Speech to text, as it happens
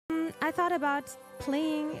I thought about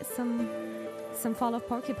playing some Fall of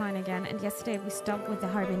Porcupine again, and yesterday we stopped with the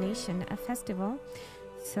Hibernation festival,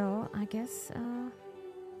 so I guess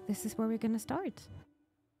this is where we're gonna start,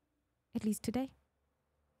 at least today.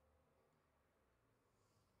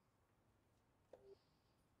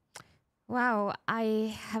 Wow,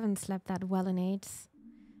 I haven't slept that well in 8.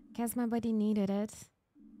 Guess my body needed it.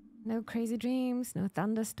 No crazy dreams, no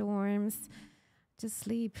thunderstorms, just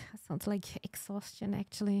sleep. Sounds like exhaustion,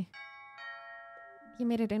 actually. You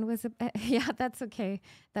made it invisible. Yeah, that's okay.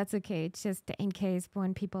 That's okay. It's just in case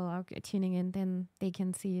when people are tuning in, then they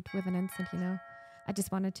can see it with an instant, you know. I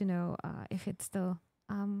just wanted to know if it's still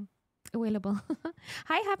available.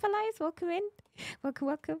 Hi, Happy Lives. Welcome in. Welcome,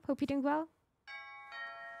 welcome. Hope you're doing well.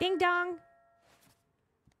 Ding dong.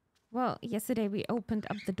 Well, yesterday we opened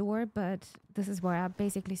up the door, but this is where I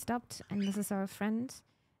basically stopped. And this is our friend.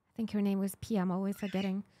 I think her name was Pia. I'm always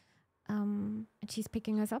forgetting. And she's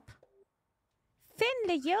picking us up.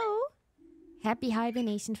 Finley, yo! Happy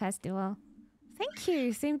Hibernation Festival. Thank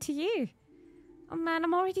you. Same to you. Oh man,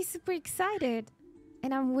 I'm already super excited.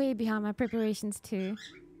 And I'm way behind my preparations too.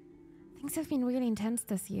 Things have been really intense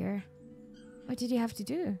this year. What did you have to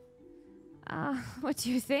do? What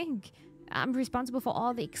do you think? I'm responsible for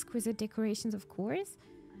all the exquisite decorations, of course.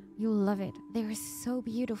 You'll love it. They are so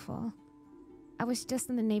beautiful. I was just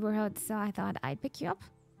in the neighborhood, so I thought I'd pick you up.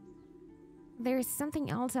 There's something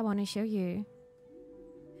else I want to show you.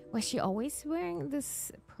 Was she always wearing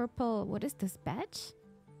this purple... What is this, badge?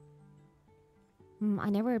 I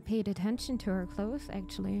never paid attention to her clothes,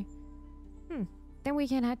 actually. Then we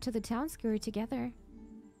can head to the town square together.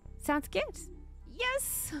 Sounds good.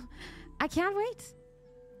 Yes! I can't wait.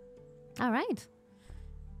 All right.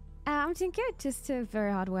 I'm doing good. Just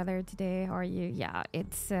very hot weather today. How are you? Yeah,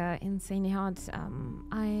 it's insanely hot.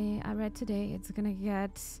 I read today it's gonna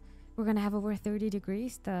get... We're gonna have over 30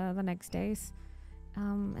 degrees the next days.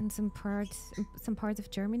 In some parts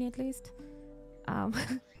of Germany at least.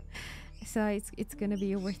 So it's gonna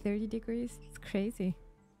be over 30 degrees. It's crazy.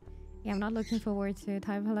 Yeah, I'm not looking forward to it.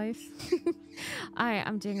 Type of life.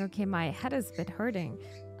 I'm doing okay. My head is a bit hurting.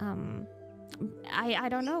 I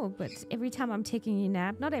don't know, but every time I'm taking a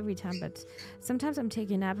nap, not every time, but sometimes I'm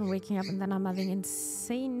taking a nap and waking up, and then I'm having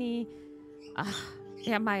insanely.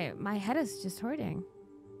 Yeah, my head is just hurting.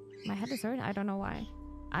 My head is hurting. I don't know why.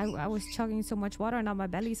 I was chugging so much water, and now my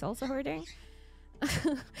belly's also hurting.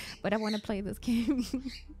 But I want to play this game.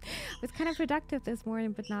 It was kind of productive this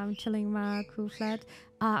morning, but now I'm chilling my cool flat.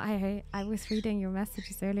 I was reading your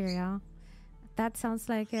messages earlier, yeah. That sounds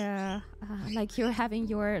like you're having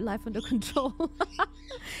your life under control.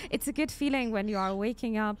 It's a good feeling when you are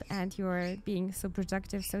waking up and you're being so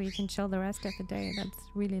productive so you can chill the rest of the day. That's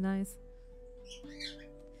really nice.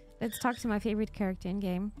 Let's talk to my favorite character in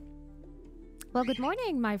game. Well, good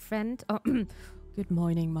morning, my friend. Oh, good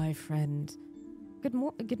morning, my friend. Good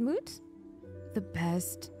mood? The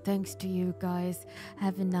best. Thanks to you guys.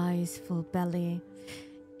 Have a nice full belly.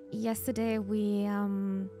 Yesterday we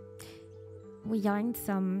yanked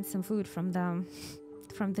some food from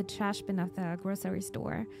the trash bin of the grocery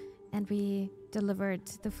store, and we delivered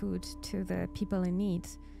the food to the people in need,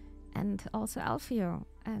 and also Alfio.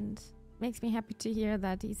 And makes me happy to hear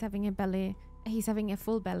that he's having a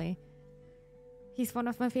full belly. He's one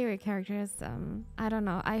of my favorite characters. I don't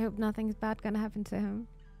know. I hope nothing's bad gonna happen to him.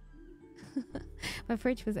 My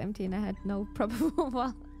fridge was empty and I had no problem.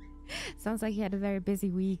 Well, sounds like he had a very busy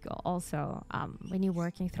week. Also, when you're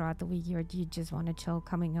working throughout the week, you just want to chill.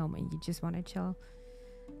 Coming home and you just want to chill.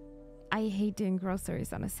 I hate doing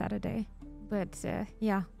groceries on a Saturday, but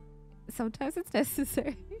yeah, sometimes it's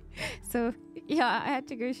necessary. So yeah, I had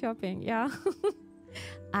to go shopping. Yeah.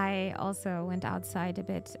 I also went outside a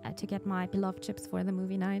bit to get my beloved chips for the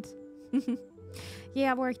movie night.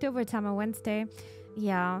 Yeah, I worked overtime on Wednesday.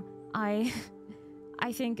 Yeah, I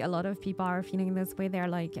think a lot of people are feeling this way. They're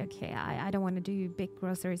like, okay, I don't want to do big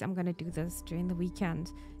groceries. I'm going to do this during the weekend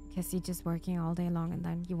because you're just working all day long and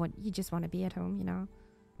then you just want to be at home, you know.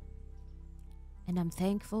 And I'm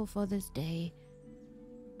thankful for this day.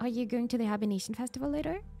 Are you going to the Hibernation Festival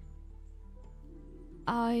later?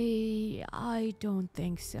 I don't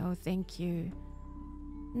think so, thank you.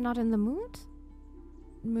 Not in the mood?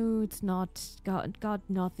 Mood's not got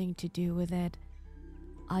nothing to do with it.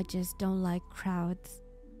 I just don't like crowds.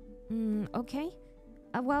 Okay.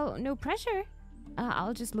 Well, no pressure.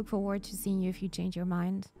 I'll just look forward to seeing you if you change your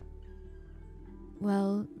mind.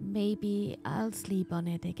 Well, maybe I'll sleep on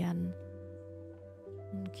it again.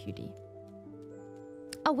 Cutie.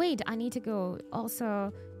 Oh wait, I need to go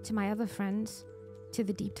also to my other friend, to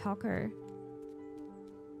the Deep Talker,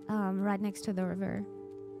 right next to the river.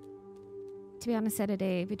 To be honest,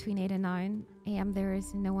 Saturday between 8 and 9 a.m. there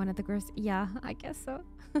is no one at the grocery. Yeah, I guess so.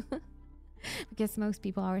 Because most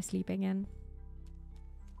people are sleeping in.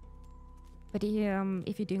 But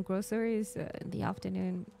if you're doing groceries in the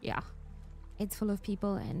afternoon, yeah, it's full of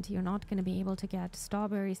people and you're not going to be able to get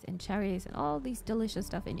strawberries and cherries and all these delicious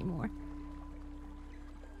stuff anymore.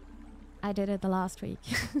 I did it the last week.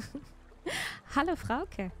 Hallo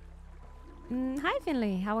Frauke. Hi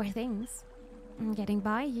Finley, how are things? Getting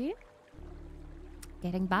by, you?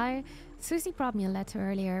 Getting by. Susie brought me a letter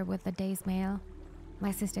earlier with the day's mail.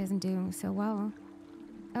 My sister isn't doing so well.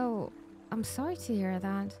 Oh, I'm sorry to hear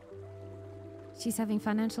that. She's having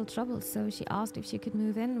financial trouble, so she asked if she could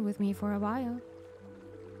move in with me for a while.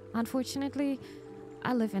 Unfortunately,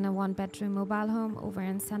 I live in a one-bedroom mobile home over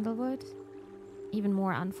in Sandalwood. Even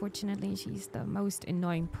more unfortunately, she's the most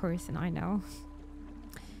annoying person I know.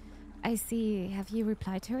 I see. Have you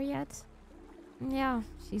replied to her yet? Yeah,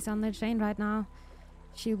 she's on the train right now.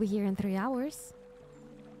 She'll be here in 3 hours.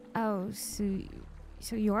 Oh, so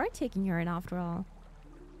you are taking her in after all.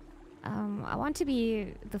 I want to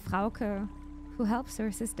be the Frauke who helps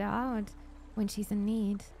her sister out when she's in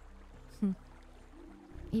need.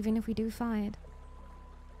 Even if we do fight.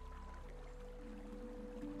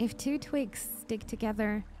 If two twigs stick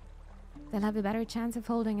together, they'll have a better chance of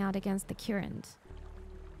holding out against the current.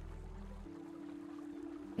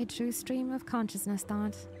 A true stream of consciousness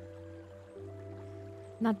thought.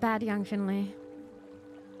 Not bad, young Finley.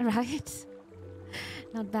 Right?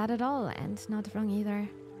 Not bad at all, and not wrong either.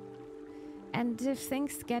 And if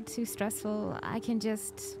things get too stressful, I can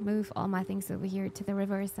just move all my things over here to the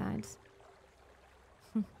riverside.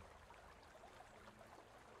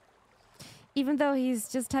 Even though he's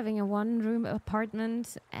just having a one-room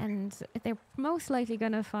apartment and they're most likely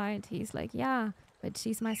gonna fight, he's like, yeah, but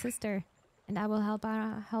she's my sister and I will help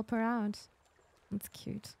her out. That's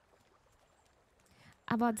cute.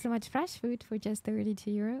 I bought so much fresh food for just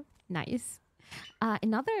 €32. Nice.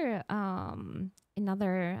 Another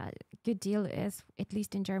good deal is, at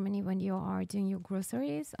least in Germany, when you are doing your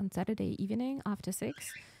groceries on Saturday evening after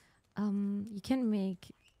 6, you can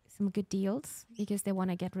make some good deals because they want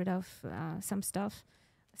to get rid of some stuff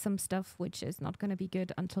which is not going to be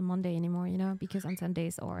good until Monday anymore, you know, because on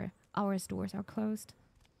Sundays our stores are closed.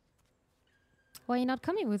 Why are you not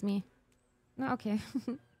coming with me? No, okay.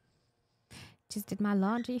 Just did my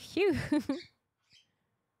laundry. Phew.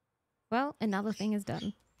 Well, another thing is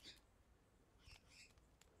done.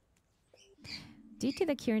 Due to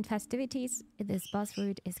the current festivities, this bus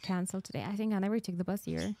route is cancelled today. I think I never took the bus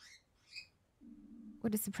here.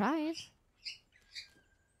 What a surprise.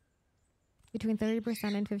 Between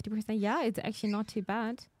 30% and 50%. Yeah, it's actually not too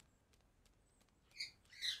bad.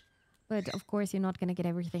 But of course, you're not going to get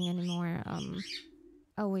everything anymore.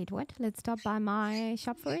 Oh, wait, what? Let's stop by my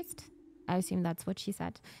shop first. I assume that's what she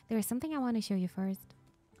said. There is something I want to show you first.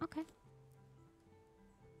 Okay.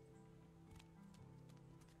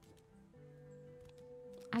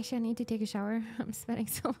 Actually, I need to take a shower. I'm sweating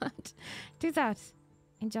so much. Do that.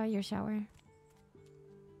 Enjoy your shower.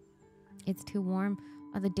 It's too warm.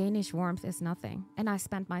 The Danish warmth is nothing. And I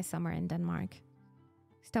spent my summer in Denmark.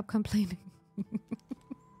 Stop complaining.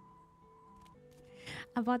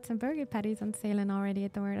 I bought some burger patties on sale and already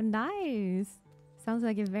at the word. Nice. Sounds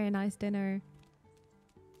like a very nice dinner.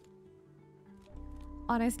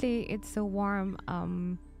 Honestly, it's so warm.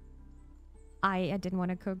 I didn't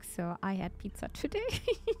want to cook, so I had pizza today.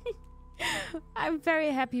 I'm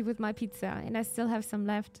very happy with my pizza, and I still have some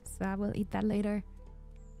left, so I will eat that later.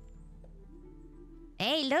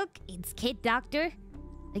 Hey, look, it's Kid Doctor.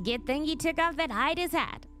 The good thing you took off that hider's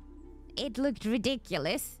hat. It looked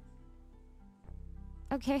ridiculous.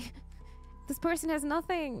 Okay, this person has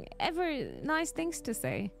nothing ever nice things to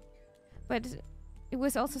say. But it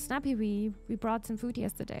was also snappy. We brought some food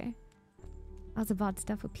yesterday. I also bought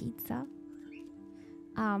stuff for pizza.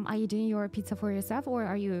 Are you doing your pizza for yourself, or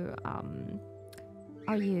are you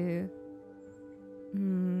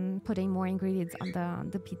putting more ingredients on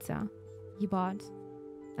the pizza you bought?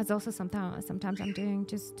 That's also sometimes I'm doing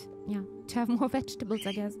just, yeah, to have more vegetables,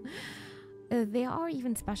 I guess. There are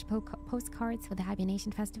even special postcards for the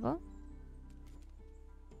Hibernation Festival.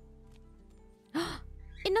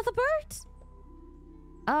 Another bird!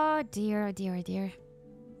 Oh dear, oh dear, oh dear.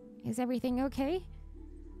 Is everything okay?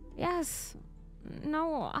 Yes.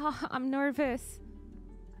 No, I'm nervous.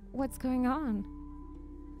 What's going on?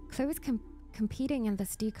 Chloe's competing in the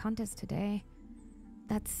stew contest today.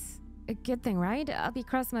 That's a good thing, right? I'll be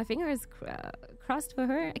crossing my fingers crossed for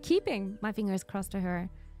her. Keeping my fingers crossed for her.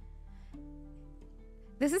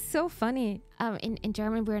 This is so funny. In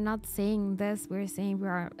German, we're not saying this. We're saying we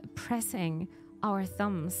are pressing our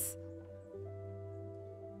thumbs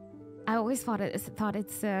I always thought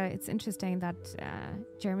it's interesting that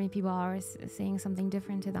German people are saying something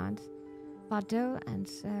different to that. Butter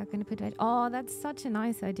and gonna put veg. Oh, that's such a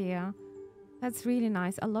nice idea. That's really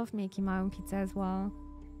nice. I love making my own pizza as well.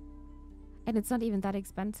 And it's not even that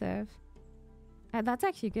expensive. That's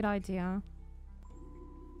actually a good idea.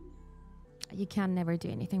 You can never do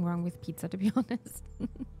anything wrong with pizza, to be honest.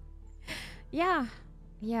 Yeah.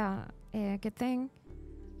 Good thing.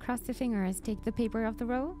 Cross the fingers. Take the paper off the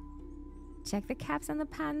roll. Check the caps on the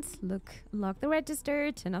pans. Lock the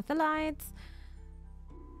register. Turn off the lights.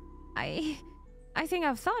 I think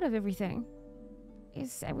I've thought of everything.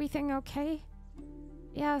 Is everything okay?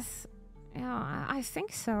 Yes. Yeah, I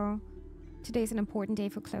think so. Today's an important day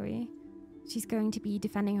for Chloe. She's going to be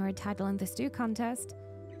defending her title in the stew contest.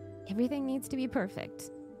 Everything needs to be perfect.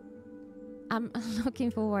 I'm looking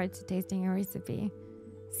forward to tasting her recipe.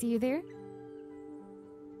 See you there?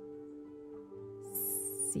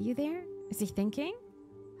 See you there? Is he thinking?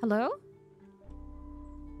 Hello?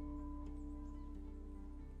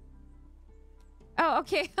 Oh,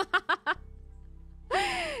 okay.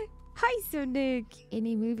 Hi, Sunic.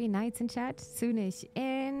 Any movie nights in chat? Soonish.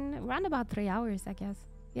 In around about 3 hours, I guess.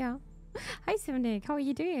 Yeah. Hi, Sunic. How are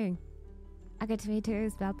you doing? I got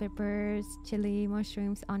tomatoes, bell peppers, chili,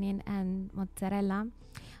 mushrooms, onion, and mozzarella.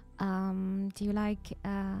 Do you like...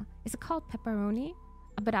 is it called pepperoni?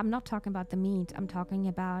 But I'm not talking about the meat. I'm talking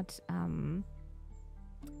about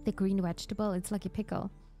the green vegetable. It's like a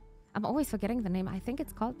pickle. I'm always forgetting the name. I think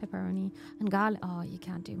it's called pepperoni. And garlic. Oh, you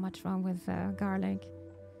can't do much wrong with garlic.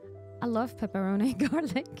 I love pepperoni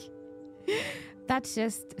garlic. That's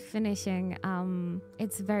just finishing.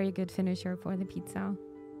 It's a very good finisher for the pizza.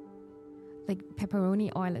 Like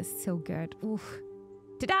pepperoni oil is so good. Oof.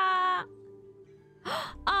 Ta-da!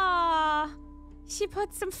 Ah, she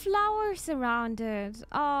put some flowers around it.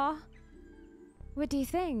 Ah, what do you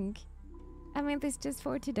think? I made this just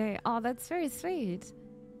for today. Oh, that's very sweet.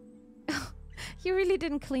 You really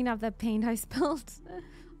didn't clean up that paint I spilled.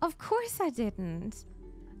 Of course I didn't.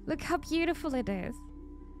 Look how beautiful it is.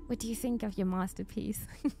 What do you think of your masterpiece?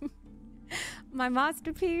 My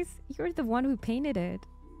masterpiece? You're the one who painted it.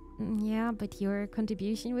 Yeah, but your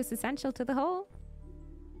contribution was essential to the whole.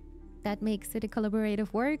 That makes it a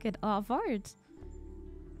collaborative work of art.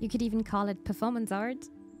 You could even call it performance art.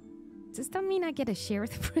 Just don't mean I get a share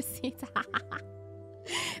of the proceeds.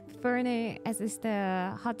 Pepperoni, as is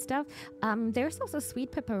the hot stuff. There's also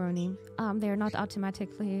sweet pepperoni. They're not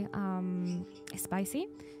automatically spicy.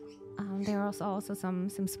 There are also some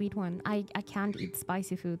sweet one. I can't eat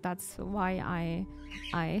spicy food. That's why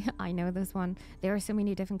I know this one. There are so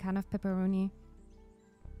many different kind of pepperoni.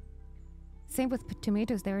 Same with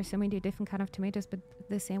tomatoes. There are so many different kind of tomatoes, but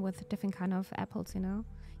the same with different kind of apples. You know,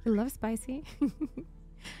 you love spicy.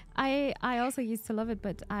 I also used to love it,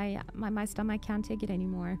 but my stomach can't take it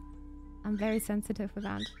anymore. I'm very sensitive with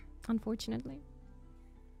that, unfortunately.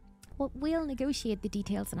 Well, we'll negotiate the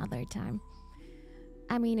details another time.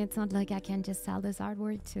 I mean, it's not like I can just sell this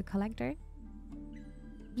artwork to a collector.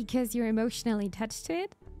 Because you're emotionally attached to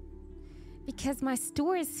it. Because my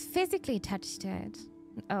store is physically attached to it.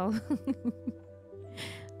 Oh.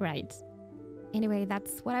 Right. Anyway,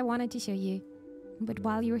 that's what I wanted to show you. But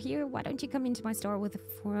while you're here, why don't you come into my store with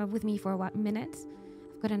me for a minute?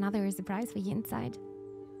 I've got another surprise for you inside.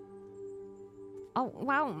 Oh,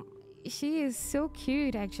 wow. She is so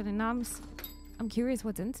cute, actually. Now I'm curious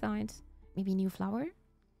what's inside. Maybe new flower?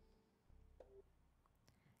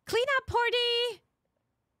 Cleanup party!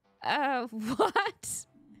 What?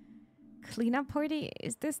 Cleanup party?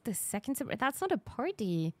 Is this the second surprise? That's not a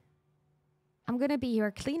party. I'm gonna be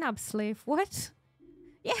your cleanup slave. What?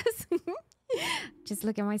 Yes. Just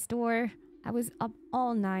look at my store. I was up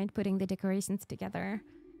all night putting the decorations together.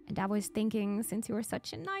 And I was thinking, since you are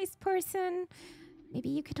such a nice person, maybe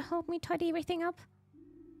you could help me tidy everything up.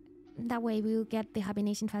 That way we'll get the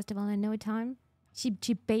Hibernation Festival in no time. She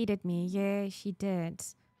baited me. Yeah, she did.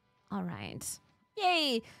 All right.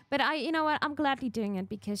 Yay! But you know what? I'm gladly doing it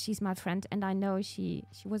because she's my friend and I know she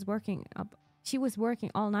was working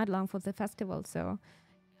all night long for the festival, so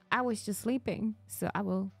I was just sleeping. So I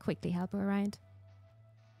will quickly help her, right?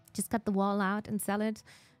 Just cut the wall out and sell it.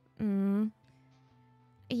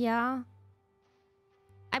 Yeah.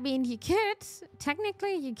 I mean, you could.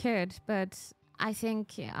 Technically, you could, but I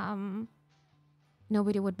think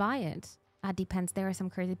nobody would buy it. That depends. There are some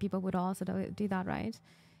crazy people who would also do that, right?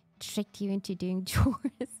 Tricked you into doing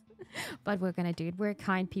chores. But we're gonna do it. We're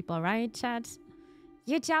kind people, right, chat?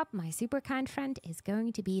 Your job, my super kind friend, is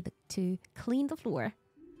going to be to clean the floor.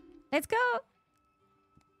 Let's go!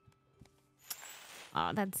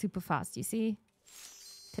 Oh, that's super fast, you see?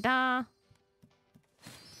 Ta-da!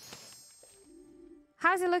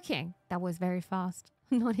 How's it looking? That was very fast.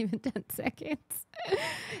 Not even 10 seconds.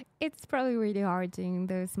 It's probably really hard doing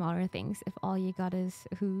those smaller things if all you got is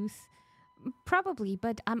hooves. Probably,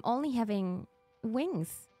 but I'm only having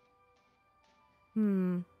wings.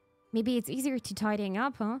 Maybe it's easier to tidying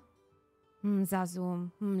up, huh? Zazum.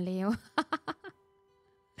 Leo.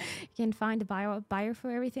 You can find a buyer for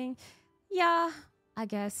everything. Yeah, I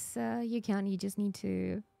guess you can. You just need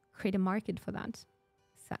to create a market for that.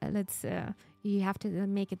 So let's. You have to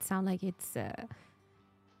make it sound like it's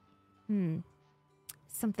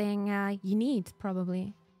something you need.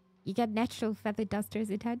 Probably, you get natural feather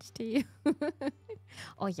dusters attached to you.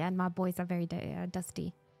 Oh yeah, and my boys are very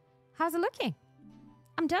dusty. How's it looking?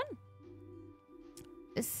 I'm done.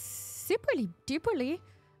 Superly duperly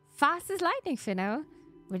fast as lightning, Finno.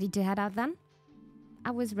 Ready to head out then?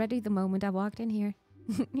 I was ready the moment I walked in here.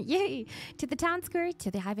 Yay! To the town square,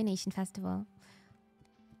 to the Hibernation Festival.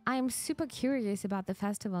 I am super curious about the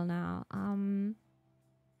festival now.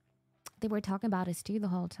 They were talking about us too the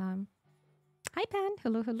whole time. Hi, Pan.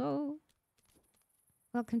 Hello, hello.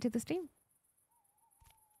 Welcome to the stream.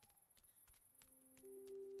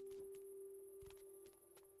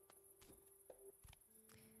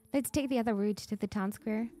 Let's take the other route to the town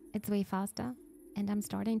square. It's way faster. And I'm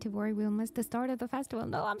starting to worry we'll miss the start of the festival.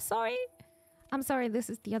 No, I'm sorry. I'm sorry, this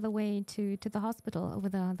is the other way to the hospital over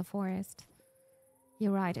the forest.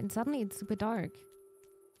 You're right, and suddenly it's super dark.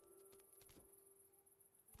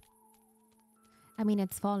 I mean,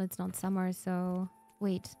 it's fall, it's not summer, so...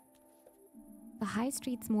 Wait. The high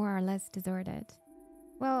street's more or less deserted.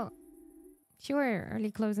 Well, sure,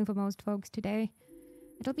 early closing for most folks today.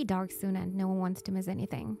 It'll be dark soon and no one wants to miss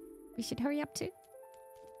anything. We should hurry up too.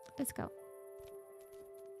 Let's go.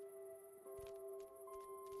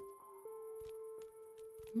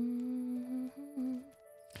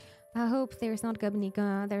 I hope there's not gonna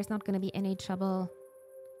be any trouble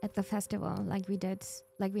at the festival like we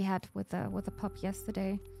had with the pup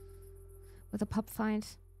yesterday, with the pup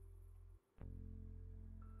fight.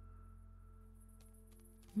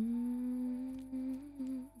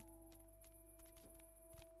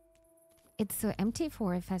 It's so empty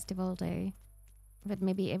for a festival day, but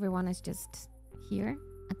maybe everyone is just here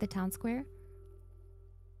at the town square.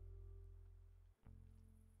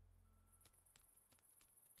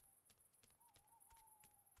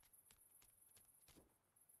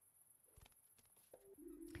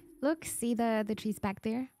 Look, see the trees back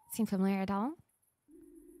there? Seem familiar at all?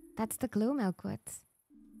 That's the Glow Milk Woods.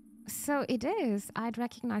 So it is. I'd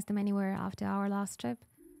recognize them anywhere after our last trip.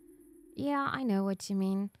 Yeah, I know what you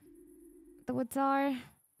mean. The woods are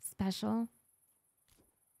special.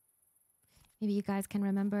 Maybe you guys can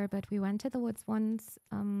remember, but we went to the woods once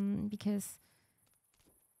because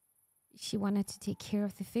she wanted to take care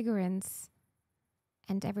of the figurines.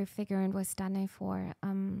 And every figurine was standing for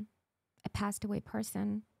a passed away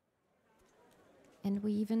person. And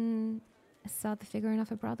we even saw the figurine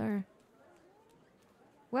of a brother.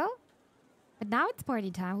 Well, but now it's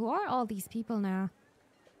party time. Who are all these people now?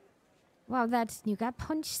 Wow, that nougat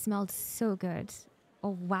punch smelled so good.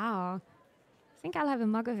 Oh, wow. I think I'll have a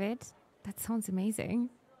mug of it. That sounds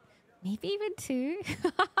amazing. Maybe even two.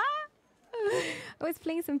 I was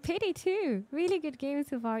playing some Payday too. Really good game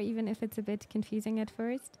so far, even if it's a bit confusing at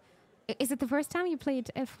first. Is it the first time you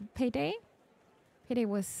played Payday? Payday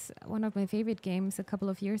was one of my favorite games a couple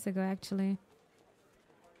of years ago, actually.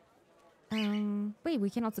 Wait, we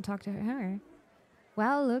can also talk to her.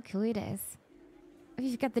 Well, look who it is.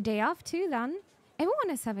 You've got the day off too, then. Everyone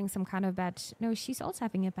is having some kind of badge. No, she's also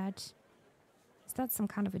having a badge. Is that some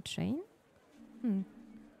kind of a train?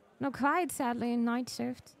 No, quite, sadly, night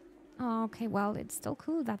shift. Oh, okay, well, it's still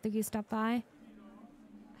cool that you stopped by.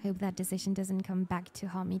 I hope that decision doesn't come back to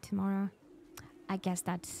haunt me tomorrow. I guess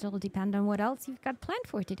that still depends on what else you've got planned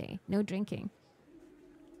for today. No drinking.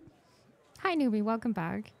 Hi, newbie. Welcome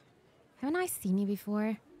back. Haven't I seen you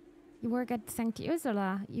before? You work at St.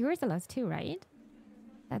 Ursula's too, right?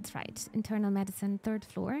 That's right. Internal medicine, 3rd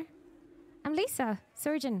floor. I'm Lisa,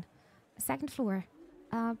 surgeon, 2nd floor.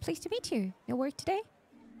 Pleased to meet you. You work today?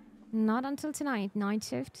 Not until tonight, night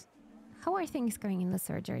shift. How are things going in the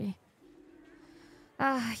surgery?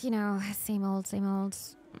 You know, same old, same old.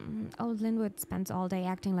 Old Linwood spends all day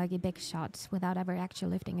acting like a big shot without ever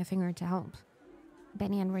actually lifting a finger to help.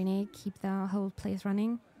 Benny and Renee keep the whole place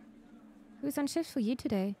running. Who's on shift for you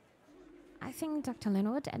today? I think Dr.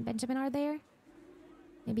 Linwood and Benjamin are there.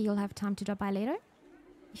 Maybe you'll have time to drop by later?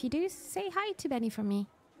 If you do, say hi to Benny from me.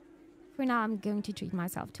 For now, I'm going to treat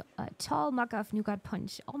myself to a tall mug of nougat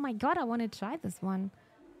punch. Oh my god, I want to try this one.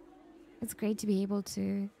 It's great to be able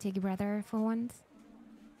to take a breather for once.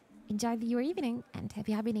 Enjoy your evening and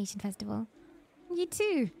happy Hibernation Festival. You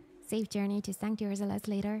too. Safe journey to St. Ursula's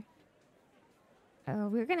later.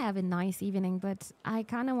 We're gonna have a nice evening, but I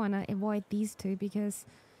kind of want to avoid these two because,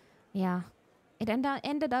 yeah, it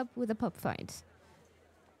ended up with a pub fight.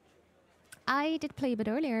 I did play a bit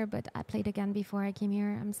earlier, but I played again before I came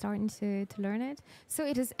here. I'm starting to learn it. So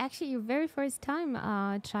it is actually your very first time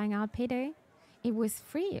trying out Payday. It was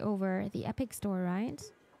free over the Epic Store, right?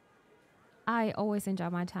 I always enjoy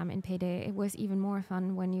my time in Payday. It was even more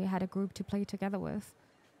fun when you had a group to play together with.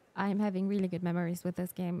 I'm having really good memories with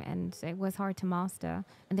this game, and it was hard to master.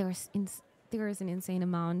 And there is an insane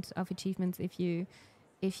amount of achievements if you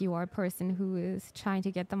are a person who is trying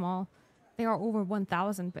to get them all. There are over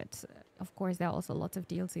 1,000, but of course there are also lots of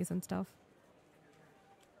DLCs and stuff.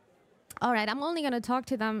 All right, I'm only going to talk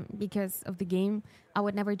to them because of the game. I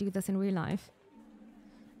would never do this in real life.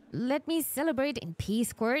 Let me celebrate in peace,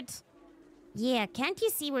 Squirt. Yeah, can't you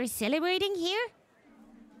see we're celebrating here?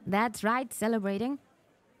 That's right, celebrating.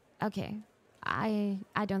 Okay, I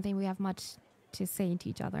don't think we have much to say to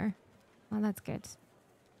each other. Well, that's good.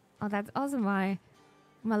 Oh, that's also my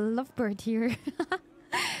lovebird here.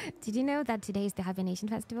 Did you know that today is the Hibernation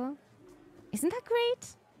Festival? Isn't that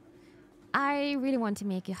great? I really want to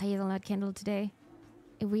make a hazelnut candle today.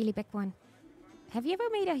 A really big one. Have you ever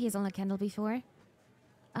made a hazelnut candle before?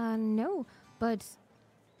 No, but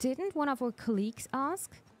didn't one of our colleagues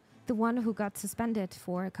ask? The one who got suspended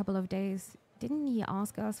for a couple of days. Didn't he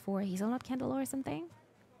ask us for a hazelnut candle or something?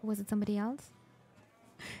 Or was it somebody else?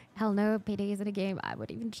 Hell no, Payday isn't a game I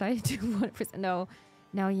would even try to do 100%.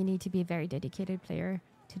 No, you need to be a very dedicated player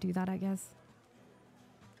to do that, I guess.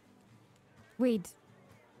 Wait,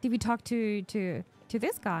 did we talk to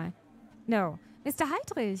this guy? No, Mr.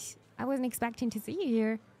 Heydrich. I wasn't expecting to see you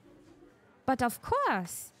here. But of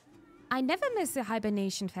course, I never miss a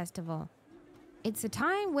Hibernation Festival. It's a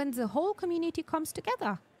time when the whole community comes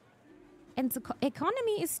together. And the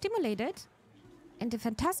economy is stimulated. And a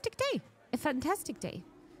fantastic day. A fantastic day.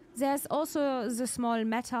 There's also the small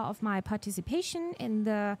matter of my participation in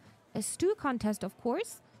the stew contest, of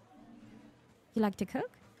course. You like to cook?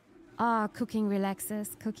 Ah, cooking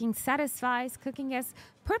relaxes. Cooking satisfies. Cooking has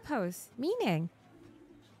purpose, meaning.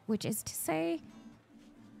 Which is to say,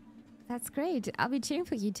 that's great. I'll be cheering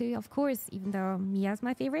for you too, of course, even though Mia's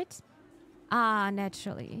my favorite. Ah,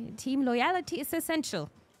 naturally. Team loyalty is essential.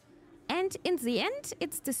 And in the end,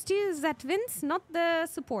 it's the stew that wins, not the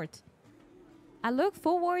support. I look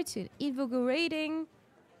forward to invigorating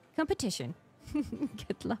competition.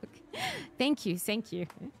 Good luck. Thank you.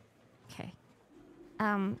 Okay.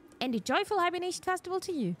 And a joyful Hibernation Festival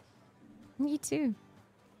to you. You too.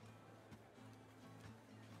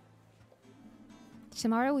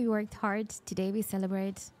 Tomorrow we worked hard. Today we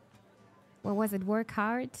celebrate. What was it? Work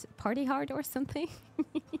hard, party hard or something?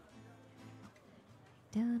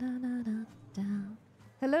 Da, da, da, da, da.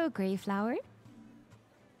 Hello, Grey Flower.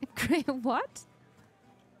 Grey what?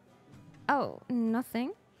 Oh,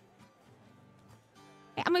 nothing.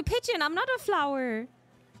 Hey, I'm a pigeon. I'm not a flower.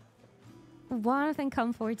 Warmth and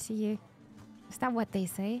comfort to you. Is that what they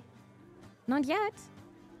say? Not yet.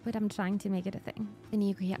 But I'm trying to make it a thing. The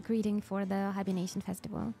new greeting for the Hibernation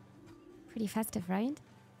Festival. Pretty festive, right?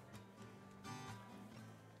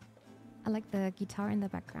 I like the guitar in the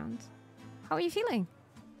background. How are you feeling?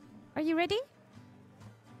 Are you ready?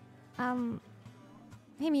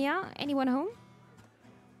 Hey Mia, anyone home?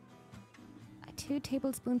 2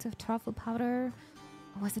 tablespoons of truffle powder.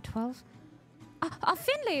 Or was it 12?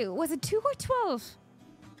 Finley, was it 2 or 12?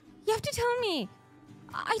 You have to tell me.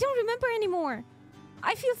 I don't remember anymore.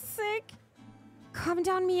 I feel sick. Calm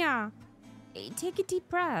down, Mia. Take a deep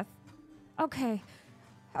breath. Okay.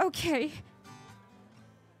 Okay.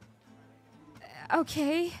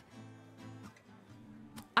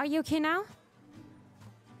 Are you okay now?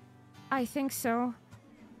 I think so.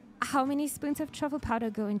 How many spoons of truffle powder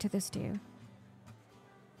go into the stew?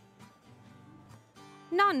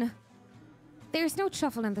 None. There's no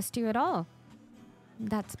truffle in the stew at all.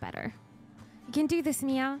 That's better. You can do this,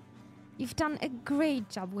 Mia. You've done a great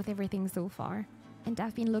job with everything so far. And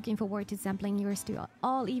I've been looking forward to sampling your stew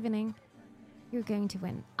all evening. You're going to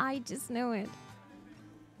win. I just know it.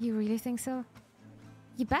 You really think so?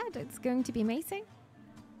 You bet it's going to be amazing.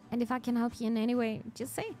 And if I can help you in any way,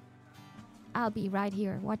 just say. I'll be right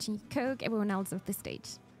here watching you cook everyone else off the stage.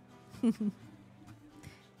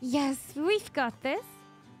 Yes, we've got this.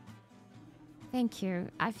 Thank you.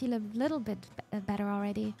 I feel a little bit better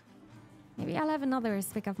already. Maybe I'll have another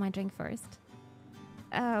swig of my drink first.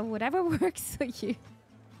 Whatever works for you.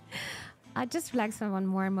 I'll just relax for one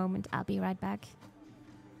more moment. I'll be right back.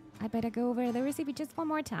 I better go over the recipe just one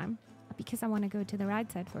more time. Because I want to go to the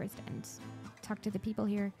right side first and talk to the people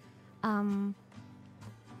here.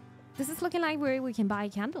 This is looking like where we can buy a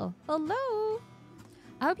candle. Hello!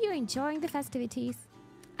 I hope you're enjoying the festivities.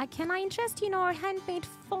 Can I interest you in our handmade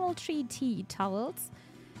fall tree tea towels?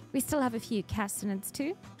 We still have a few castanets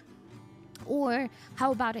too. Or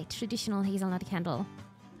how about a traditional hazelnut candle?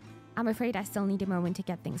 I'm afraid I still need a moment to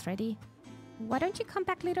get things ready. Why don't you come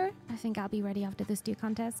back later? I think I'll be ready after the stew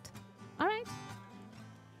contest. All right.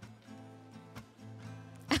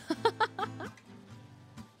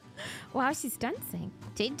 Wow, she's dancing.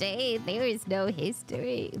 Today there is no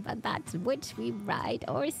history, but that's which we write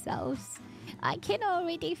ourselves. I can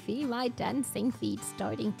already feel my dancing feet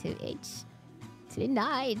starting to itch.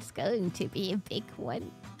 Tonight's going to be a big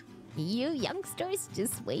one. You youngsters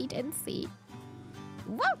just wait and see.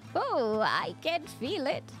 Whoa, I can feel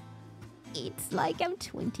it. It's like I'm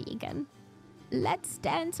 20 again. Let's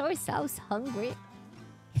dance ourselves hungry.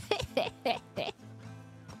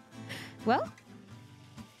 Well,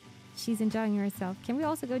 she's enjoying herself. Can we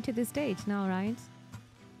also go to the stage now, right?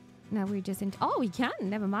 No, we're just in... Oh, we can.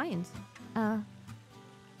 Never mind. I'm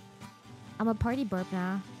a party burp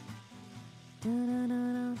now.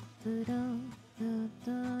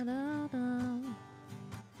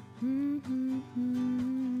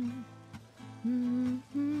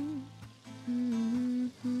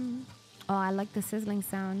 Oh, I like the sizzling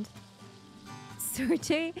sound.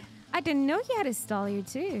 Sergey, I didn't know you had a stall here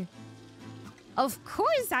too. Of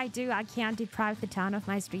course I do. I can't deprive the town of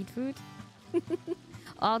my street food.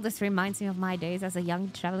 Oh, this reminds me of my days as a young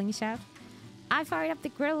traveling chef. I fired up the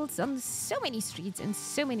grills on so many streets in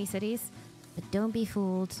so many cities. But don't be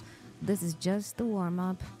fooled. This is just the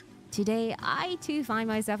warm-up. Today, I too find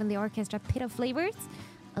myself in the orchestra pit of flavors,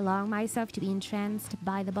 allowing myself to be entranced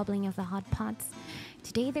by the bubbling of the hot pots.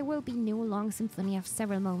 Today, there will be no long symphony of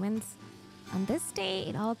several moments. On this day,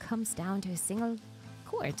 it all comes down to a single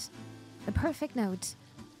chord, the perfect note.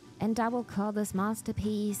 And I will call this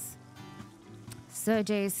masterpiece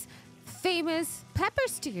Sergey's famous pepper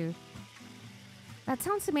stew. That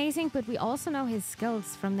sounds amazing, but we also know his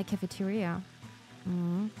skills from the cafeteria.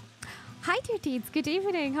 Hi, dear Deeds. Good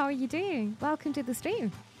evening. How are you doing? Welcome to the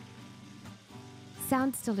stream.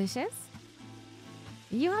 Sounds delicious.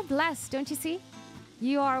 You are blessed, don't you see?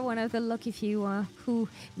 You are one of the lucky few who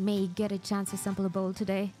may get a chance to sample a bowl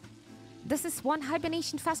today. This is one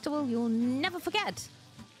hibernation festival you'll never forget.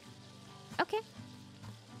 Okay.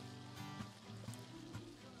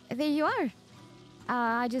 There you are.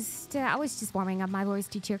 I was just warming up my voice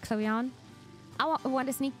to cheer Chloe on. I want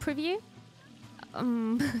a sneak preview.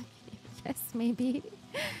 Yes, maybe.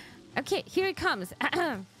 Okay, here it comes.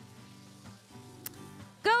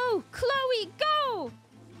 Go, Chloe, go!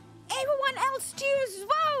 Everyone else choose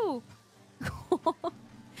woe!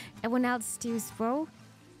 Everyone else choose woe?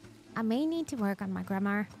 I may need to work on my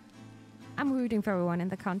grammar. I'm rooting for everyone in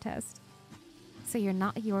the contest. So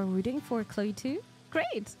you're rooting for Chloe too?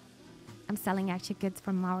 Great! I'm selling actual goods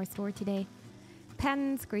from our store today.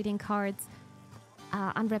 Pens, greeting cards,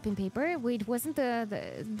 unwrapping paper. Wait, wasn't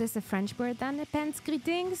this a French word then? Pens,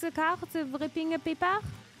 greetings, cards, wrapping paper?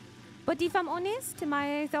 But if I'm honest,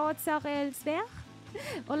 my thoughts are elsewhere.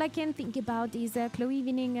 All I can think about is Chloe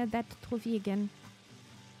winning that trophy again.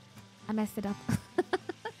 I messed it up.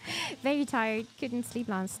 Very tired, couldn't sleep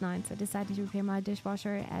last night, so decided to repair my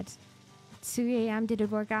dishwasher at 2 a.m. Did it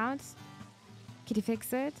work out? Could you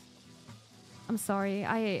fix it? I'm sorry.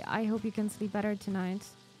 I hope you can sleep better tonight.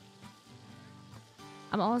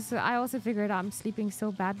 I also figured I'm sleeping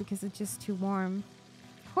so bad because it's just too warm.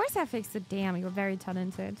 Of course I fixed it. Damn, you're very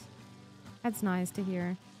talented. That's nice to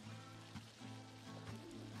hear.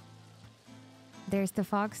 There's the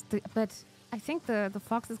fox, but I think the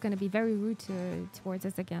fox is going to be very rude towards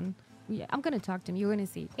us again. I'm going to talk to him. You're going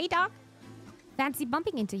to see. Hey, dog. Fancy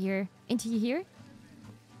bumping into you here.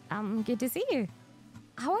 Good to see you.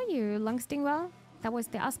 How are you? Lungs doing well? That was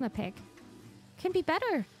the asthma pick. Can be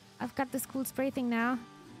better. I've got the school spray thing now.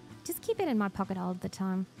 Just keep it in my pocket all the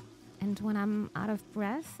time. And when I'm out of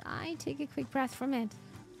breath, I take a quick breath from it.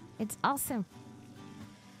 It's awesome.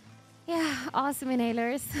 Yeah, awesome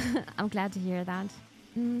inhalers. I'm glad to hear that.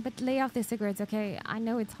 But lay off the cigarettes, okay? I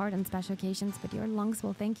know it's hard on special occasions, but your lungs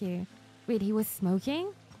will thank you. Wait, he was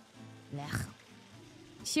smoking? Blech.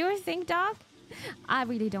 Sure thing, dog. I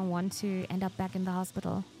really don't want to end up back in the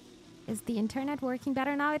hospital. Is the internet working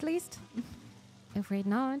better now, at least? Afraid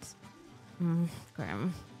not.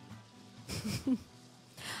 Grim.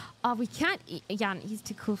 Oh, we can't... Jan, he's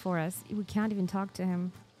too cool for us. We can't even talk to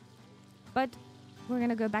him. But we're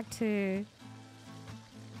gonna go back to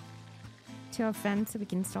our friends so we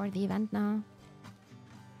can start the event now.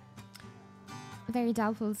 Very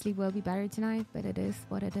doubtful sleep will be better tonight, but it is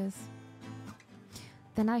what it is.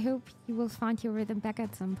 Then I hope you will find your rhythm back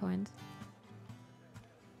at some point.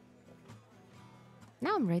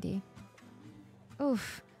 Now I'm ready.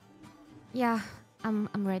 Oof. Yeah, I'm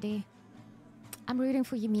ready. I'm rooting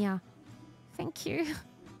for you, Mia. Thank you.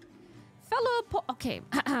 Okay,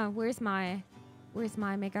 where's my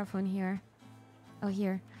megaphone here? Oh,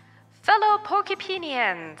 here. Fellow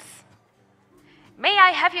Porcupinians, may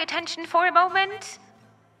I have your attention for a moment?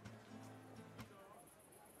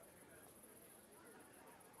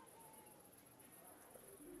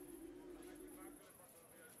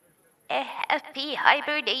 A happy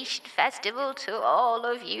hibernation festival to all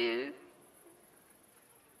of you.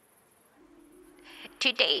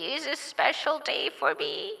 Today is a special day for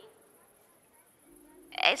me,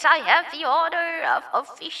 as I have the honor of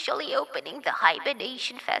officially opening the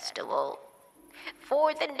Hibernation Festival.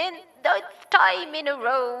 For the ninth time in a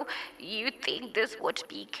row, you'd think this would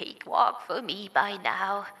be cakewalk for me by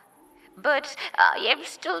now. But I am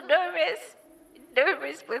still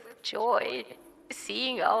nervous with joy,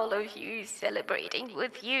 seeing all of you celebrating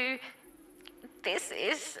with you. This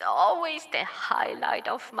is always the highlight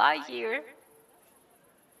of my year.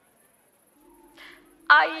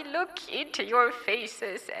 I look into your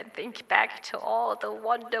faces and think back to all the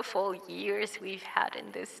wonderful years we've had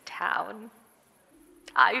in this town.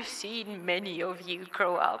 I've seen many of you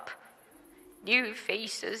grow up. New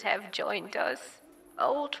faces have joined us.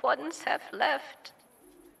 Old ones have left.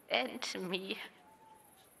 And me.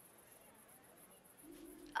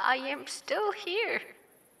 I am still here.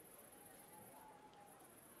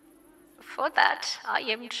 For that, I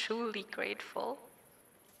am truly grateful.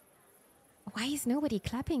 Why is nobody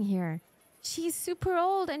clapping here? She's super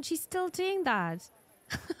old and she's still doing that.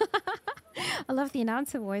 I love the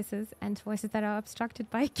announcer voices and voices that are obstructed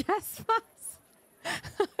by gas masks.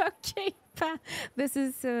 Okay, this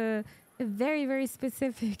is a very, very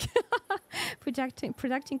specific production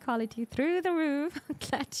quality through the roof. I'm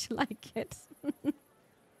glad you like it.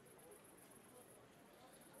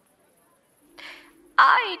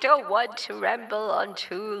 I don't want to ramble on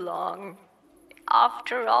too long.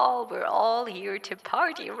 After all, we're all here to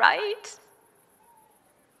party, right?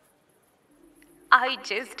 I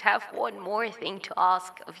just have one more thing to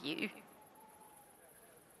ask of you.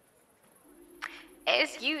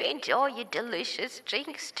 As you enjoy your delicious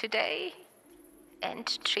drinks today, and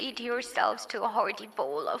treat yourselves to a hearty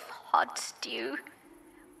bowl of hot stew,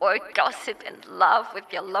 or gossip and laugh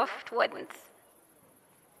with your loved ones,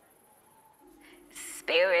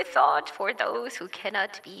 spare a thought for those who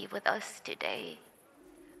cannot be with us today.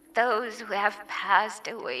 Those who have passed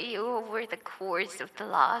away over the course of the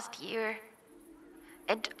last year.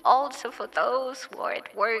 And also for those who are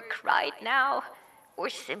at work right now or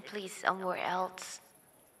simply somewhere else.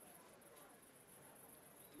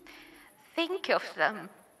 Think of them.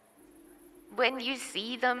 When you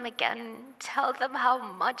see them again, tell them how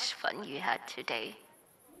much fun you had today.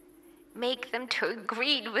 Make them turn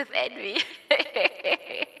green with envy.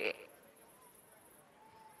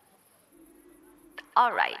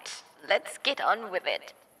 All right, let's get on with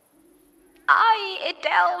it. I,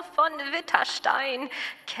 Adele von Witterstein,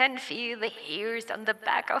 can feel the hairs on the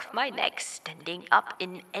back of my neck standing up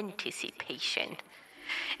in anticipation,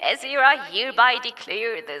 as I hereby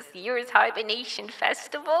declare this year's Hibernation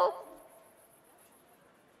Festival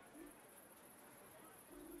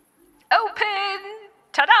open!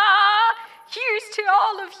 Ta-da! Here's to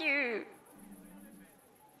all of you!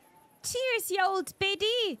 Cheers, you old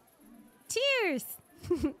biddy! Cheers!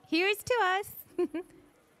 Here's to us!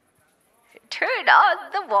 Turn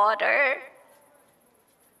on the water!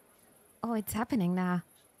 Oh, it's happening now.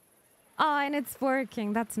 Oh, and it's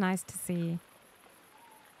working. That's nice to see.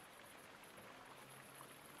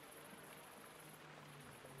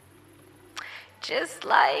 Just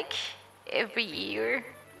like every year,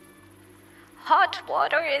 hot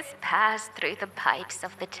water is passed through the pipes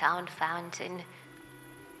of the town fountain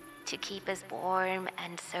to keep us warm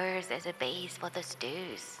and serves as a base for the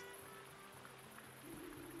stews.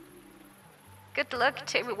 Good luck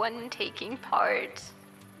to everyone taking part,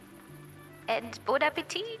 and bon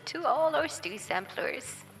appetit to all our stew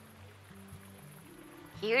samplers.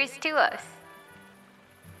 Here's to us.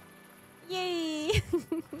 Yay!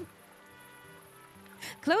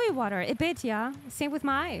 Chloe water, a bit, yeah. Same with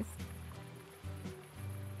my eyes.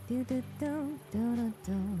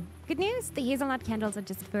 Good news, the hazelnut candles are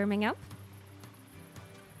just firming up.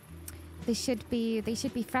 They should be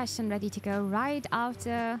fresh and ready to go right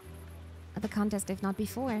after the contest, if not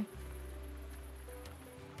before.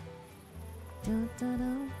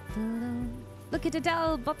 Look at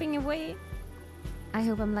Adele bopping away. I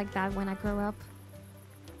hope I'm like that when I grow up.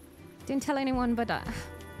 Didn't tell anyone, but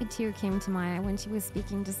A tear came to my eye when she was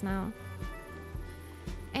speaking just now.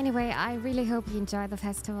 Anyway, I really hope you enjoy the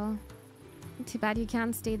festival. Too bad you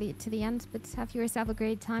can't stay to the end, but have yourself a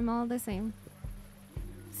great time all the same.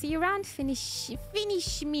 See you around, finish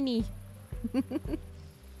mini.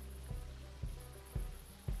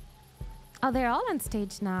 Oh, they're all on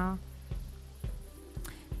stage now.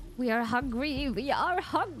 We are hungry, we're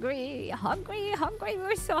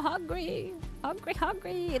so hungry.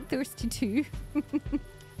 Hungry, and thirsty too.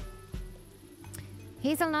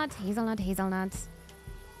 Hazelnut.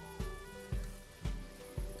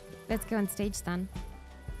 Let's go on stage then.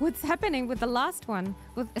 What's happening with the last one?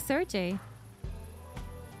 With Sergey?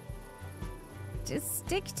 Just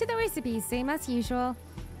stick to the recipe, same as usual.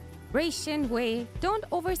 Ration way, don't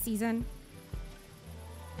over season.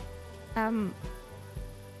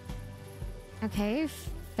 Okay,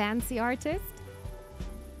 fancy artist.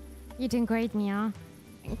 You're doing great, Mia.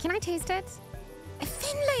 Can I taste it?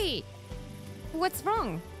 Finley! What's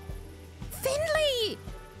wrong? Finley!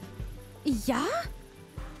 Yeah?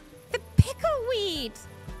 The pickleweed!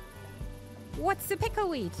 What's the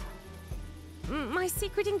pickleweed? My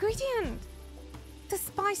secret ingredient. The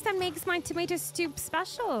spice that makes my tomato soup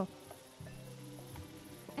special.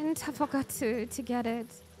 And I forgot to get it.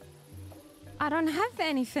 I don't have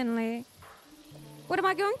any, Finley. What am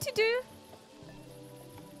I going to do?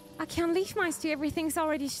 I can't leave my stew. Everything's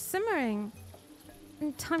already simmering.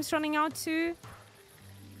 And time's running out too.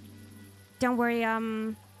 Don't worry,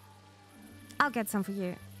 I'll get some for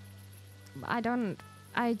you.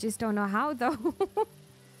 I just don't know how though.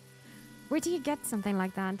 Where do you get something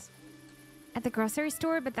like that? At the grocery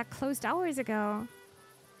store, but that closed hours ago.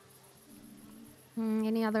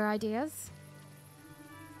 Any other ideas?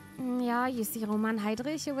 Yeah, you see Roman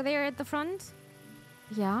Heydrich over there at the front?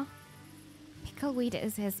 Yeah. Pickleweed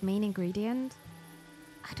is his main ingredient.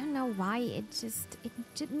 I don't know why, it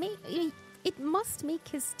must make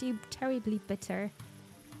his stew terribly bitter.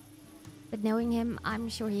 But knowing him, I'm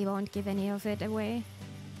sure he won't give any of it away.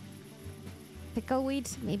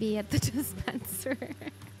 Pickleweed, maybe at the dispenser.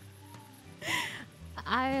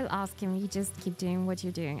 I'll ask him, you just keep doing what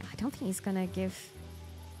you're doing. I don't think he's gonna give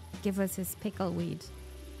us his pickleweed.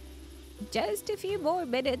 Just a few more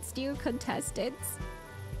minutes, dear contestants.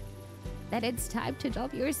 Then it's time to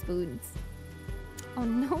drop your spoons. Oh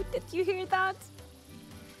no, did you hear that?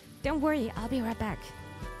 Don't worry, I'll be right back.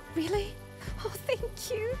 Really? Oh, thank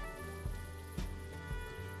you.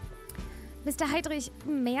 Mr. Heydrich,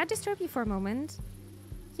 may I disturb you for a moment?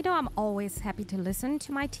 You know I'm always happy to listen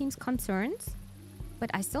to my team's concerns, but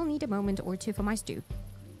I still need a moment or two for my stew.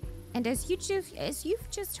 And as you've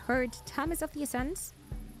just heard, time is of the essence.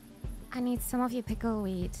 I need some of your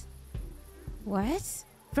pickleweed. What?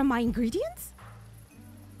 From my ingredients?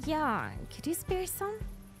 Yeah, could you spare some?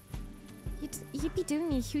 You'd be doing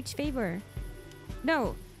me a huge favor.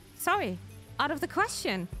 No, sorry, out of the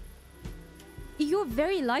question. You're a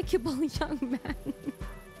very likable young man.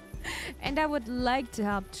 And I would like to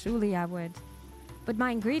help, truly I would. But my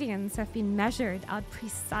ingredients have been measured out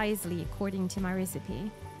precisely according to my recipe.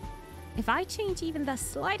 If I change even the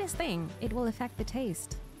slightest thing, it will affect the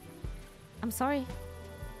taste. I'm sorry.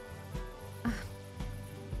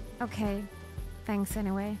 Okay, thanks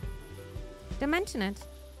anyway. Don't mention it.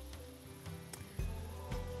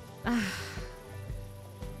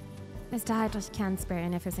 Mr. Heydrich can't spare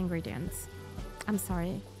any of his ingredients. I'm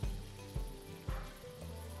sorry.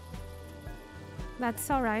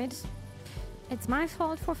 That's alright. It's my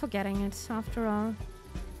fault for forgetting it, after all.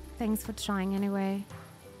 Thanks for trying anyway.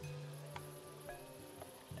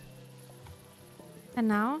 And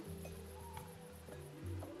now?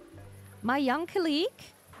 My young colleague?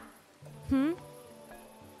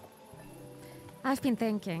 I've been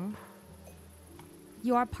thinking.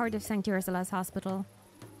 You are part of St. Ursula's hospital.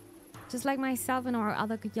 Just like myself and our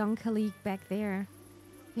other young colleague back there.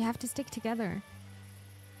 We have to stick together.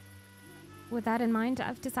 With that in mind,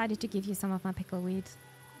 I've decided to give you some of my pickleweed.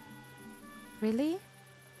 Really?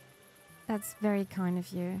 That's very kind of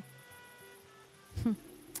you.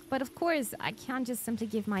 But of course, I can't just simply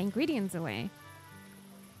give my ingredients away.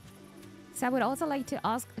 So I would also like to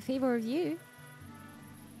ask a favor of you.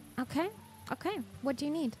 Okay, what do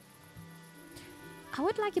you need? I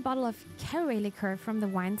would like a bottle of caraway liqueur from the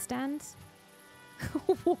wine stand.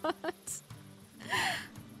 What?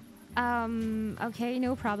 Okay,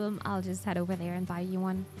 no problem. I'll just head over there and buy you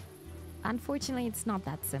one. Unfortunately, it's not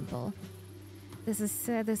that simple.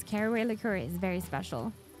 This caraway liqueur is very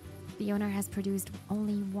special. The owner has produced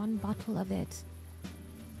only one bottle of it.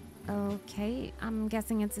 Okay, I'm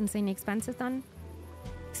guessing it's insanely expensive then?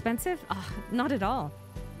 Expensive? Oh, not at all.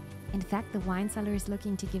 In fact, the wine cellar is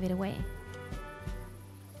looking to give it away.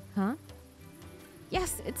 Huh?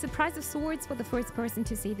 Yes, it's a prize of swords for the first person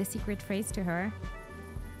to say the secret phrase to her.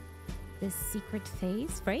 The secret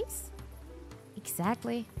phrase?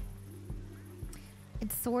 Exactly.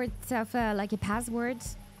 It's sort of like a password.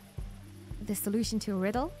 The solution to a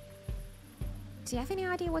riddle. Do you have any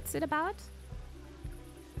idea what's it about?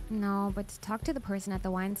 No, but talk to the person at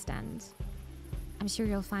the wine stand. I'm sure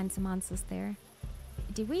you'll find some answers there.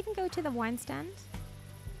 Did we even go to the wine stand?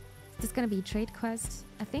 Is this gonna be a trade quest?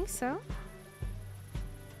 I think so.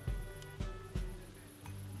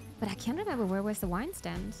 But I can't remember where was the wine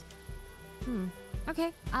stand.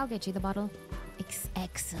 Okay, I'll get you the bottle.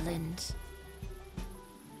 Excellent.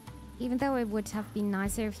 Even though it would have been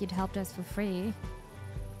nicer if you'd helped us for free.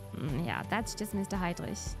 Yeah, that's just Mr.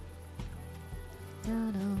 Heydrich.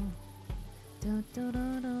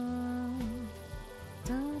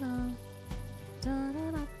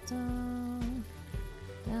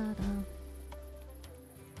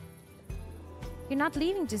 You're not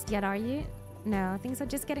leaving just yet, are you? No, things are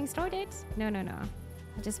just getting started? No.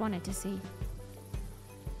 I just wanted to see.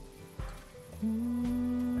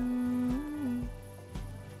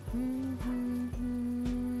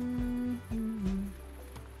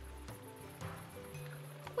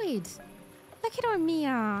 Wait, look at our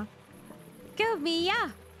Mia. Go,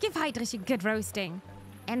 Mia! Give Heydrich a good roasting.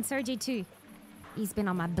 And Sergey too. He's been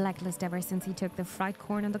on my blacklist ever since he took the fried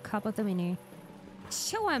corn on the cup of the menu.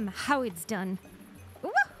 Show him how it's done.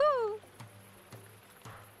 Woohoo!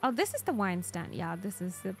 Oh, this is the wine stand. Yeah, this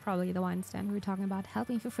is probably the wine stand we were talking about. Help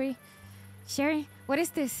me for free. Sherry, what is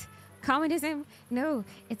this? Communism? No,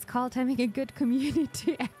 it's called having a good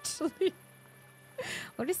community, actually.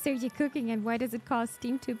 What is Sergey cooking and why does it cost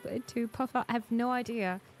steam to puff up? I have no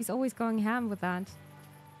idea. He's always going ham with that.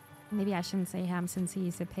 Maybe I shouldn't say ham since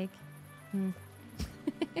he's a pig.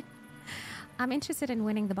 I'm interested in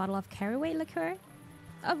winning the bottle of caraway liqueur.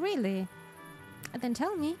 Oh, really? Then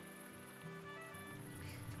tell me.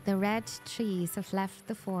 The red trees have left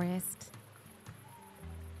the forest.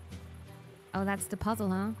 Oh, that's the puzzle,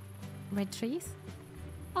 huh? Red trees?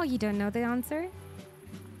 Oh, you don't know the answer?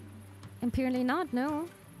 Apparently not, no.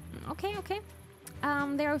 Okay.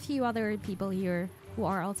 There are a few other people here who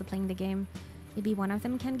are also playing the game. Maybe one of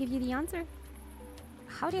them can give you the answer.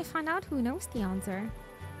 How do I find out who knows the answer?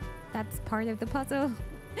 That's part of the puzzle.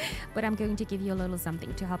 But I'm going to give you a little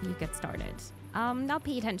something to help you get started. Now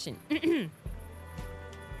pay attention. The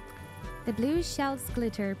blue shells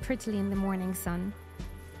glitter prettily in the morning sun.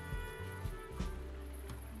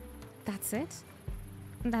 That's it?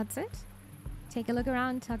 That's it? Take a look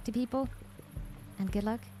around, talk to people, and good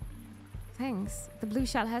luck. Thanks. The blue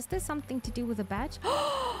shell, has this something to do with a badge?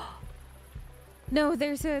 No,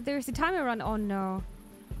 there's a timer run. Oh no.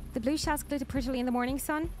 The blue shells glitter prettily in the morning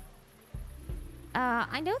sun.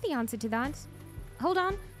 I know the answer to that. Hold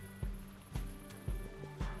on.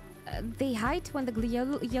 They hide when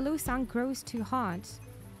the yellow sun grows too hot.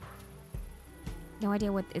 No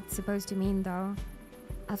idea what it's supposed to mean though.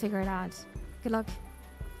 I'll figure it out. Good luck.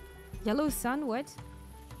 Yellow sun, what?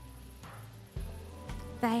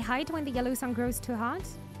 They hide when the yellow sun grows too hot?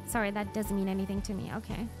 Sorry, that doesn't mean anything to me.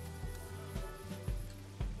 Okay.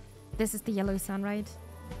 This is the yellow sun, right?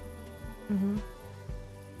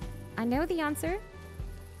 I know the answer.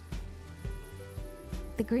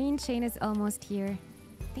 The green chain is almost here.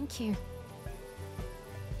 Thank you.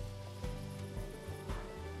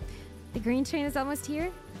 The green train is almost here?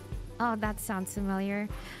 Oh, that sounds familiar.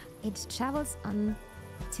 It travels on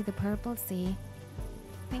to the purple sea.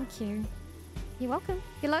 Thank you. You're welcome.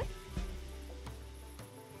 Good luck.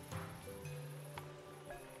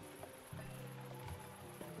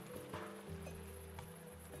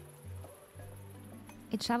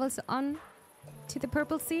 It travels on to the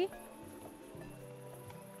purple sea.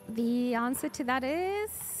 The answer to that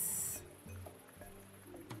is...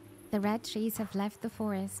 the red trees have left the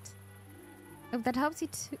forest. Hope that helps you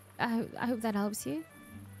too. I hope that helps you.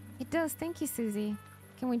 It does. Thank you, Susie.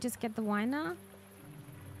 Can we just get the wine now?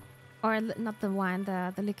 Or not the wine,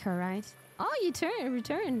 the liquor, right? Oh, you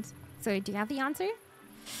returned. So do you have the answer?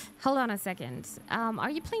 Hold on a second. Are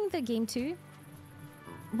you playing the game too?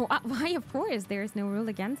 Why, of course. There's no rule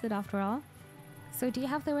against it after all. So do you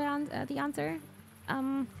have the answer?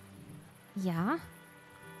 Yeah.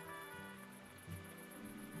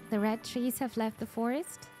 The red trees have left the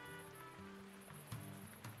forest.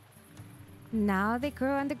 Now they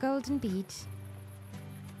grow on the golden beach.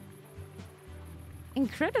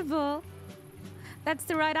 Incredible! That's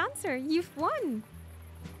the right answer. You've won!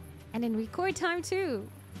 And in record time too.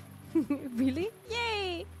 Really?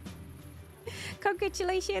 Yay!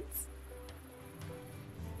 Congratulations!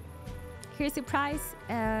 Here's a prize,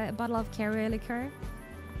 a bottle of caraway liqueur.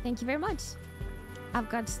 Thank you very much. I've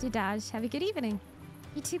got to dash. Have a good evening.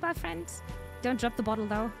 You too, my friend. Don't drop the bottle,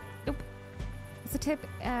 though. Nope. It's a tip.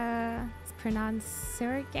 It's pronounced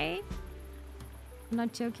Sergey. I'm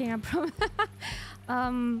not joking, I promise.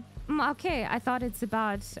 Okay, I thought it's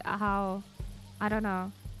about how... I don't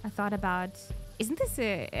know. I thought about... Isn't this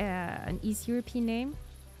an East European name?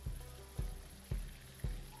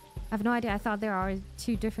 I have no idea. I thought there are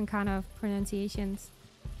two different kind of pronunciations.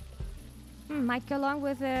 Might go along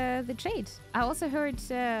with the trade. I also heard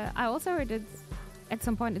it's at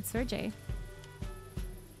some point it's Sergey.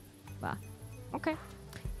 Well, okay.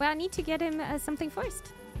 Well, I need to get him something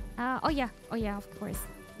first. Oh yeah, of course.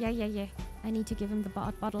 Yeah. I need to give him the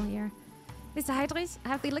bottle here. Mr. Heydrich,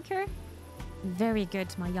 have the liquor? Very good,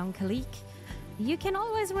 my young colleague. You can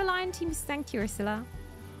always rely on Team Stanky, Ursula.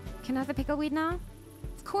 Can I have the pickleweed now?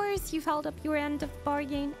 Of course, you've held up your end of the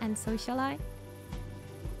bargain, and so shall I.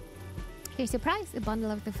 Here's your prize, a bundle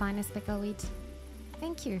of the finest pickleweed.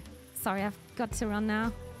 Thank you. Sorry, I've got to run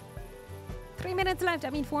now. 3 minutes left,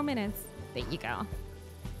 4 minutes. There you go.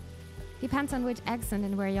 Depends on which accent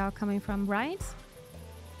and where you're coming from, right?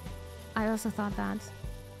 I also thought that.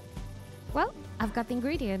 Well, I've got the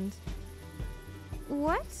ingredient.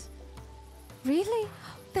 What? Really?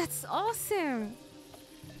 That's awesome!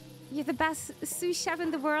 You're the best sous chef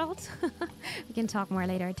in the world. We can talk more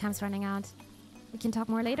later. Time's running out. We can talk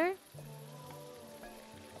more later?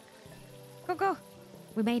 Go.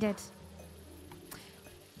 We made it.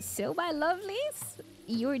 So, my lovelies,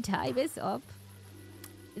 your time is up.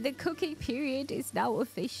 The cooking period is now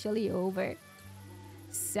officially over.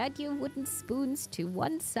 Set your wooden spoons to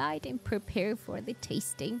one side and prepare for the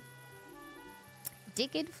tasting.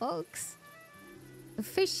 Dig it, folks.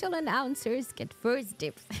 Official announcers get first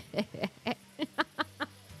dibs.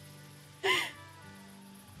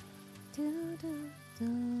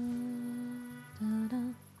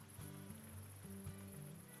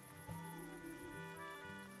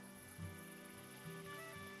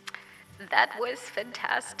 That was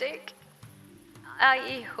fantastic.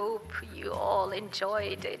 I hope you all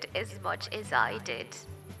enjoyed it as much as I did.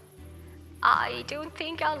 I don't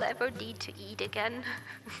think I'll ever need to eat again.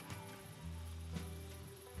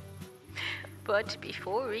 But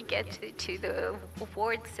before we get to the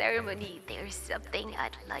award ceremony, there's something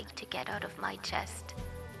I'd like to get out of my chest.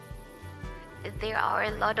 There are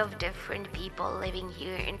a lot of different people living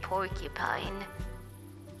here in Porcupine.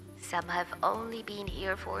 Some have only been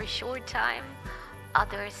here for a short time,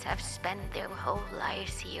 others have spent their whole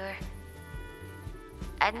lives here.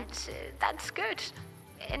 And that's good,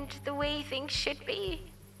 and the way things should be.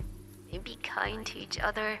 Be kind to each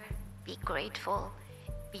other, be grateful,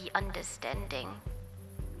 be understanding.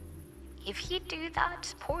 If you do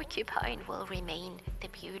that, Porcupine will remain the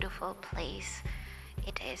beautiful place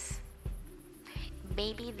it is.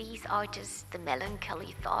 Maybe these are just the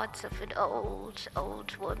melancholy thoughts of an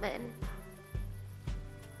old woman.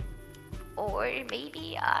 Or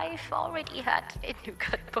maybe I've already had a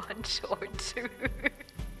nougat punch or two.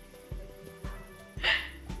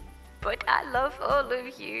 But I love all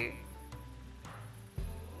of you.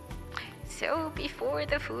 So before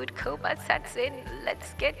the food coma sets in,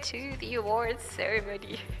 let's get to the awards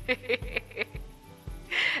ceremony.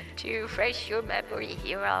 To refresh your memory,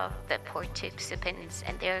 here are the participants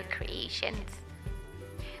and their creations.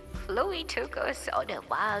 Chloe took us on a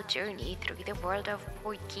wild journey through the world of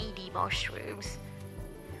porcini mushrooms.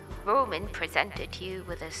 Roman presented you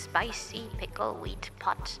with a spicy pickleweed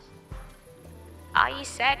pot.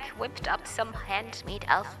 Isaac whipped up some handmade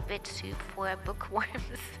alphabet soup for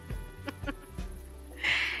bookworms.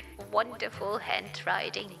 Wonderful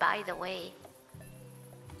handwriting, by the way.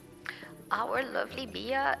 Our lovely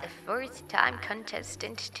Mia, a first-time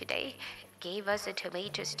contestant today, gave us a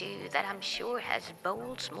tomato stew that I'm sure has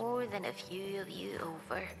bowled more than a few of you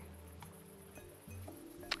over.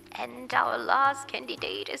 And our last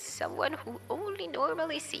candidate is someone who only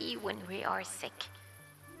normally see when we are sick.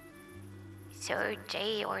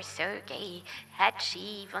 Sergey or Sergey had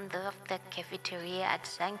she even left the cafeteria at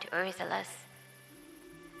St. Ursula's.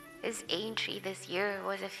 His entry this year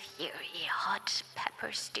was a fiery hot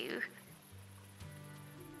pepper stew.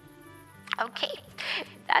 Okay,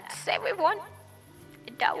 that's everyone.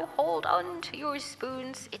 Now hold on to your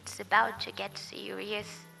spoons, it's about to get serious.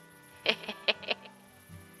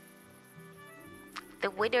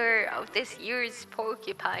 The winner of this year's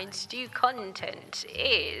Porcupine Stew content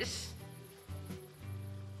is...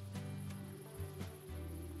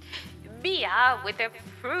 Mia with a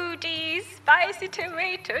fruity, spicy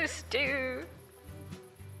tomato stew.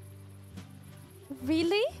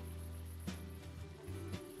 Really?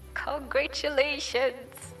 Congratulations!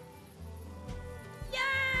 Yay!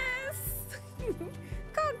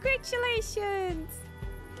 Congratulations!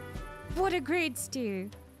 What a great stew.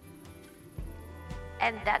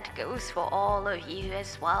 And that goes for all of you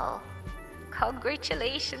as well.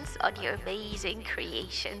 Congratulations on your amazing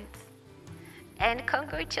creations. And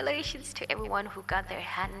congratulations to everyone who got their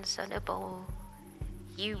hands on a bowl.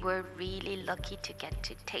 You were really lucky to get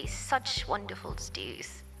to taste such wonderful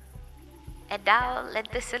stews. And now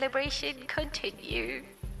let the celebration continue.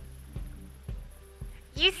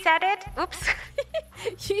 You said it. Oops.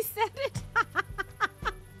 You said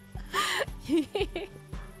it.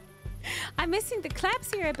 I'm missing the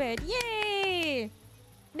claps here a bit. Yay!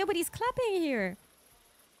 Nobody's clapping here.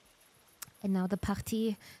 And now the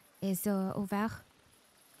party is over.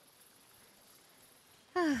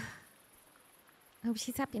 Hope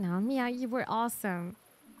she's happy now. Mia, you were awesome.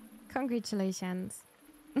 Congratulations.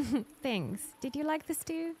 Thanks. Did you like the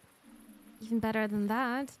stew? Even better than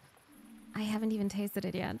that. I haven't even tasted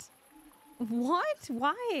it yet. What?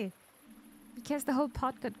 Why? Because the whole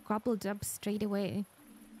pot got gobbled up straight away.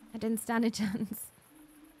 I didn't stand a chance.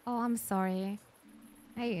 Oh, I'm sorry.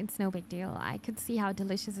 Hey, it's no big deal. I could see how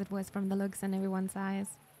delicious it was from the looks in everyone's eyes.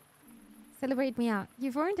 Celebrate me out.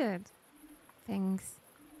 You've earned it. Thanks.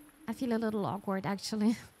 I feel a little awkward,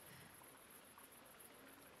 actually.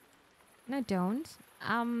 No, don't.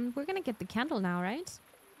 We're gonna get the candle now, right?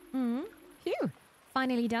 Phew.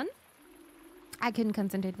 Finally done. I couldn't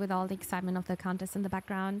concentrate with all the excitement of the contest in the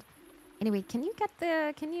background. Anyway, can I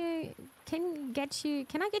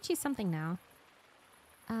get you something now?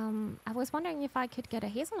 I was wondering if I could get a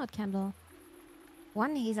hazelnut candle.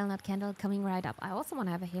 One hazelnut candle coming right up. I also want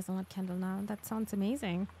to have a hazelnut candle now. That sounds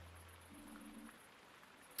amazing.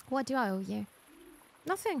 What do I owe you?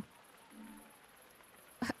 Nothing.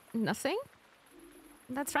 Nothing?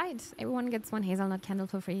 That's right. Everyone gets one hazelnut candle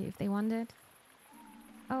for free if they want it.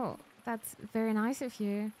 Oh, that's very nice of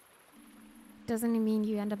you. Doesn't it mean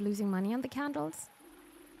you end up losing money on the candles?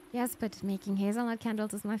 Yes, but making hazelnut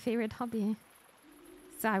candles is my favorite hobby.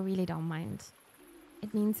 So I really don't mind.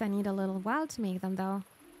 It means I need a little while to make them though.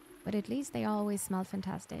 But at least they always smell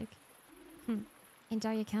fantastic.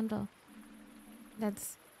 Enjoy your candle.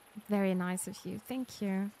 That's very nice of you. Thank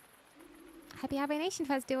you. Happy Hibernation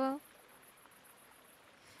Festival.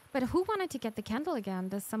 But who wanted to get the candle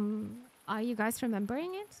again? Are you guys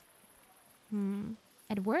remembering it?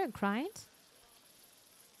 At work, right?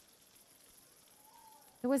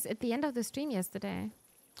 It was at the end of the stream yesterday,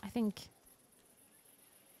 I think.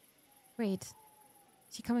 Wait, is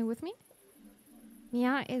she coming with me?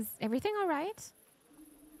 Mia, is everything all right?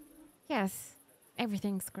 Yes,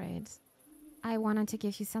 everything's great. I wanted to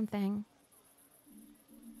give you something.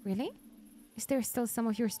 Really? Is there still some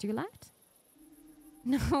of your stew left?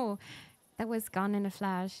 No, that was gone in a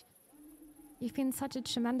flash. You've been such a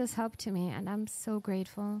tremendous help to me, and I'm so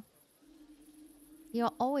grateful.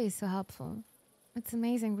 You're always so helpful. It's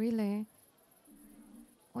amazing, really.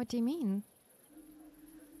 What do you mean?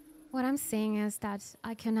 What I'm saying is that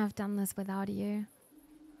I couldn't have done this without you,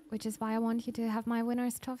 which is why I want you to have my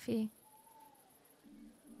winner's trophy.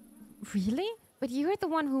 Really? But you're the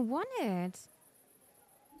one who won it.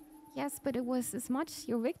 Yes, but it was as much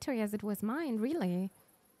your victory as it was mine, really.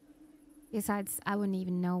 Besides, I wouldn't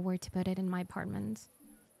even know where to put it in my apartment.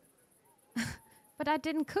 But I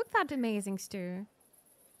didn't cook that amazing stew.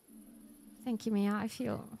 Thank you, Mia. I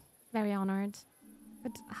feel very honored.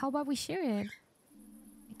 But how about we share it?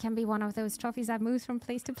 It can be one of those trophies that moves from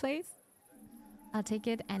place to place. I'll take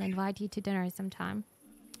it and invite you to dinner sometime,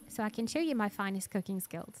 so I can show you my finest cooking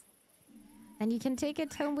skills. Then you can take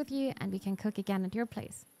it home with you and we can cook again at your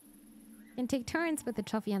place. You can take turns with the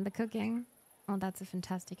trophy and the cooking. Oh, that's a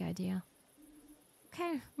fantastic idea.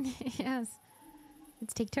 Okay, yes.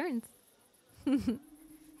 Let's take turns.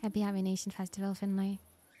 Happy Hibernation Festival, Finley.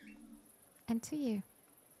 And to you.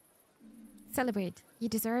 Celebrate. You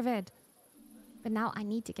deserve it. But now I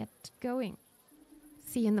need to get going.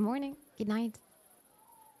 See you in the morning. Good night.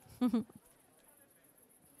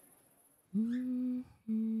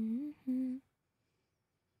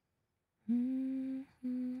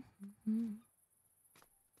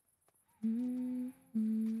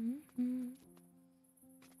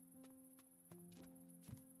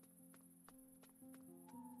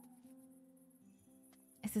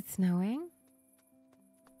 Is it snowing?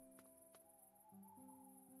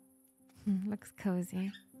 Looks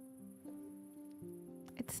cozy.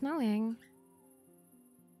 It's snowing.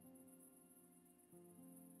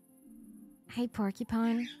 Hey,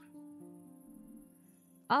 Porcupine.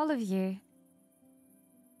 All of you.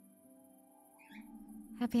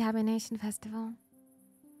 Happy Hibernation Festival.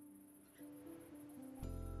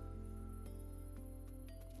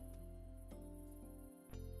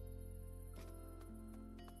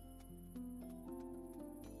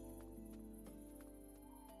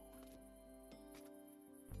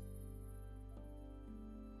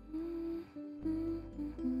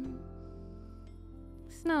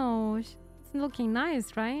 gosh. It's looking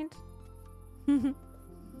nice, right? Good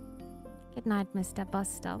night, Mr.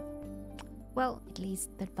 Bus Stop. Well, at least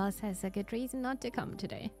the bus has a good reason not to come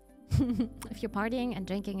today. If you're partying and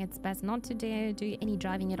drinking, it's best not to do any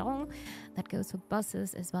driving at all. That goes with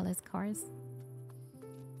buses as well as cars.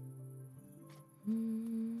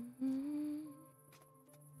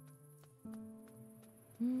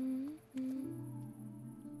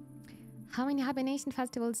 How many hibernation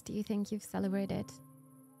festivals do you think you've celebrated?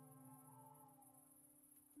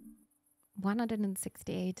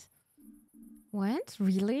 168. What?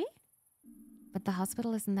 Really? But the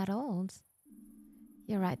hospital isn't that old.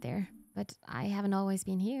 You're right there, but I haven't always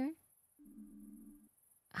been here.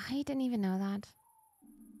 I didn't even know that.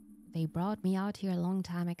 They brought me out here a long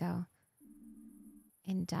time ago.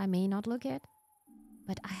 And I may not look it,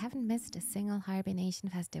 but I haven't missed a single hibernation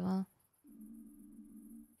festival.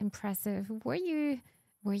 Impressive. Were you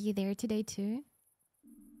there today too?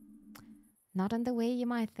 Not in the way you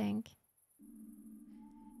might think.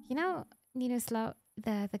 You know, Ninoslav,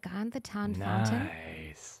 the guy on the town fountain?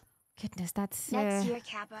 Nice. Goodness, that's... Next year,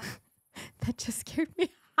 Kappa. That just scared me.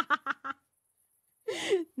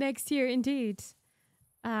 Next year, indeed.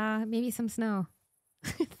 Maybe some snow.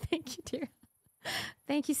 Thank you, dear.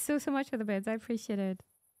 Thank you so much for the beds. I appreciate it.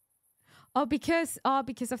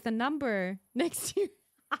 Because of the number next year.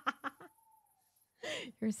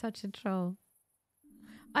 You're such a troll.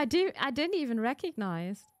 I didn't even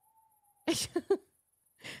recognize. Because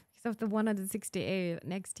of the 168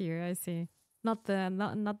 next year, I see. Not the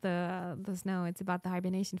snow. It's about the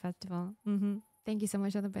hibernation festival. Thank you so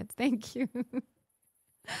much for the beds. Thank you.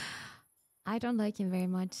 I don't like him very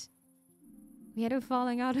much. We had a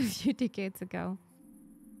falling out a few decades ago.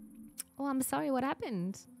 Oh, I'm sorry. What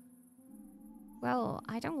happened? Well,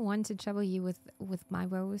 I don't want to trouble you with my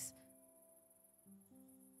woes.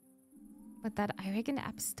 But that arrogant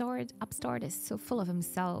upstart is so full of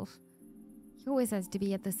himself. He always has to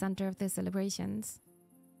be at the center of the celebrations.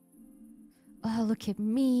 Oh, look at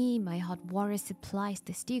me. My hot water supplies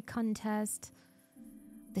the stew contest.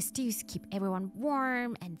 The stews keep everyone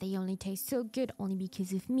warm and they only taste so good only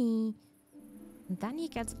because of me. And then he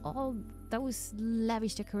gets all those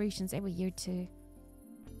lavish decorations every year too.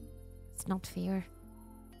 It's not fair.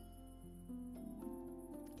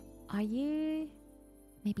 Are you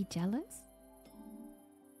maybe jealous?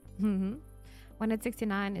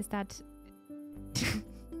 169, is that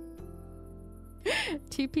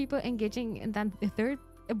two people engaging and then the third,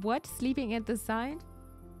 what? Sleeping at the side?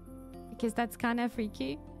 Because that's kind of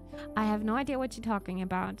freaky. I have no idea what you're talking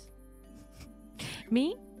about.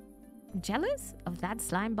 Me? Jealous of that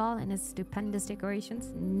slime ball and his stupendous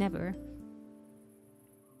decorations? Never.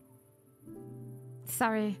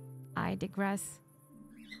 Sorry, I digress.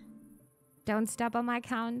 Don't step on my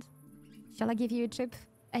count. Shall I give you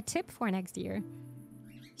a tip for next year?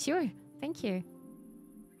 Sure, thank you.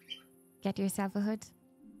 Get yourself a hood.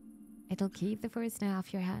 It'll keep the fur snow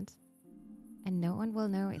off your head. And no one will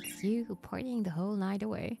know it's you who partying the whole night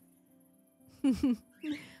away.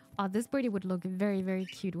 Oh, this birdie would look very, very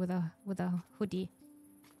cute with a hoodie.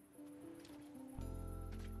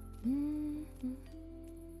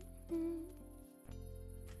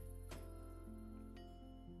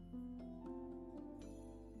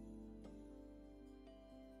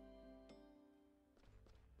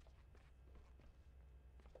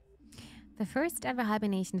 The first ever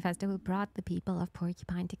hibernation festival brought the people of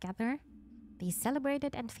Porcupine together. They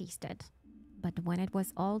celebrated and feasted. But when it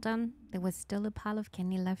was all done, there was still a pile of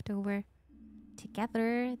candy left over.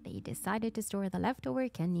 Together, they decided to store the leftover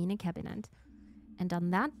candy in a cabinet. And on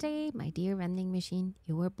that day, my dear vending machine,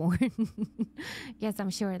 you were born. Yes, I'm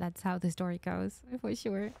sure that's how the story goes, for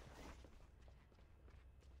sure.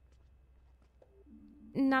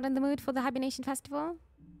 Not in the mood for the hibernation festival?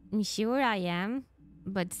 Sure I am.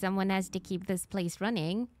 But someone has to keep this place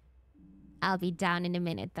running. I'll be down in a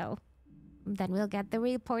minute, though. Then we'll get the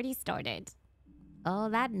real party started. All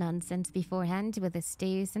that nonsense beforehand with the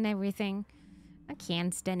stews and everything. I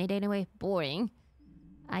can't stand it anyway. Boring.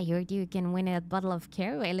 I heard you can win a bottle of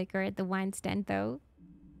caraway liquor at the wine stand, though.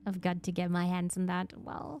 I've got to get my hands on that.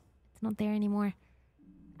 Well, it's not there anymore.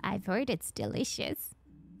 I've heard it's delicious.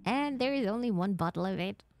 And there is only one bottle of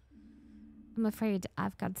it. I'm afraid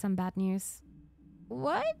I've got some bad news.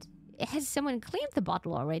 What? Has someone claimed the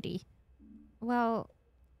bottle already? Well,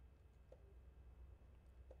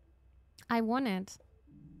 I won it.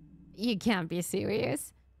 You can't be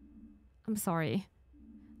serious. I'm sorry.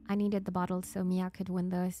 I needed the bottle so Mia could win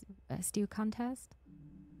the stew contest.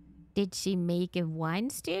 Did she make a wine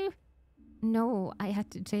stew? No, I had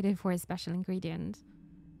to trade it for a special ingredient.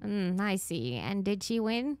 I see. And did she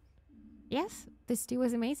win? Yes, the stew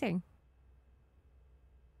was amazing.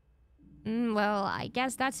 Well, I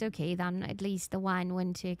guess that's okay then. At least the wine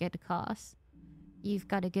went to a good cause. You've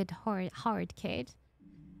got a good heart, kid.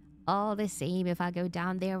 All the same, if I go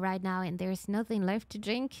down there right now and there's nothing left to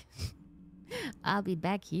drink, I'll be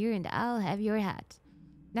back here and I'll have your hat.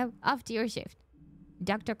 Now, off to your shift.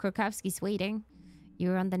 Dr. Krokowski's waiting.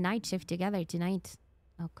 You're on the night shift together tonight.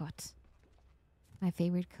 Oh, God. My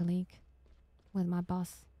favorite colleague. With my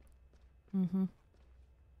boss. Mm-hmm.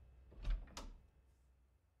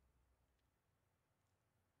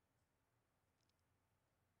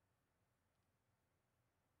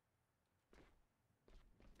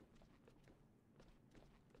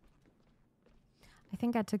 I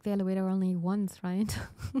think I took the elevator only once, right?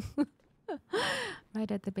 Right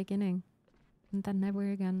at the beginning. And then never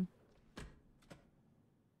again.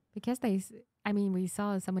 Because we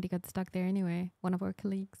saw somebody got stuck there anyway. One of our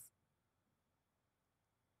colleagues.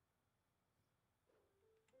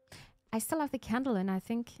 I still have the candle and I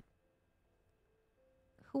think...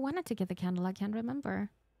 Who wanted to get the candle? I can't remember.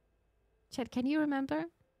 Chet, can you remember?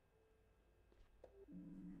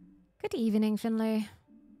 Good evening, Finley.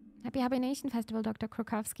 Happy Hibernation Festival, Dr.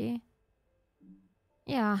 Krokowski.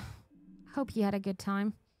 Yeah, hope you had a good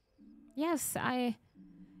time. Yes,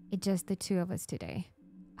 It's just the two of us today.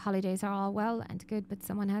 Holidays are all well and good, but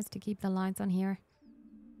someone has to keep the lights on here.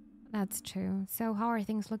 That's true. So how are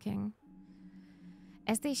things looking?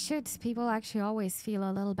 As they should. People actually always feel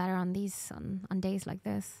a little better on days like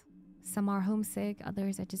this. Some are homesick,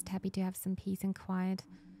 others are just happy to have some peace and quiet.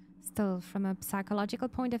 Still, from a psychological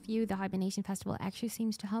point of view, the Hibernation Festival actually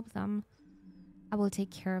seems to help them. I will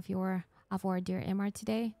take care of our dear Emma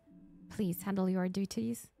today. Please handle your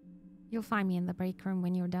duties. You'll find me in the break room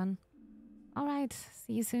when you're done. All right,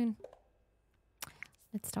 see you soon.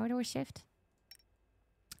 Let's start our shift.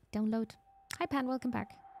 Download. Hi, Pan, welcome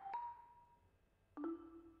back.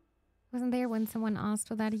 Wasn't there when someone asked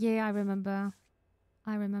for that? Yeah, I remember,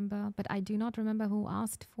 but I do not remember who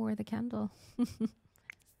asked for the candle.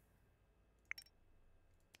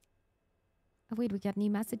 Oh, wait, we got new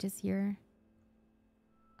messages here.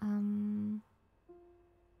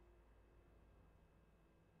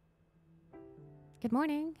 Good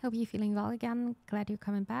morning. Hope you're feeling well again. Glad you're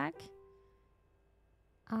coming back.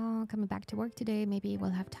 Coming back to work today. Maybe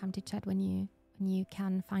we'll have time to chat when you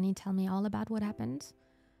can finally tell me all about what happened.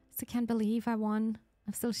 So can't believe I won.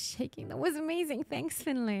 I'm still shaking. That was amazing. Thanks,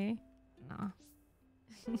 Finley. No.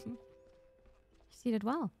 She did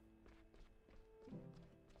well.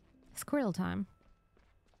 Squirrel time.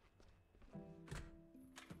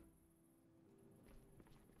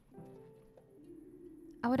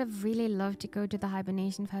 I would have really loved to go to the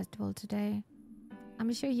Hibernation Festival today.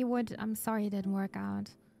 I'm sure you would. I'm sorry it didn't work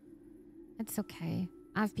out. It's okay.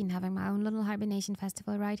 I've been having my own little Hibernation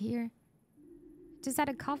Festival right here. Just had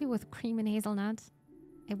a coffee with cream and hazelnut.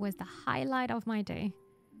 It was the highlight of my day.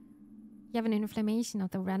 You have an inflammation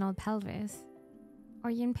of the renal pelvis.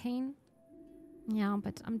 Are you in pain? Yeah,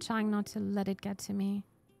 but I'm trying not to let it get to me.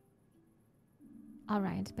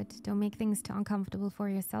 Alright, but don't make things too uncomfortable for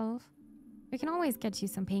yourself. We can always get you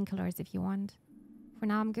some painkillers if you want. For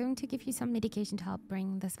now, I'm going to give you some medication to help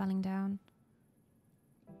bring the swelling down.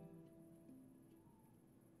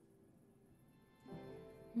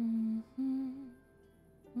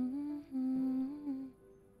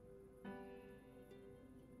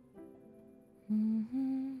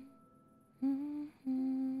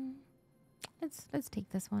 Let's take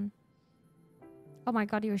this one. Oh my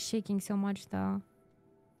god, you're shaking so much though.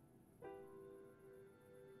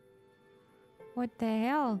 What the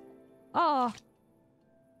hell? Oh!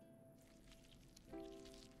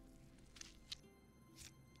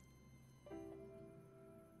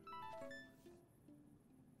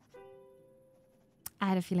 I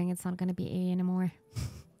had a feeling it's not going to be A anymore.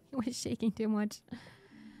 It was shaking too much.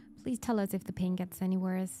 Please tell us if the pain gets any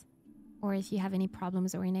worse. Or if you have any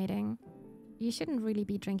problems urinating. You shouldn't really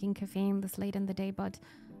be drinking caffeine this late in the day, but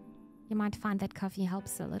you might find that coffee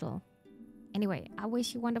helps a little. Anyway, I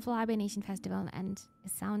wish you a wonderful Hibernation Festival and a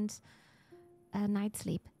sound night's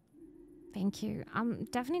sleep. Thank you. I'm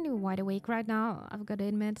definitely wide awake right now, I've got to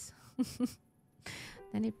admit.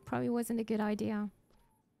 Then it probably wasn't a good idea.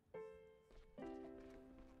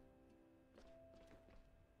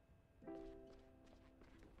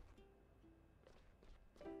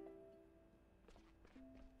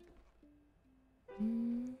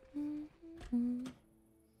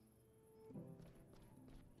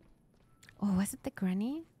 Oh, was it the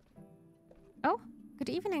granny? Oh, good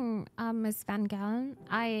evening, Miss Van Galen.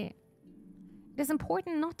 It is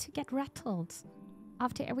important not to get rattled.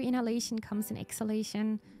 After every inhalation comes an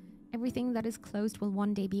exhalation. Everything that is closed will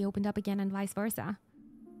one day be opened up again and vice versa.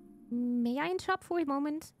 May I interrupt for a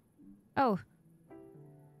moment? Oh,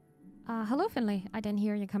 hello, Finley. I didn't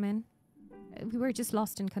hear you come in. We were just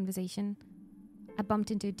lost in conversation. I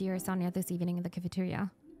bumped into dear Sonia this evening in the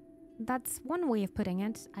cafeteria. That's one way of putting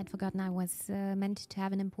it. I'd forgotten I was meant to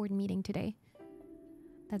have an important meeting today.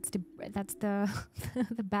 That's the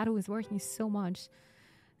the bat who was working so much.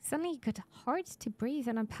 Suddenly it got hard to breathe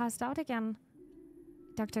and I passed out again.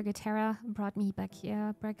 Dr. Gutera brought me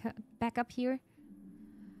back up here.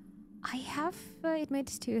 I have admit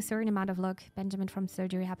to a certain amount of luck. Benjamin from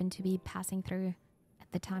surgery happened to be passing through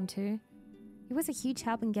at the time too. It was a huge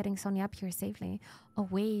help in getting Sonia up here safely. Oh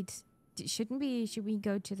wait, should we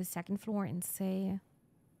go to the second floor and say,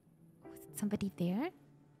 was somebody there?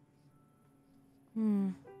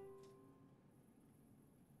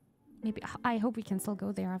 Maybe, I hope we can still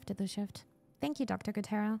go there after the shift. Thank you, Dr.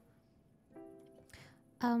 Gutera.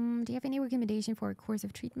 Do you have any recommendation for a course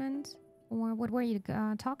of treatment? Or what were you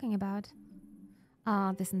talking about?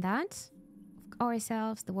 This and that?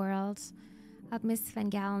 Ourselves, the world. Help Miss Van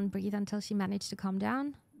Galen breathe until she managed to calm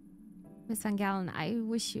down. Miss Van Galen, I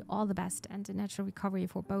wish you all the best and a natural recovery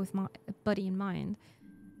for both body and mind.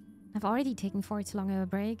 I've already taken far too long of a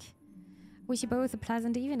break. Wish you both a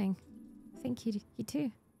pleasant evening. Thank you, you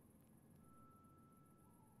too.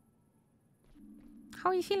 How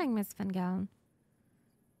are you feeling, Miss Van Galen?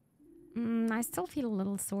 I still feel a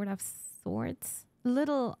little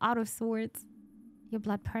out of sorts. Your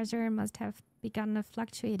blood pressure must have begun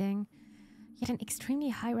fluctuating. You had an extremely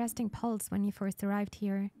high resting pulse when you first arrived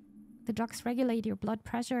here. The drugs regulate your blood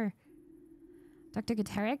pressure. Dr.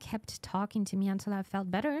 Gutera kept talking to me until I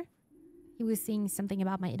felt better. He was saying something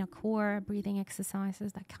about my inner core, breathing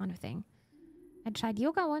exercises, that kind of thing. I tried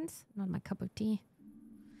yoga once, not my cup of tea.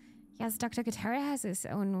 Yes, Dr. Gutera has his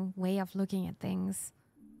own way of looking at things,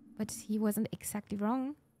 but he wasn't exactly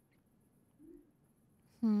wrong.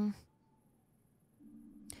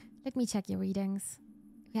 Let me check your readings.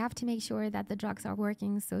 We have to make sure that the drugs are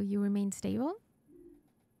working so you remain stable.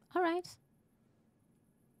 All right.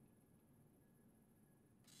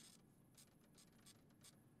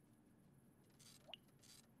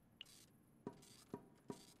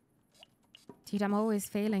 Dude, I'm always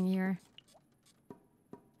failing here.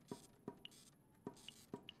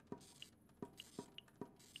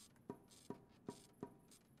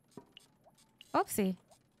 Oopsie.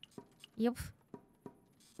 Yup.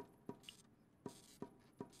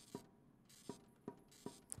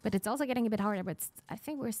 But it's also getting a bit harder, but I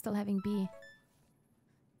think we're still having B.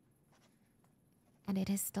 And it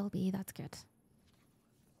is still B, that's good.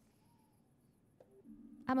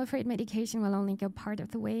 I'm afraid medication will only go part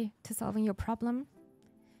of the way to solving your problem.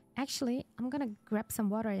 Actually, I'm gonna grab some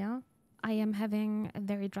water, yeah? I am having a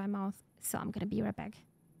very dry mouth, so I'm gonna be right back.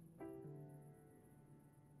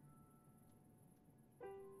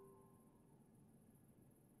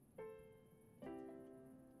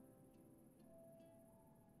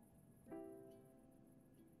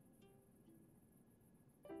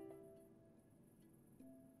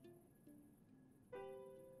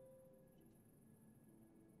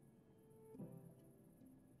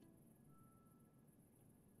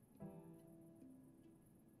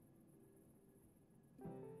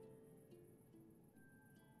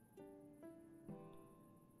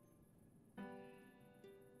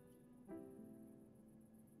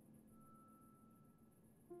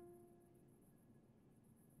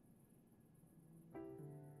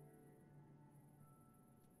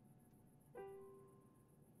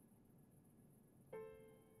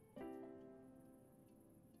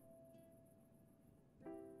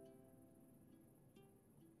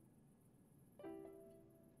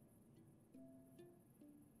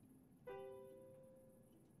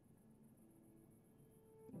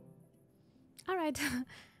 All right,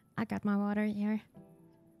 I got my water here.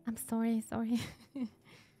 I'm sorry.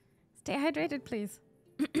 Stay hydrated, please.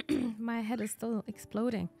 My head is still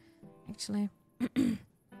exploding, actually.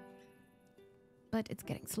 But it's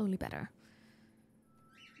getting slowly better.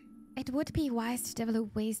 It would be wise to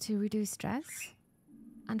develop ways to reduce stress.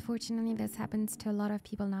 Unfortunately, this happens to a lot of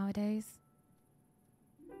people nowadays.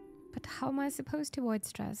 But how am I supposed to avoid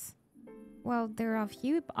stress? Well, there are a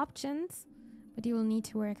few options, but you will need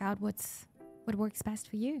to work out what works best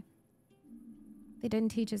for you. They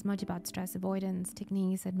didn't teach us much about stress avoidance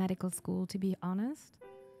techniques at medical school, to be honest.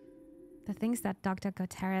 The things that Dr.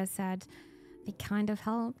 Gutera said, they kind of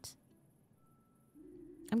helped.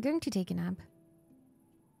 I'm going to take a nap.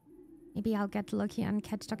 Maybe I'll get lucky and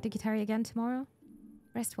catch Dr. Gutera again tomorrow.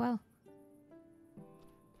 Rest well.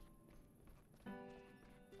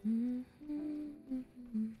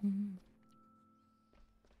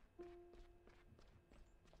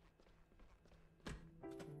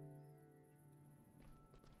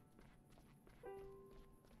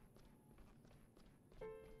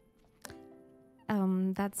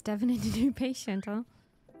 That's definitely a new patient, huh?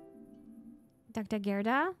 Dr.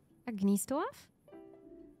 Gerda Agnistorf?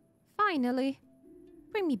 Finally.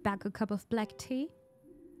 Bring me back a cup of black tea.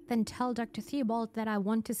 Then tell Dr. Theobald that I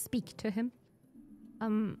want to speak to him.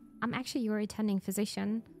 I'm actually your attending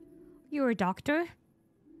physician. You're a doctor?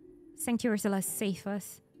 St. Ursula, save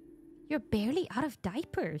us. You're barely out of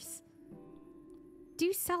diapers.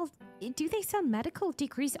 Do they sell medical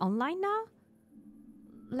degrees online now?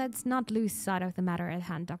 Let's not lose sight of the matter at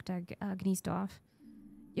hand, Dr. Gniesdorf.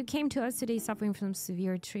 You came to us today suffering from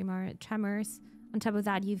severe tremors. On top of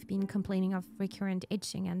that, you've been complaining of recurrent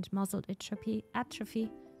itching and muscle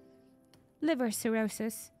atrophy. Liver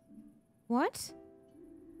cirrhosis. What?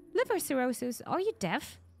 Liver cirrhosis? Are you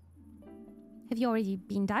deaf? Have you already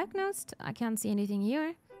been diagnosed? I can't see anything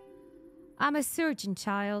here. I'm a surgeon,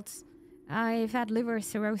 child. I've had liver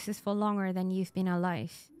cirrhosis for longer than you've been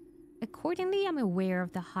alive. Accordingly, I'm aware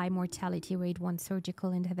of the high mortality rate once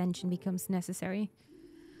surgical intervention becomes necessary.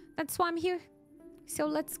 That's why I'm here. So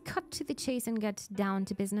let's cut to the chase and get down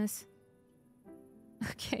to business.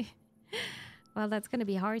 Okay. Well, that's going to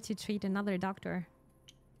be hard to treat another doctor.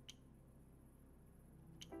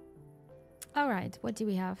 All right, what do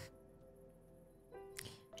we have?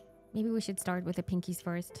 Maybe we should start with the pinkies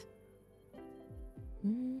first.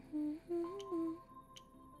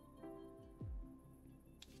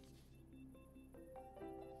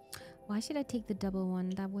 Why should I take the double one?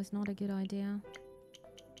 That was not a good idea.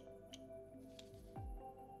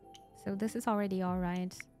 So this is already all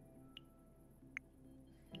right.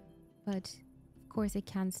 But of course it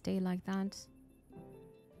can't stay like that.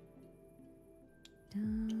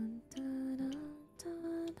 Dun, dun, dun,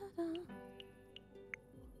 dun, dun, dun.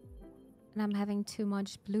 And I'm having too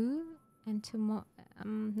much blue and too much...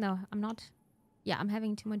 no, I'm not. Yeah, I'm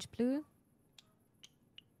having too much blue.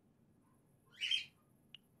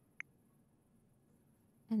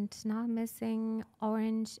 And now I'm missing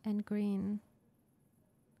orange and green.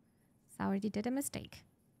 So I already did a mistake.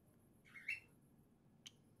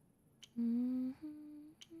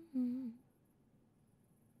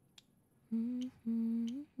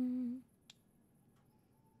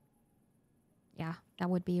 Yeah, that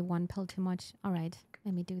would be one pill too much. All right,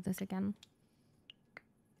 let me do this again.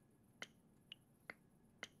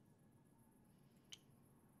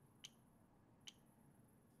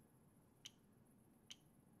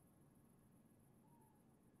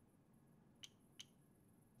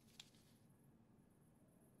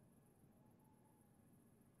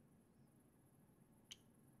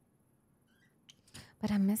 But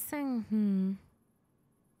I'm missing,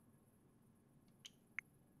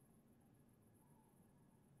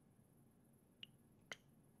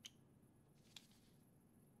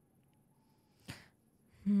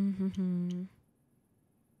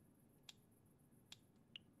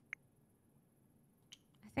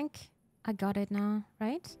 I think I got it now,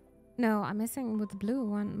 right? No, I'm missing with the blue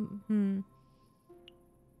one. And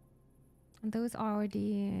those are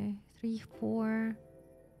already 4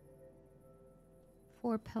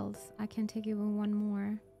 pills. I can take even one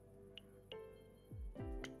more.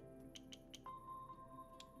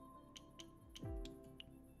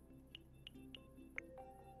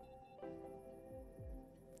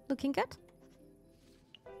 Looking good?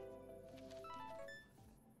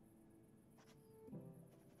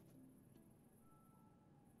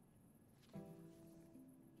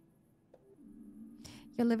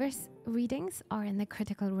 Your liver's readings are in the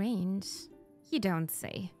critical range. You don't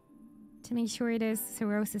say. To make sure it is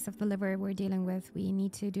cirrhosis of the liver we're dealing with, we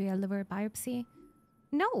need to do a liver biopsy.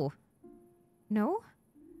 No. No?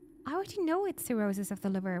 I already know it's cirrhosis of the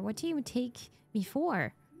liver. What do you take me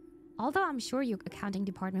for? Although I'm sure your accounting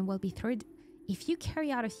department will be thrilled if you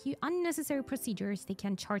carry out a few unnecessary procedures they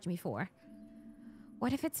can charge me for.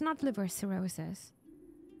 What if it's not liver cirrhosis?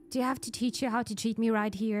 Do you have to teach you how to treat me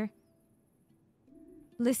right here?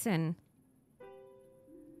 Listen.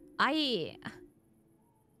 I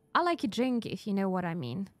like a drink, if you know what I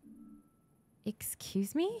mean.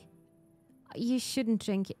 Excuse me? You shouldn't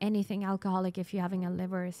drink anything alcoholic if you're having a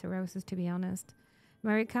liver cirrhosis, to be honest.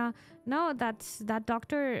 America? No, that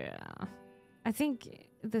doctor... I think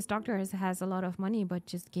this doctor has a lot of money, but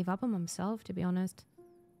just gave up on himself, to be honest.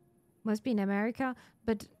 Must be in America,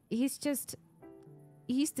 but he's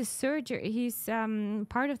the surgeon. He's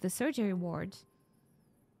part of the surgery ward.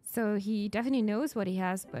 So he definitely knows what he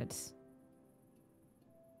has, but...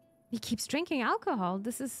 he keeps drinking alcohol.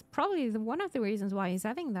 This is probably one of the reasons why he's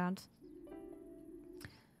having that.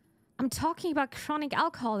 I'm talking about chronic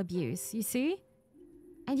alcohol abuse, you see?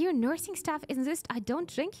 And your nursing staff insist I don't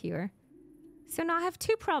drink here. So now I have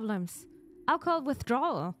 2 problems. Alcohol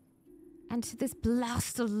withdrawal and this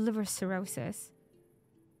blast of liver cirrhosis.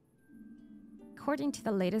 According to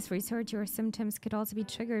the latest research, your symptoms could also be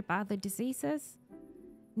triggered by other diseases.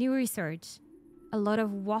 New research, a lot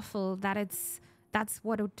of waffle that's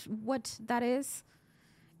what that is,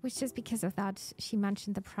 which just because of that she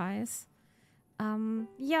mentioned the price.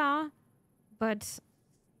 Yeah, but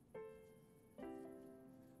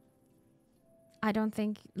I don't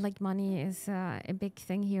think like money is a big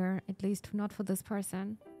thing here, at least not for this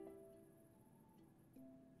person.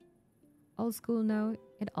 Old school, no,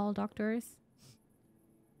 at all doctors.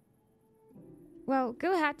 Well,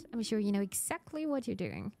 go ahead. I'm sure you know exactly what you're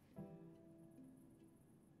doing.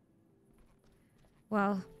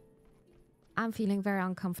 Well, I'm feeling very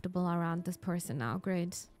uncomfortable around this person now.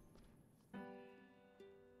 Great.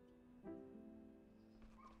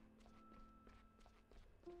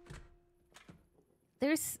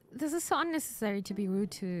 This is so unnecessary to be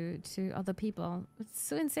rude to other people. It's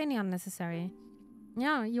so insanely unnecessary.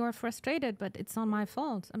 Yeah, you are frustrated, but it's not my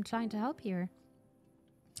fault. I'm trying to help here.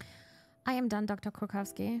 I am done, Dr.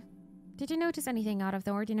 Krokowski. Did you notice anything out of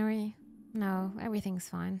the ordinary? No, everything's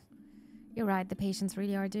fine. You're right, the patients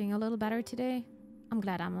really are doing a little better today. I'm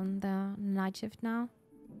glad I'm on the night shift now.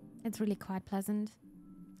 It's really quite pleasant.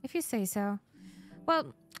 If you say so.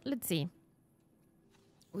 Well, let's see.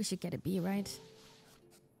 We should get a B, right?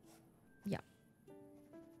 Yeah.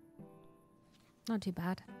 Not too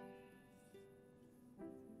bad.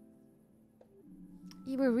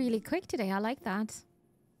 You were really quick today. I like that.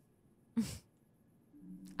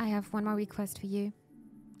 I have one more request for you.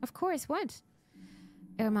 Of course, what?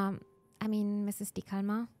 Mrs. Di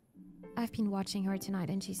Calma. I've been watching her tonight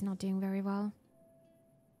and she's not doing very well.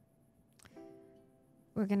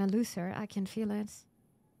 We're gonna lose her. I can feel it.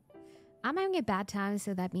 I'm having a bad time,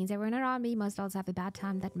 so that means everyone around me must also have a bad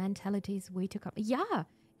time. That mentality is way too common. Yeah,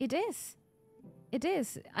 it is. It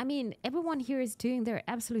is. I mean, everyone here is doing their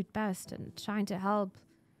absolute best and trying to help.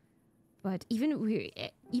 But even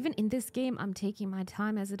in this game, I'm taking my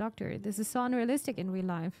time as a doctor. This is so unrealistic in real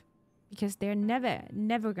life. Because they're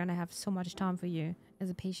never gonna have so much time for you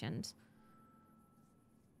as a patient.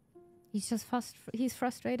 He's just he's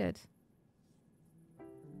frustrated.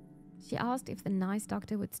 She asked if the nice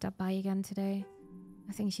doctor would stop by again today.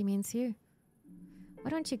 I think she means you.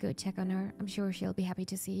 Why don't you go check on her? I'm sure she'll be happy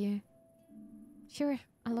to see you. Sure,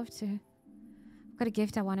 I'd love to. I've got a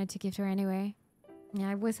gift I wanted to give her anyway.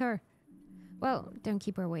 Yeah, it was her. Well, don't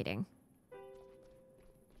keep her waiting.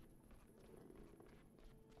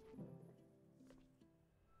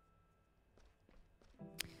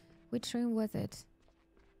 Which room was it?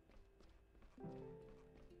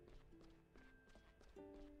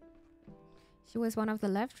 She was one of the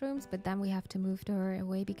left rooms, but then we have to move her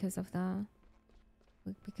away because of the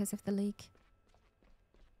leak.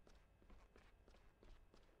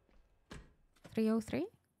 303?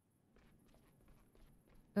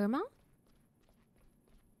 Irma?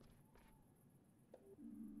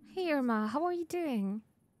 Hey Irma, how are you doing?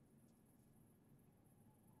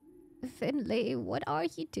 Finley, what are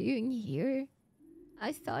you doing here?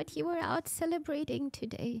 I thought you were out celebrating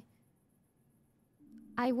today.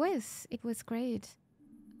 I was. It was great.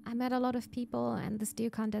 I met a lot of people and the stew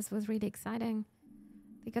contest was really exciting.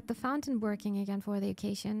 They got the fountain working again for the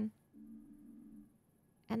occasion.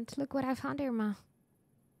 And look what I found, Irma.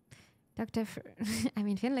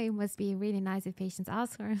 Finley must be really nice if patients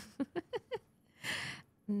ask her.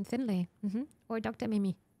 Finley. Or Dr.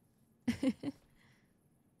 Mimi.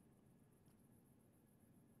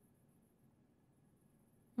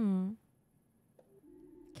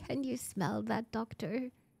 Can you smell that, doctor?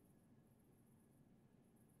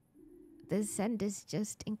 The scent is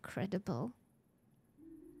just incredible.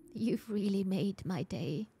 You've really made my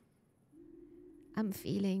day. I'm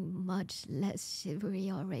feeling much less shivery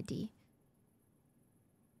already.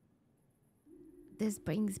 This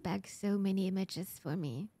brings back so many images for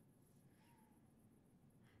me.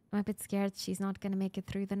 I'm a bit scared she's not gonna make it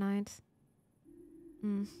through the night.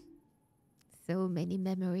 So many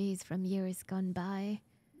memories from years gone by.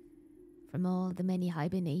 From all the many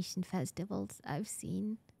hibernation festivals I've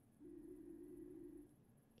seen.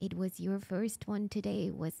 It was your first one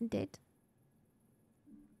today, wasn't it?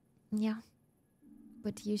 Yeah.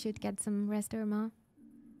 But you should get some rest, Irma.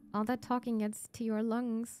 All that talking gets to your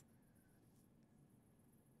lungs.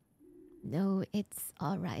 No, it's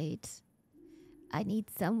all right. I need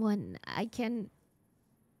someone I can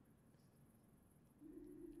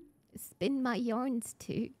spin my yarns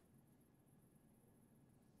to.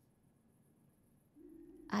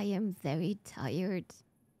 I am very tired.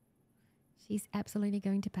 She's absolutely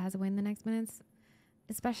going to pass away in the next minutes.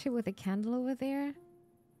 Especially with the candle over there.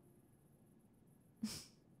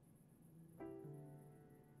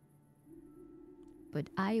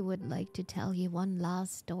 but I would like to tell you one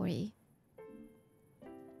last story.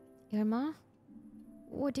 Irma?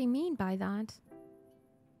 What do you mean by that?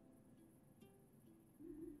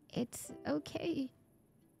 It's okay.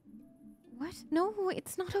 What? No,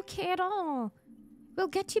 it's not okay at all. We'll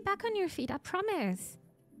get you back on your feet, I promise.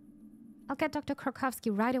 I'll get Dr. Krakowski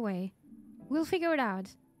right away. We'll figure it out.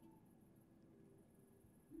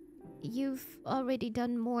 You've already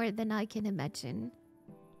done more than I can imagine.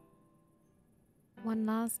 One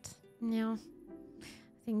last... No.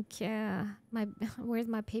 I think, where's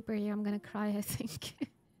my paper here? I'm gonna cry, I think.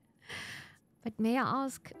 But may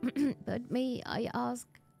I ask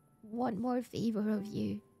one more favor of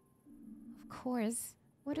you? Of course.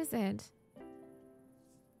 What is it?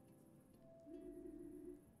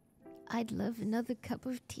 I'd love another cup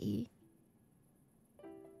of tea.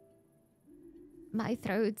 My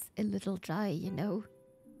throat's a little dry, you know.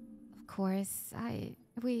 Of course,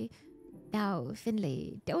 Now,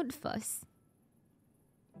 Finley, don't fuss.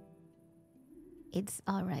 It's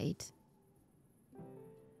alright.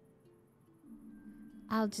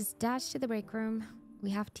 I'll just dash to the break room.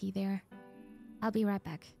 We have tea there. I'll be right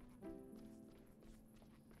back.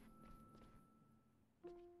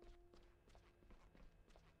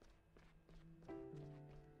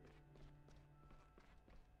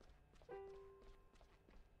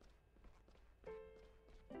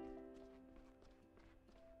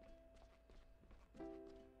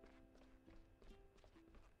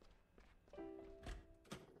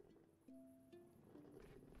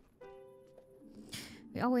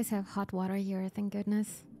 We always have hot water here, thank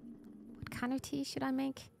goodness. What kind of tea should I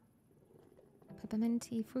make? Peppermint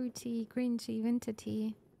tea, fruit tea, green tea, winter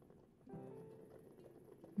tea.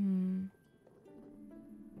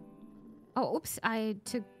 Oh, oops, I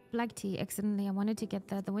took black tea accidentally. I wanted to get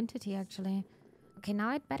the winter tea, actually. Okay, now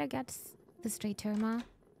I'd better get the straight terma.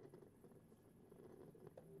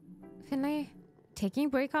 Finley, taking a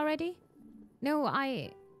break already? No,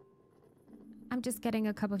 I'm just getting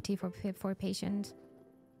a cup of tea for a patient.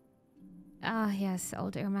 Ah, yes,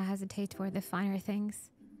 old Irma has a taste for the finer things.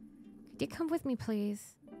 Could you come with me,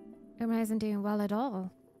 please? Irma isn't doing well at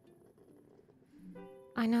all.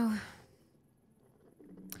 I know.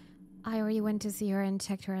 I already went to see her and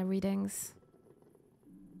checked her readings.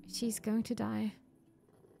 She's going to die.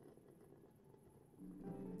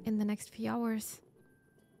 In the next few hours.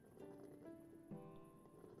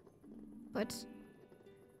 But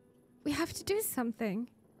we have to do something.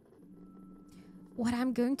 What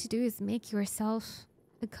I'm going to do is make yourself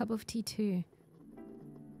a cup of tea too.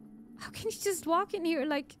 How can you just walk in here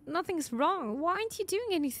like nothing's wrong? Why aren't you doing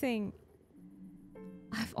anything?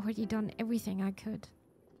 I've already done everything I could.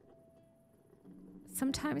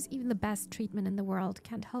 Sometimes even the best treatment in the world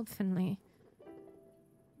can't help Finley.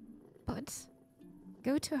 But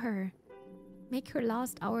go to her. Make her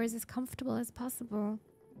last hours as comfortable as possible.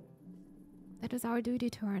 That is our duty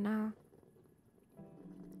to her now.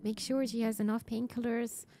 Make sure she has enough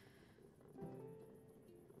painkillers.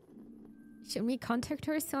 Should we contact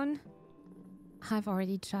her soon? I've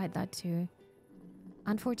already tried that too.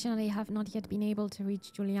 Unfortunately, I have not yet been able to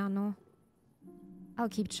reach Giuliano. I'll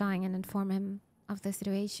keep trying and inform him of the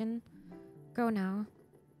situation. Go now.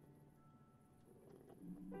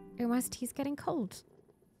 Irma's tea's getting cold.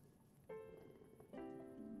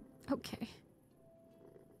 Okay.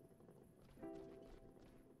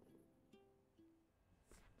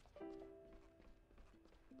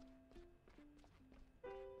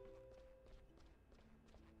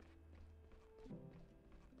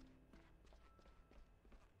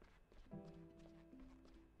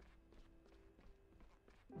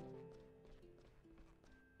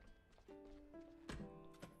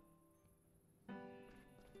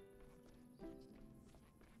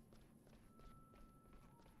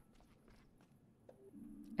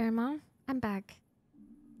 Irma, I'm back.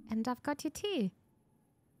 And I've got your tea.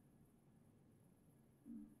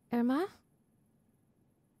 Irma?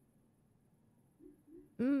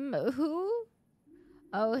 Who?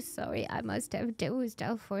 Oh, sorry, I must have dozed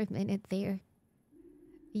off for a minute there.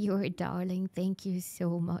 You're a darling, thank you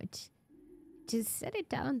so much. Just set it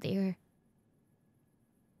down there.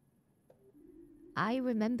 I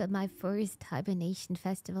remember my first hibernation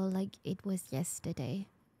festival like it was yesterday.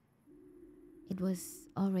 It was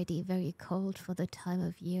already very cold for the time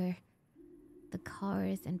of year. The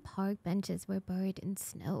cars and park benches were buried in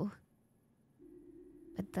snow.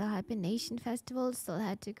 But the hibernation festival still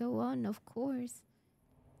had to go on, of course.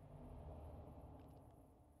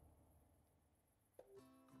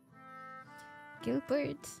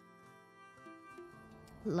 Gilbert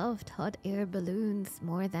loved hot air balloons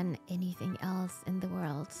more than anything else in the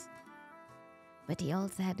world. But he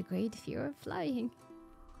also had a great fear of flying.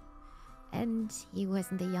 And he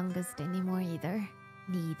wasn't the youngest anymore either.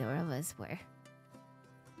 Neither of us were.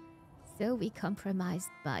 So we compromised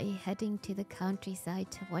by heading to the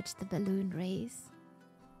countryside to watch the balloon race.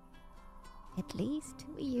 At least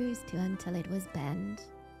we used to until it was banned.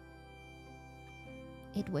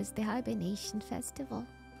 It was the Hibernation Festival.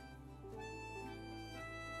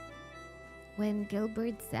 When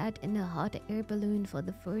Gilbert sat in a hot air balloon for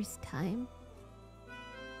the first time,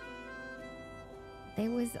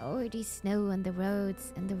 there was already snow on the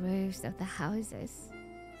roads and the roofs of the houses.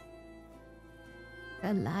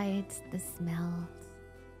 The lights, the smells.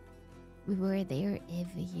 We were there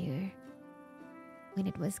every year. When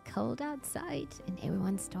it was cold outside and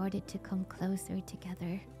everyone started to come closer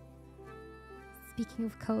together. Speaking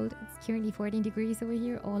of cold, it's currently 14 degrees over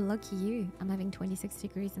here. Oh, lucky you. I'm having 26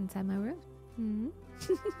 degrees inside my room.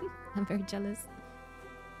 I'm very jealous.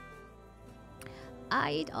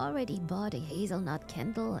 I'd already bought a hazelnut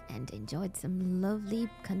candle and enjoyed some lovely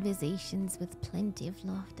conversations with plenty of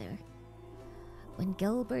laughter. When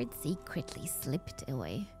Gilbert secretly slipped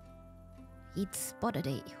away, he'd spotted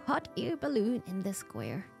a hot air balloon in the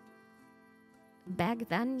square. Back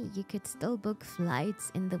then, you could still book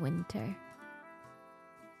flights in the winter.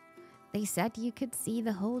 They said you could see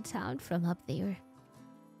the whole town from up there.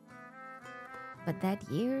 But that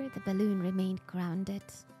year, the balloon remained grounded.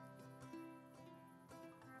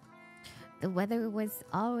 The weather was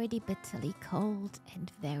already bitterly cold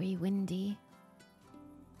and very windy.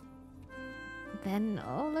 Then,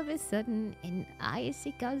 all of a sudden, an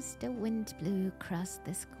icy gust of wind blew across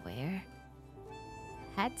the square.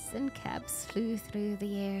 Hats and caps flew through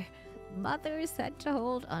the air. Mothers had to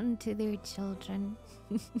hold on to their children.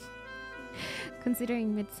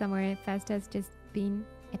 Considering Midsummer Fest has just been,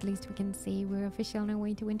 at least we can say we're officially on our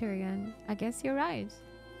way to winter again. I guess you're right.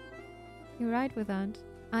 You're right with that.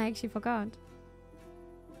 I actually forgot.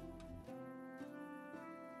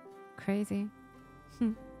 Crazy.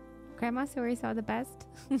 Grandma stories are the best.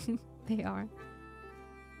 They are.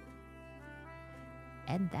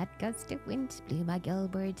 And that gust of wind blew my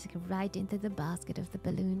Gilbert right into the basket of the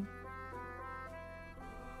balloon.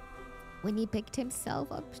 When he picked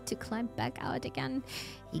himself up to climb back out again,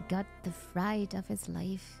 he got the fright of his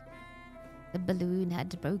life. The balloon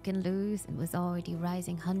had broken loose and was already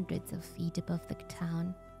rising hundreds of feet above the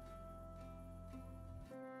town.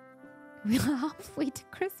 We're halfway to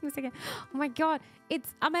Christmas again. Oh my god,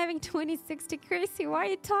 I'm having 26 degrees here. Why are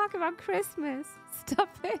you talking about Christmas?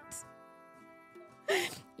 Stop it.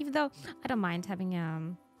 Even though I don't mind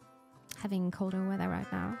having colder weather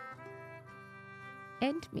right now.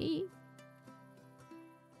 And me.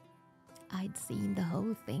 I'd seen the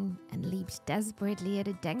whole thing and leaped desperately at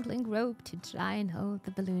a dangling rope to try and hold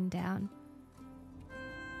the balloon down.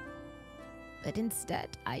 But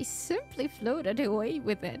instead, I simply floated away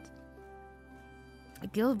with it.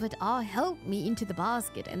 Gilbert helped me into the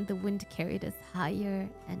basket, and the wind carried us higher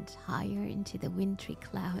and higher into the wintry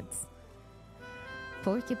clouds.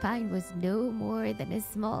 Porcupine was no more than a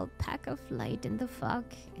small pack of light in the fog.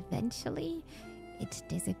 Eventually, it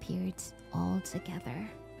disappeared altogether.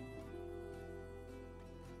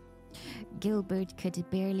 Gilbert could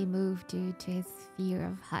barely move due to his fear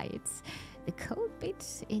of heights. The cold bit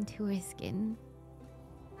into her skin.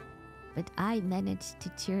 But I managed to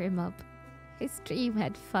cheer him up. His dream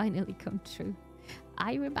had finally come true.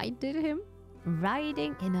 I reminded him,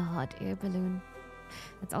 riding in a hot air balloon.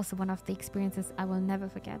 That's also one of the experiences I will never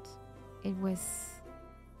forget. It was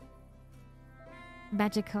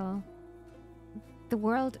magical. The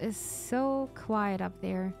world is so quiet up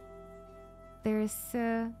there. There's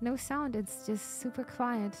no sound, it's just super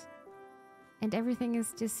quiet. And everything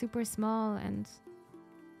is just super small and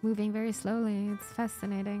moving very slowly. It's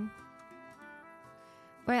fascinating.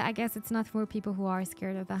 But I guess it's not for people who are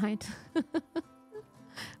scared of the height.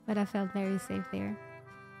 But I felt very safe there.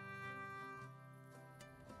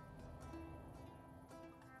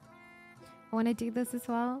 I want to do this as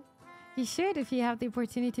well. You should, if you have the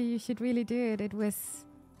opportunity, you should really do it. It was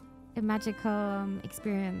a magical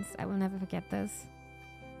experience. I will never forget this.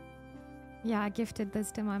 Yeah, I gifted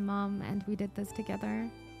this to my mom and we did this together.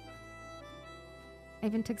 I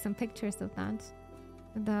even took some pictures of that.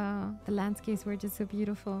 The landscapes were just so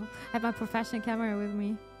beautiful. I had my professional camera with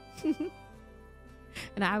me.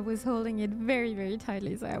 And I was holding it very, very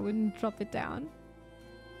tightly so I wouldn't drop it down.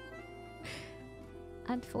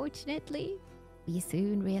 Unfortunately, we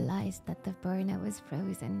soon realized that the burner was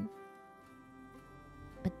frozen.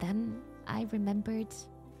 But then I remembered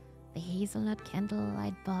the hazelnut candle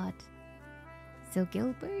I'd bought. So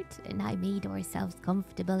Gilbert and I made ourselves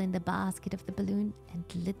comfortable in the basket of the balloon and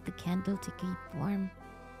lit the candle to keep warm.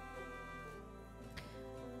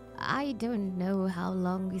 I don't know how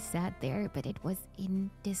long we sat there, but it was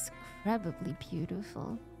indescribably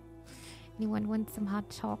beautiful. Anyone want some hot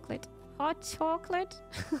chocolate? Hot chocolate?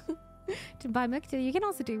 To buy milk, you can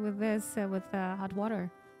also do with this with hot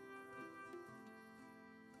water.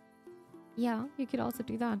 Yeah, you could also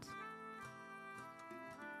do that.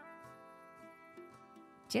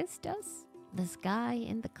 Just us, the sky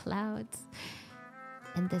and the clouds,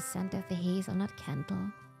 and the scent of the hazelnut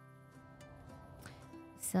candle.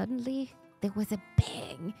 Suddenly, there was a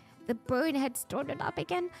bang. The burn had started up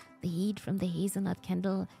again. The heat from the hazelnut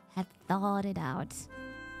candle had thawed it out.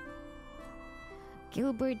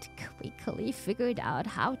 Gilbert quickly figured out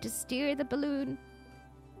how to steer the balloon.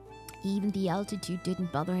 Even the altitude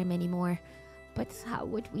didn't bother him anymore. But how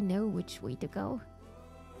would we know which way to go?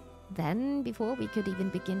 Then, before we could even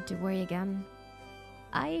begin to worry again,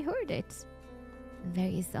 I heard it.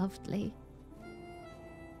 Very softly.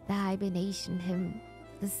 The hibernation hymn.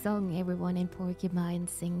 The song everyone in Porcupine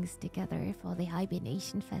sings together for the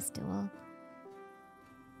hibernation festival.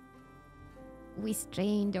 We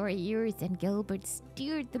strained our ears and Gilbert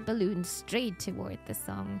steered the balloon straight toward the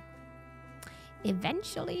song.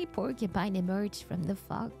 Eventually, Porcupine emerged from the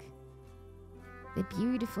fog. The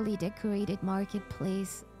beautifully decorated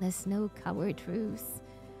marketplace, the snow-covered roofs,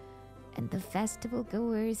 and the festival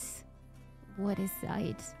goers. What a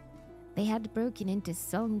sight. They had broken into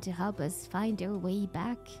song to help us find our way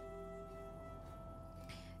back.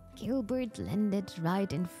 Gilbert landed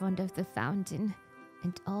right in front of the fountain,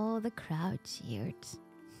 and all the crowd cheered.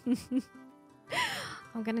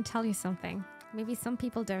 I'm gonna tell you something. Maybe some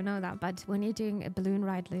people don't know that, but when you're doing a balloon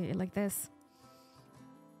ride like this,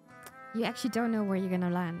 you actually don't know where you're gonna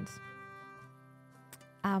land.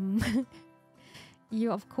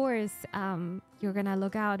 You, of course, you're gonna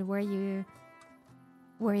look out where you're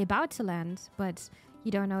about to land, but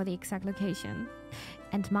you don't know the exact location.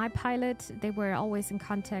 And my pilot, they were always in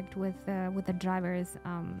contact with the drivers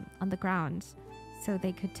on the ground, so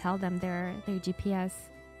they could tell them their GPS.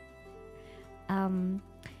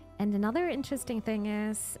 And another interesting thing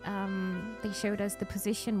is they showed us the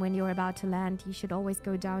position when you're about to land. You should always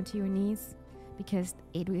go down to your knees because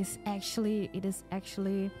it is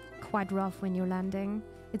actually quite rough when you're landing.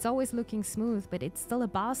 It's always looking smooth, but it's still a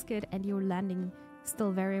basket and you're landing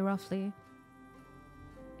still very roughly.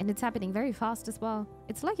 And it's happening very fast as well.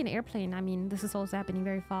 It's like an airplane. I mean, this is also happening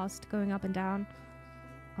very fast, going up and down.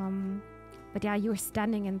 But yeah, you're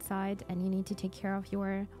standing inside and you need to take care of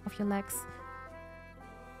your legs.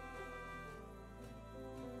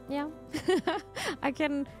 Yeah. I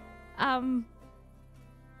can I'm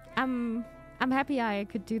happy I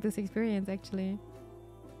could do this experience actually.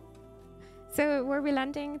 So were we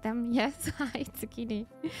landing them? Yes. Hi, Zucchini.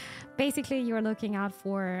 Basically, you're looking out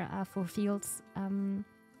for fields, and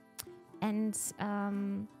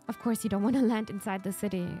of course, you don't want to land inside the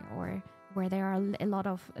city or where there are a lot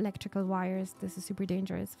of electrical wires. This is super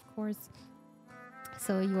dangerous, of course.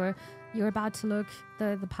 So you're about to look.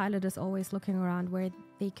 The pilot is always looking around where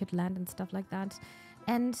they could land and stuff like that.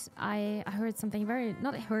 And I heard something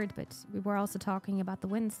not heard, but we were also talking about the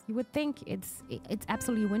winds. You would think it's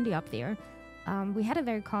absolutely windy up there. We had a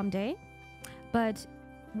very calm day, but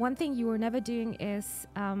one thing you were never doing is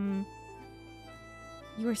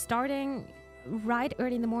you were starting right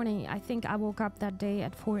early in the morning. I think I woke up that day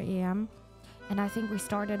at 4 a.m. and I think we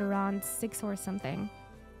started around 6 or something,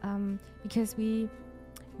 because we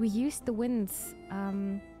used the winds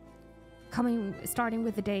starting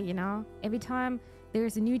with the day. You know, every time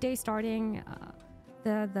there's a new day starting,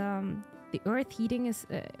 the earth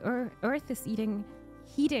is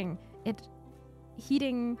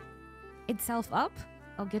heating itself up.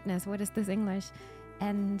 Oh goodness, what is this English?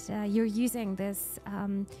 And you're using this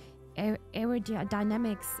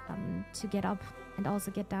aerodynamics to get up and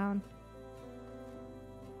also get down.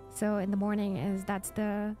 So in the morning that's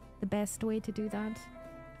the best way to do that.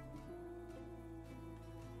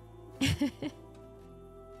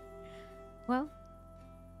 Well,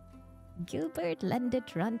 Gilbert landed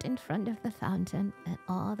right in front of the fountain and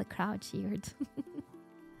all the crowd cheered.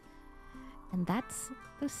 And that's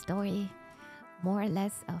the story, more or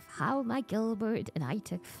less, of how my Gilbert and I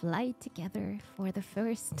took flight together for the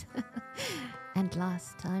first and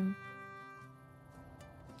last time.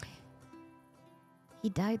 He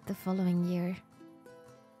died the following year.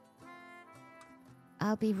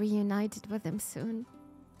 I'll be reunited with him soon.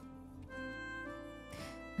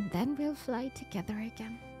 And then we'll fly together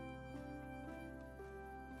again.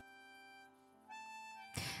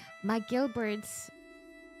 My Gilberts...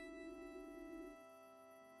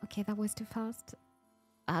 Okay, that was too fast.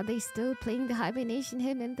 Are they still playing the hibernation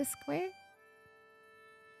hymn in the square?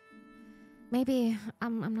 Maybe,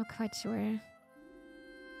 I'm not quite sure.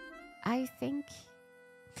 I think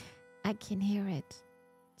I can hear it,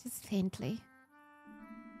 just faintly.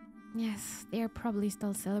 Yes, they're probably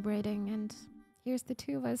still celebrating, and here's the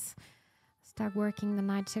two of us stuck working the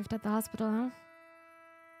night shift at the hospital, huh?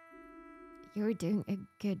 You're doing a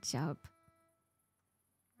good job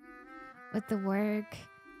with the work,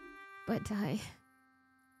 but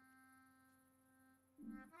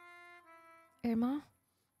Irma,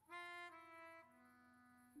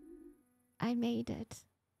 I made it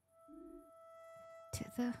to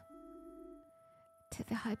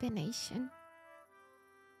the hibernation.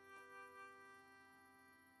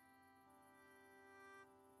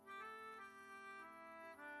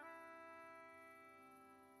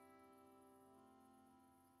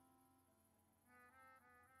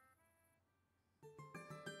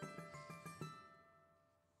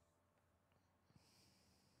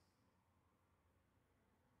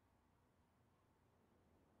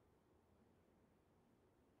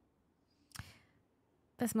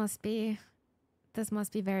 This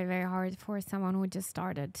must be very, very hard for someone who just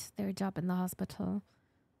started their job in the hospital.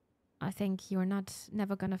 I think you're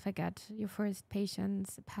never gonna forget your first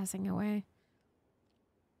patients passing away.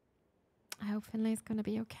 I hope Finley's gonna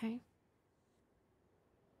be okay.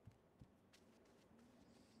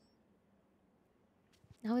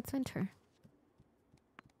 Now it's winter.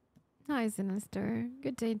 Hi, Sinister.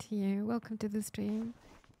 Good day to you. Welcome to the stream.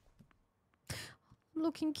 I'm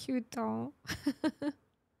looking cute though.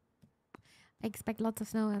 I expect lots of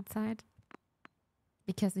snow outside.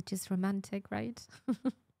 Because it's just romantic, right?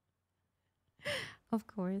 Of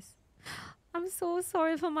course. I'm so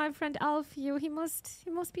sorry for my friend Alfio. He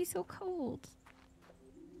must be so cold.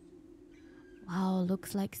 Wow,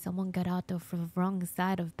 looks like someone got out of the wrong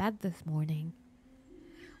side of bed this morning.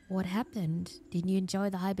 What happened? Didn't you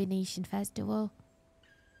enjoy the hibernation festival?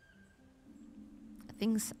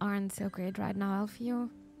 Things aren't so great right now,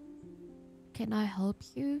 Alfio. Can I help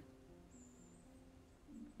you?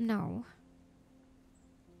 No.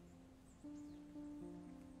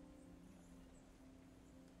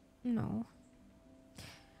 No.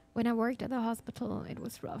 When I worked at the hospital, it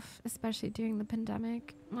was rough, especially during the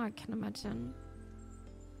pandemic. I can imagine.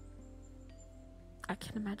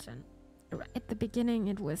 At the beginning,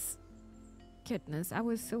 it was... Goodness, I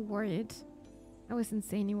was so worried. I was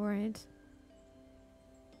insanely worried.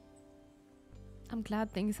 I'm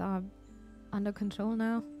glad things are under control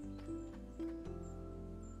now.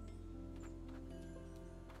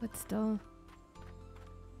 But still...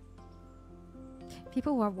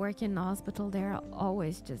 People who are working in the hospital, they're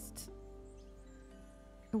always just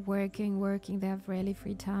working. They have rarely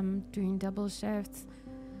free time, doing double shifts.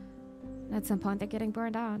 And at some point, they're getting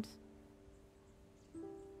burned out.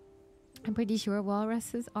 I'm pretty sure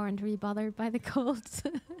walruses aren't really bothered by the cold.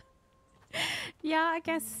 Yeah, I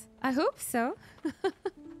guess. I hope so.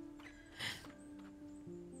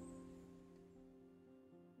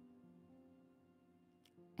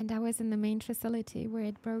 And I was in the main facility where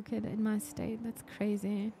it broke it in my state. That's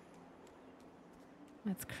crazy.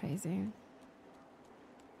 That's crazy.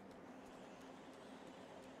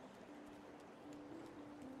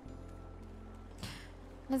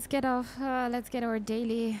 Let's get our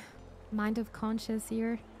daily mind of conscious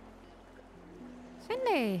here.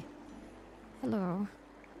 Finley! Hello.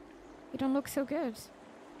 You don't look so good.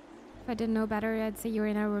 If I didn't know better, I'd say you're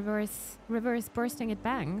in a reverse bursting at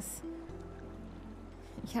bangs.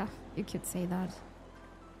 Yeah, you could say that.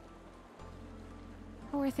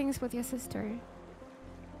 How are things with your sister?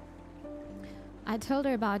 I told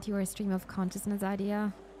her about your stream of consciousness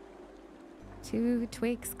idea. 2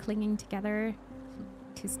 twigs clinging together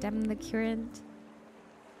to stem the current.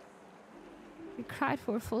 We cried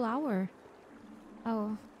for a full hour.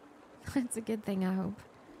 Oh, that's a good thing, I hope.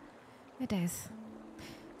 It is.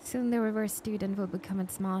 Soon the reverse student will become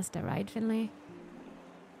its master, right, Finley?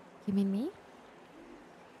 You mean me?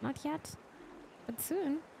 Not yet, but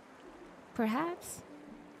soon. Perhaps.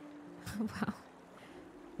 Wow.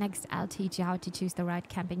 Next, I'll teach you how to choose the right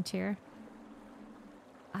camping chair.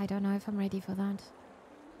 I don't know if I'm ready for that.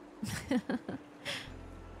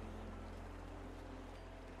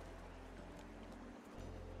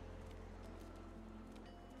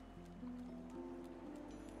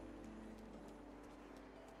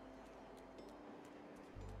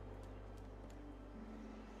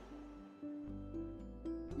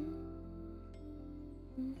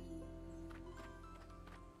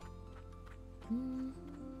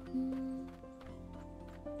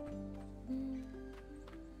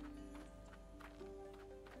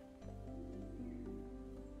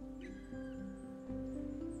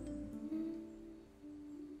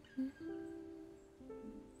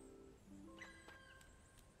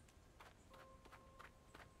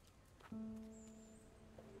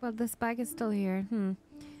 Well, this bag is still here.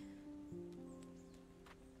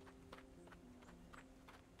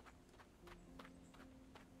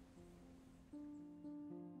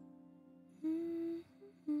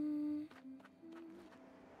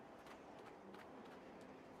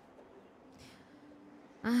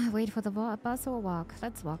 Wait for the bus or walk.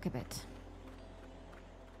 Let's walk a bit.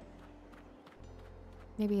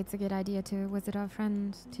 Maybe it's a good idea to visit our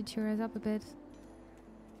friend to cheer us up a bit.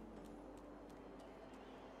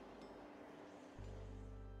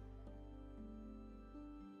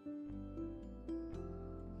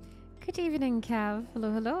 Good evening, Kev.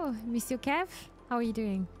 Hello, hello. Monsieur Kev, how are you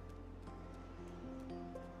doing?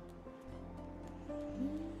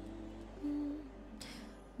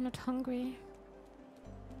 I'm not hungry.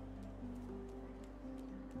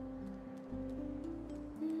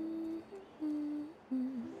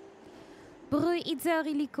 Bro, it's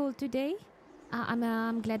really cold today.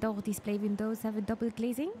 I'm glad all display windows have a double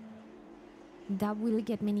glazing. That will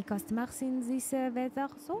get many customers in this weather,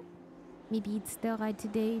 so maybe it's the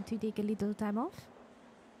right day to take a little time off.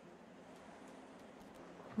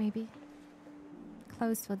 Maybe.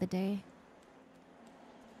 Closed for the day.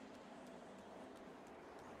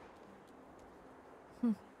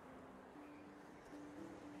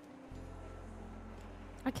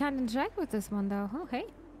 I can't interact with this one though. Oh, hey.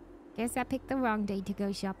 Guess I picked the wrong day to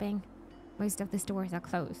go shopping. Most of the stores are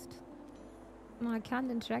closed. No, I can't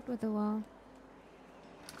interact with the wall.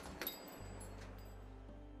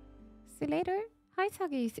 See you later. Hi,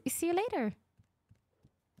 Tuggies. See you later.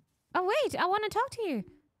 Oh, wait. I want to talk to you.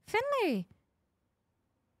 Finley.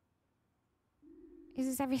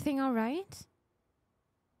 Is everything all right?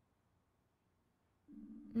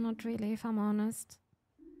 Not really, if I'm honest.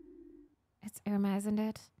 It's Irma, isn't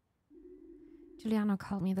it? Juliana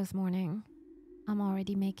called me this morning. I'm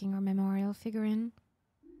already making her memorial figurine.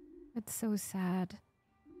 It's so sad.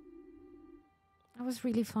 I was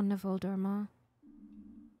really fond of old Irma.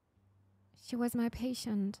 She was my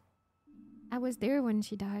patient. I was there when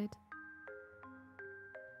she died.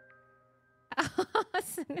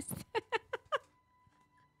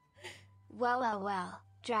 Well,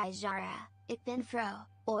 dry jara, ik ben vrouw,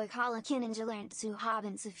 oi alle kinderen gelernt zu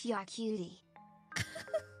haben zu viel cutie.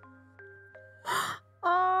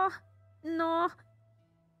 Oh, no.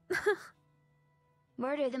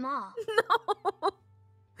 Murder them all. No.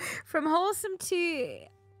 From wholesome to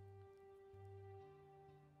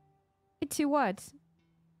what?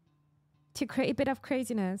 To a bit of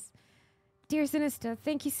craziness. Dear Sinister,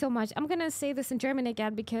 thank you so much. I'm gonna say this in German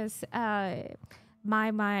again because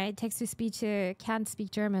my text-to-speech can't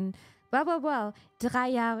speak German. Well. 3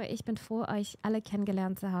 Jahre. Ich bin froh, euch alle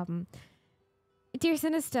kennengelernt zu haben. Dear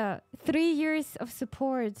Sinister, 3 years of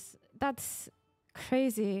support. That's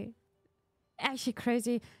crazy. Actually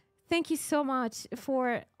crazy. Thank you so much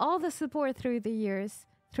for all the support through the years.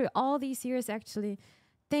 Through all these years, actually.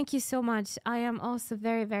 Thank you so much. I am also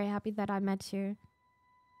very, very happy that I met you.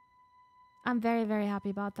 I'm very, very happy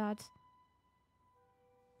about that.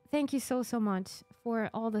 Thank you so much for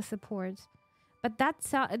all the support. But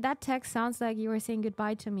that text sounds like you were saying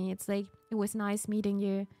goodbye to me. It's like, it was nice meeting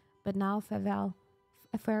you, but now farewell.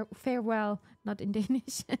 Farewell, not in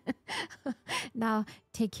Danish. Now,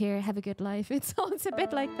 take care, have a good life. It sounds a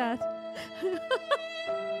bit like that.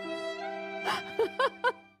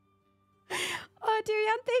 Oh,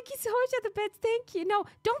 Darian, thank you so much for the bits. Thank you. No,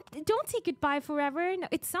 don't say goodbye forever. No,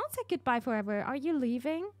 it sounds like goodbye forever. Are you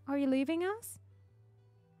leaving? Are you leaving us?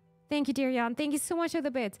 Thank you, Darian. Thank you so much for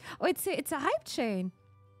the bits. Oh, it's a hype chain.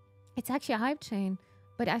 It's actually a hype chain,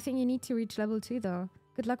 but I think you need to reach level 2 though.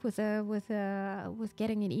 Good luck with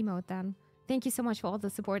getting an emote then. Thank you so much for all the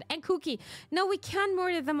support. And Cookie. No, we can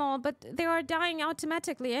murder them all, but they are dying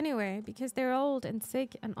automatically anyway because they're old and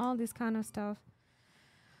sick and all this kind of stuff.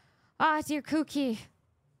 Ah, dear Cookie.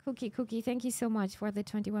 Cookie, thank you so much for the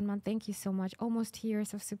 21 month. Thank you so much. Almost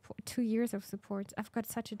years of support. 2 years of support. I've got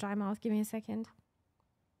such a dry mouth. Give me a second.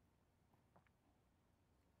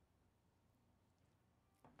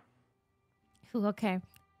 Ooh, okay.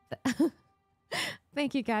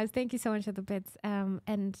 Thank you, guys. Thank you so much for the bits and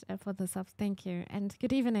for the subs. Thank you. And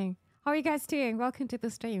good evening. How are you guys doing? Welcome to the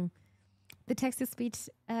stream. The text-to-speech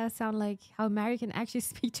sound like how American actually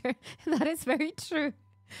speak. That is very true.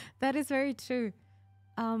 That is very true.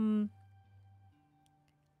 I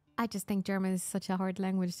just think German is such a hard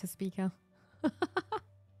language to speak. Huh?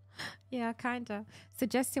 Yeah, kinda. So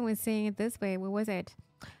Justin was saying it this way. What was it?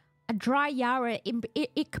 3 Jahre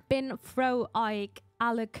ik ben vrouw ik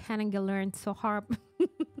alle kennengelernt so hard.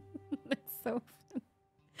 That's so fun.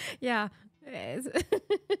 Yeah.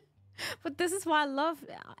 But this is why I love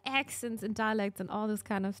accents and dialects and all this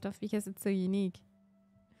kind of stuff because it's so unique.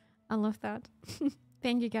 I love that.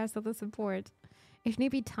 Thank you guys for the support. If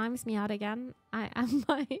Newbie times me out again, I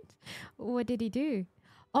might. What did he do?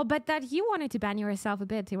 Oh, but that you wanted to ban yourself a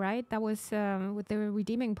bit, right? That was with the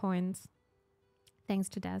redeeming points. Thanks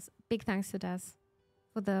to Des. Big thanks to Des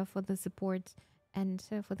for the support and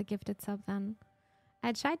for the gifted sub then.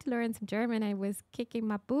 I tried to learn some German. I was kicking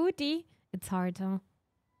my booty. It's hard, huh?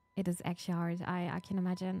 It is actually hard. I can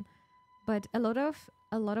imagine. But a lot of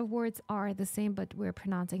words are the same, but we're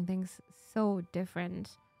pronouncing things so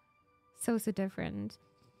different. So different.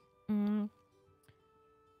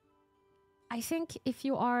 I think if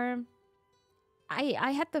you are...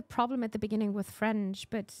 I had the problem at the beginning with French,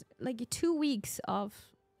 but like 2 weeks of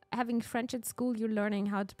having French at school, you're learning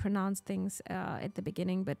how to pronounce things at the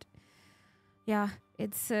beginning. But yeah,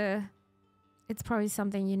 it's probably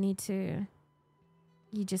something you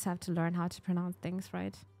just have to learn how to pronounce things,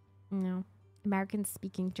 right? Americans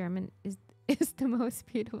speaking German is the most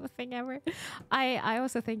beautiful thing ever. I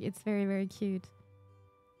also think it's very, very cute.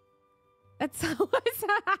 That's how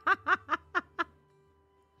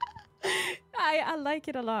I like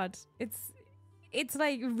it a lot. It's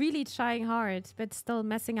like really trying hard, but still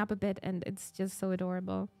messing up a bit, and it's just so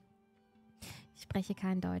adorable. Ich spreche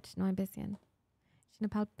kein Deutsch, nur ein bisschen. Je ne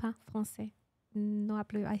parle pas français. No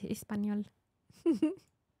hablo español.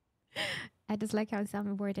 I just like how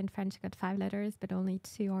some word in French got 5 letters, but only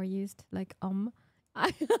 2 are used, like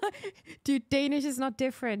Dude, Danish is not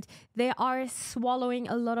different. They are swallowing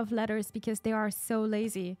a lot of letters because they are so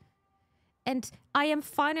lazy. And I am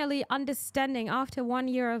finally understanding, after 1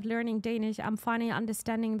 year of learning Danish, I'm finally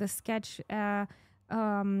understanding the sketch. What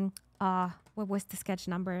was the sketch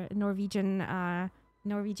number? Norwegian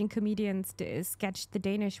comedians sketched the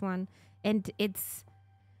Danish one. And it's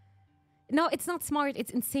not smart.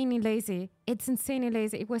 It's insanely lazy. It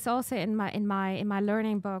was also in my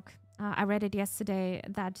learning book. I read it yesterday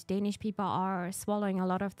that Danish people are swallowing a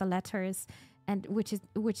lot of the letters, and which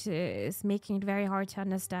is making it very hard to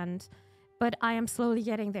understand. But I am slowly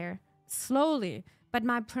getting there. Slowly. But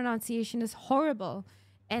my pronunciation is horrible.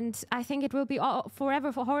 And I think it will be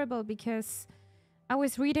forever horrible, because I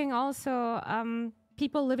was reading also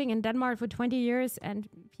people living in Denmark for 20 years, and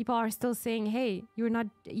people are still saying, hey, you're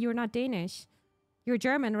not Danish. You're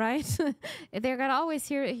German, right? They're going to always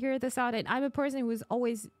hear this out. And I'm a person who's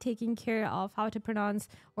always taking care of how to pronounce,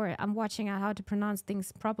 or I'm watching out how to pronounce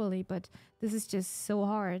things properly. But this is just so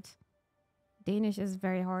hard. Danish is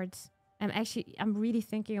very hard. I'm really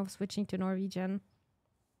thinking of switching to Norwegian.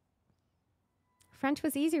 French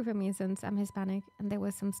was easier for me since I'm Hispanic, and there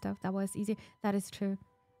was some stuff that was easy. That is true.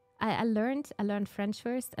 I learned French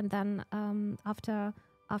first, and then after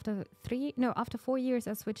 4 years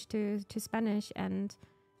I switched to Spanish, and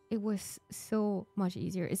it was so much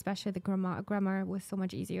easier. Especially the grammar was so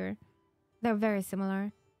much easier. They're very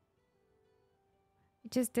similar.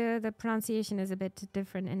 Just the pronunciation is a bit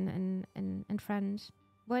different in French.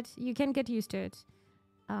 But you can get used to it.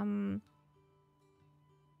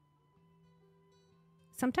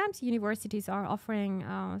 Sometimes universities are offering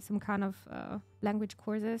some kind of language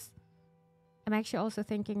courses. I'm actually also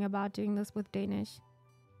thinking about doing this with Danish.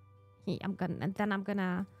 I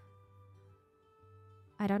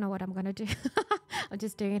don't know what I'm gonna do. I'm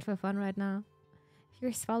just doing it for fun right now. If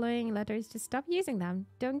you're swallowing letters, just stop using them.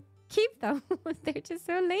 Don't keep them. They're just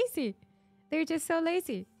so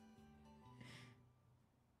lazy.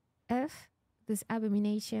 F, this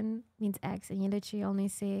abomination, means X, and you literally only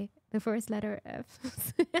say the first letter F.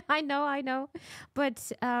 I know.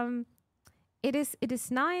 But it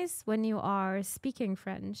is nice when you are speaking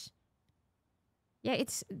French. Yeah,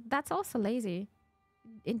 that's also lazy.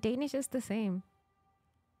 In Danish, it's the same.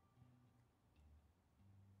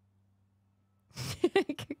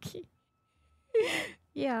 Cookie.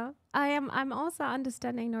 Yeah, I'm also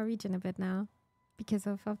understanding Norwegian a bit now because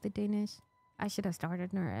of the Danish. I should have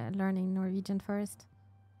started learning Norwegian first.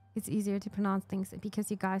 It's easier to pronounce things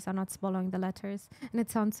because you guys are not swallowing the letters, and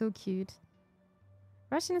it sounds so cute.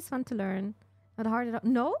 Russian is fun to learn, not hard at all.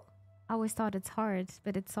 No, I always thought it's hard,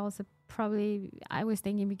 but it's also probably, I was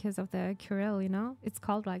thinking because of the Kirill, it's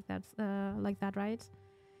called like that, right?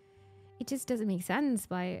 It just doesn't make sense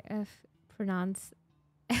why F pronounce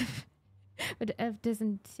F, but F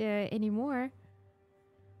doesn't anymore.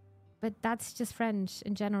 But that's just French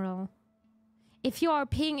in general. If you are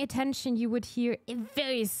paying attention, you would hear a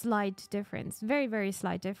very slight difference. Very, very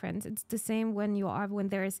slight difference. It's the same when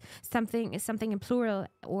there is something in plural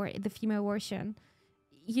or the female version.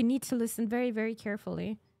 You need to listen very, very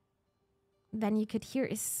carefully. Then you could hear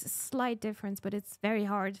a slight difference, but it's very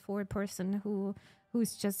hard for a person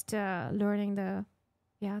who's just learning the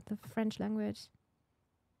French language.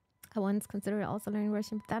 I once considered also learning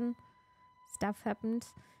Russian, but then stuff happened.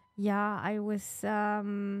 Yeah, I was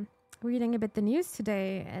reading a bit the news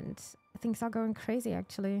today, and things are going crazy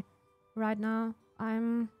actually. Right now,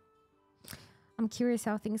 I'm curious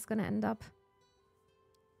how things gonna end up.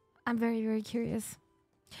 I'm very, very curious.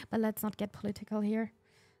 But let's not get political here.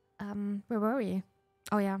 Where were we?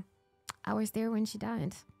 Oh yeah, I was there when she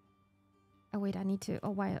died. Oh wait, I need to.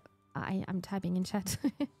 Oh, why? I'm typing in chat.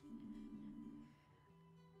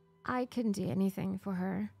 I couldn't do anything for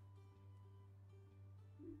her.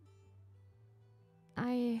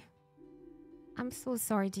 I'm so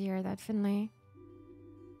sorry to hear that, Finley.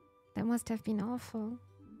 That must have been awful.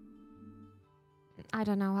 I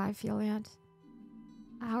don't know how I feel yet.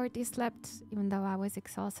 I hardly slept, even though I was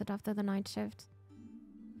exhausted after the night shift.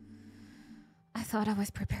 I thought I was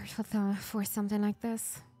prepared for something like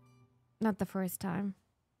this. Not the first time.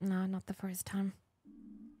 No, not the first time.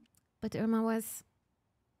 But Irma was...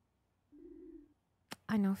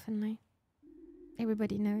 I know, Finley.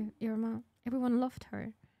 Everybody knew Irma. Everyone loved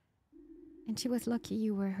her. And she was lucky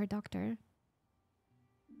you were her doctor.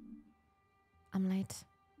 I'm late.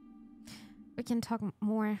 We can talk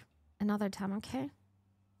more another time, okay?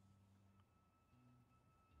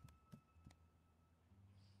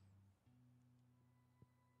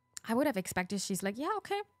 I would have expected she's like, yeah,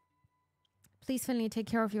 okay. Please, Finley, take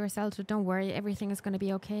care of yourself. So don't worry, everything is going to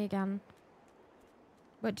be okay again.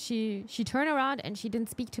 But she turned around and she didn't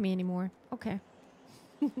speak to me anymore. Okay.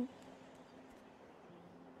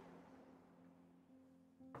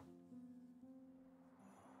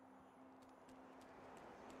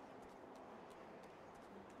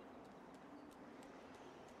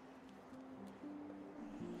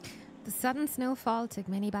 The sudden snowfall took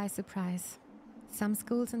many by surprise. Some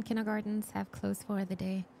schools and kindergartens have closed for the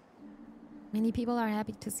day. Many people are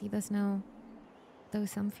happy to see the snow, though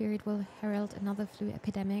some fear it will herald another flu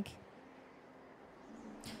epidemic.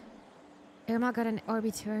 Irma got an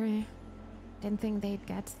obituary. Didn't think they'd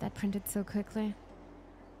get that printed so quickly.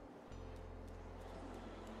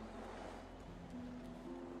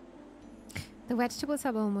 The vegetables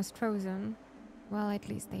are almost frozen. Well, at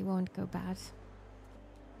least they won't go bad.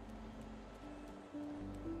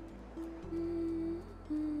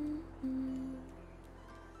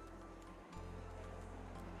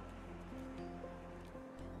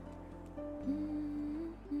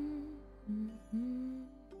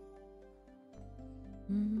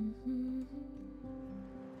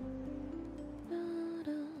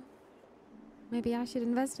 Maybe I should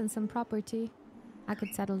invest in some property. I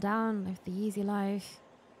could settle down, live the easy life.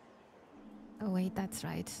 Oh wait, that's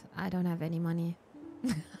right. I don't have any money.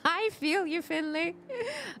 I feel you, Finley.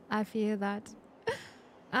 I feel that.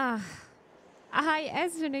 Hi,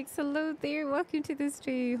 Astronix. Hello there. Welcome to the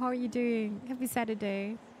stream. How are you doing? Happy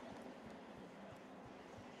Saturday.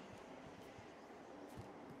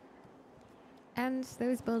 And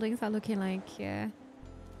those buildings are looking like they're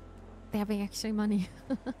having extra money.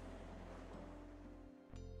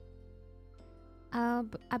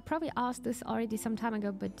 I probably asked this already some time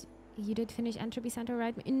ago, but you did finish Entropy Center,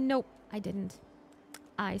 right? No, I didn't.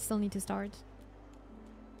 I still need to start.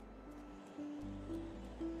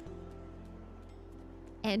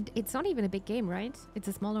 And it's not even a big game, right? It's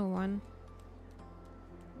a smaller one.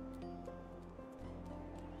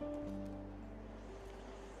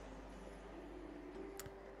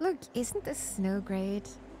 Look, isn't the snow great?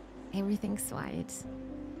 Everything's white.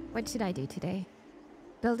 What should I do today?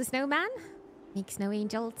 Build a snowman? Make snow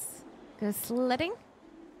angels? Go sledding?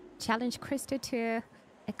 Challenge Krista to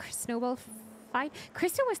a snowball fight?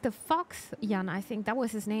 Krista was the fox, Jan, I think. That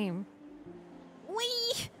was his name.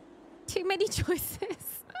 Whee! Too many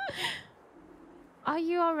choices. Are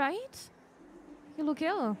you alright? You look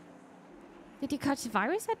ill. Did you catch the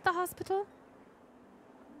virus at the hospital?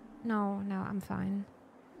 No, I'm fine.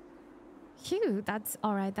 Phew, that's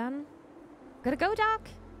alright then. Gotta go, Doc.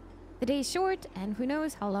 The day's short, and who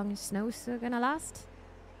knows how long the snow's gonna last.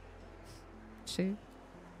 True.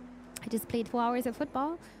 I just played 4 hours of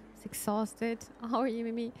football. I was exhausted. How are you,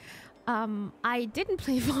 Mimi? I didn't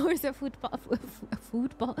play 4 hours of football,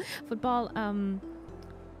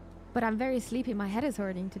 but I'm very sleepy. My head is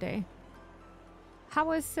hurting today. How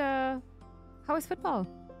was football?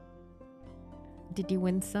 Did you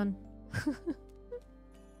win, son?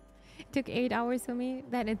 It took 8 hours for me.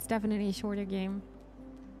 Then it's definitely a shorter game.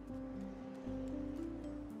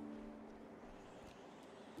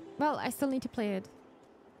 Well, I still need to play it.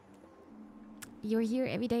 You're here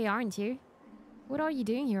every day, aren't you? What are you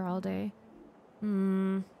doing here all day?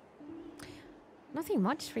 Nothing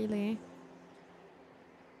much, really.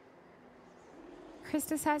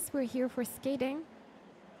 Krista says we're here for skating.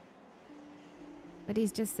 but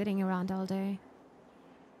he's just sitting around all day.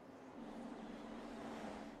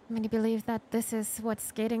 Many believe that this is what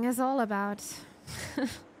skating is all about.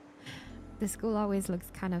 The school always looks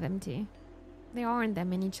kind of empty. There aren't that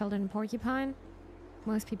many children in Porcupine.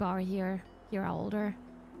 Most people are here are older.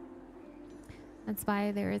 That's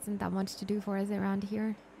why there isn't that much to do for us around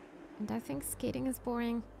here. And I think skating is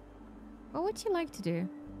boring. What would you like to do?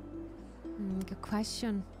 Good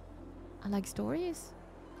question. I like stories.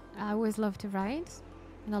 I always love to write.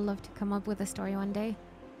 And I'd love to come up with a story one day.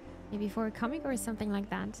 Maybe for a comic or something like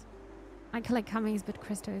that. I collect comics, but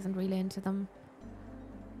Krista isn't really into them.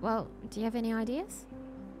 Well, do you have any ideas?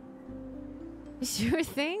 Sure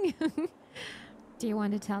thing. Do you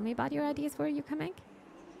want to tell me about your ideas for your comic?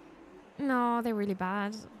 No, they're really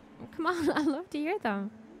bad. Come on, I'd love to hear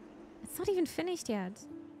them. It's not even finished yet.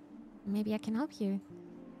 Maybe I can help you.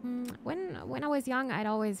 When I was young, I'd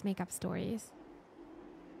always make up stories.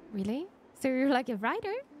 Really? So you're like a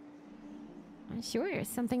writer? Sure,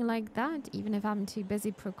 something like that, even if I'm too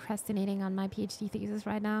busy procrastinating on my PhD thesis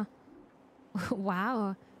right now.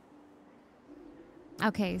 Wow.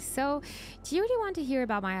 Okay, so do you really want to hear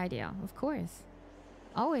about my idea? Of course.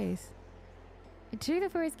 Always. I drew the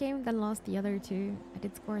first game, then lost the other two. I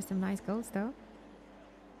did score some nice goals, though.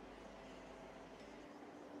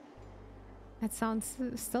 That sounds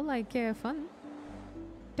still like fun.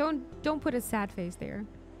 Don't put a sad face there.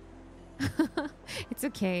 It's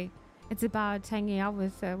okay. It's about hanging out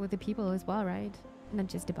with the people as well, right? Not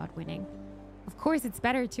just about winning. Of course, it's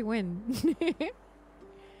better to win.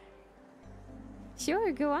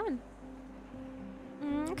 Sure, go on.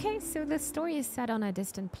 Okay, so the story is set on a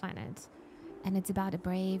distant planet. And it's about a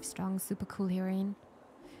brave, strong, super cool heroine.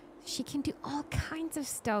 She can do all kinds of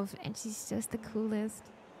stuff, and she's just the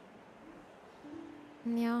coolest.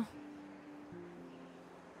 Yeah.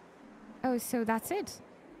 Oh, so that's it?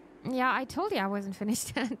 Yeah, I told you I wasn't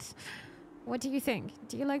finished yet. What do you think?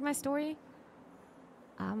 Do you like my story?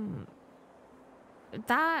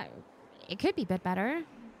 That... It could be a bit better.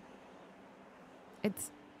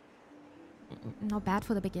 It's... not bad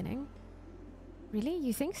for the beginning. Really?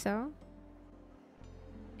 You think so?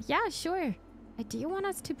 Yeah, sure. Do you want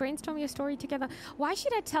us to brainstorm your story together? Why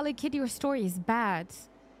should I tell a kid your story is bad?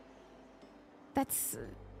 That's...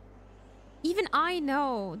 Even I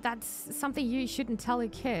know that's something you shouldn't tell a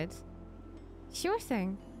kid. Sure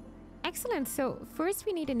thing. Excellent. So first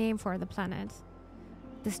we need a name for the planet.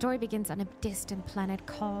 The story begins on a distant planet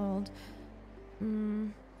called...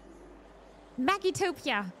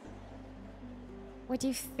 Magitopia. What do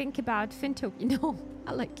you think about Fintopia? No,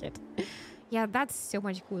 I like it. Yeah, that's so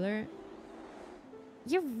much cooler.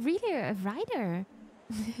 You're really a writer.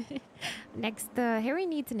 Next, the heroine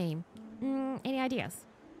needs a name. Any ideas?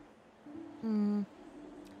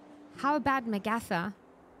 How about Magatha?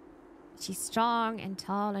 She's strong and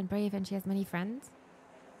tall and brave and she has many friends.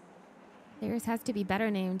 Theirs has to be better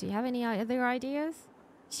named. Do you have any other ideas?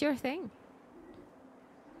 Sure thing.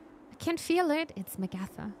 I can feel it. It's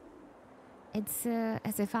Magatha. It's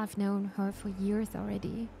as if I've known her for years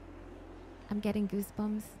already. I'm getting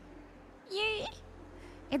goosebumps. Yay!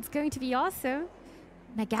 It's going to be awesome.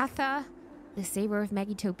 Magatha, the saber of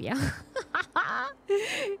Magitopia.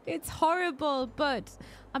 It's horrible, but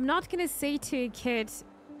I'm not gonna say to a kid,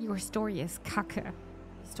 your story is kacke. Your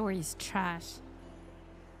story is trash.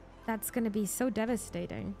 That's gonna be so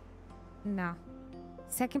devastating. No.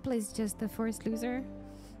 Second place, just the first loser.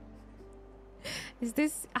 Is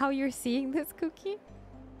this how you're seeing this, Cookie?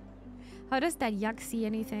 How does that yuck see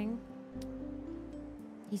anything?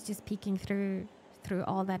 He's just peeking through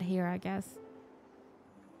all that hair, I guess.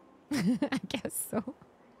 I guess so.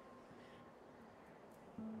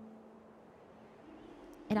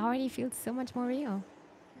 It already feels so much more real.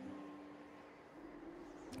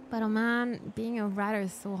 But oh man, being a writer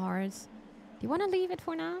is so hard. Do you want to leave it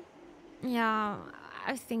for now? Yeah,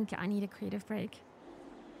 I think I need a creative break.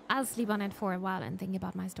 I'll sleep on it for a while and think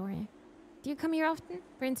about my story. Do you come here often?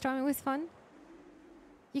 Brainstorming was fun.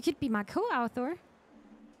 You could be my co-author.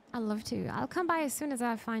 I'd love to. I'll come by as soon as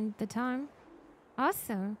I find the time.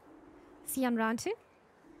 Awesome. See you on round 2?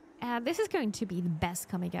 This is going to be the best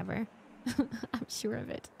comic ever. I'm sure of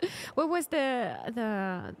it. What was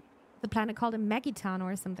the planet called? A Megitown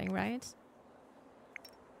or something, right?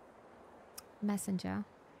 Messenger.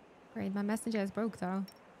 Great, my messenger is broke though.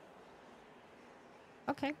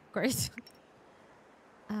 Okay, great.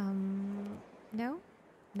 No?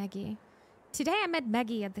 Maggie. Today I met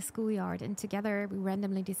Maggie at the schoolyard and together we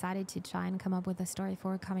randomly decided to try and come up with a story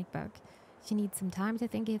for a comic book. She needs some time to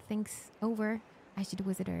think things over. I should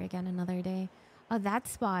visit her again another day. Oh,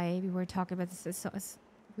 that's why we were talking about this.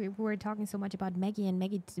 we were talking so much about Maggie and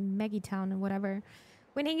Maggie Town and whatever.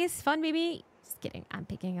 Winning is fun, baby. Just kidding. I'm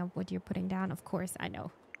picking up what you're putting down. Of course, I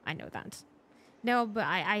know that. No, but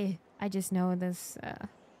I just know this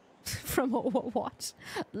from Overwatch.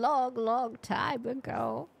 Long time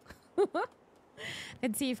ago.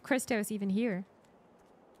 Let's see if Christo's even here.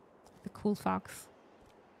 The cool fox.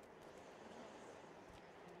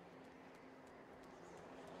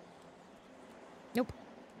 Nope.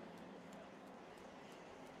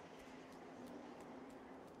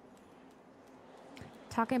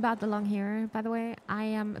 Talking about the long hair, by the way,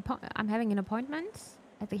 I'm having an appointment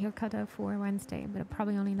at the hair cutter for Wednesday, but I'm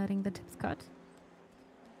probably only letting the tips cut.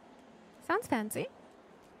 Sounds fancy.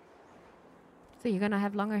 So you're gonna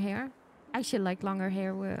have longer hair? I actually like longer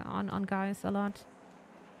hair on guys a lot.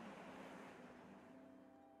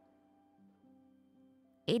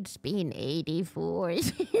 It's been 84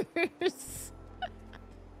 years.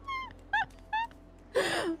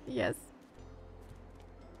 Yes.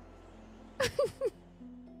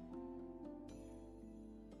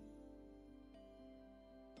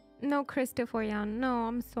 No, Christopher Jan. No,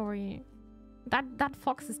 I'm sorry. That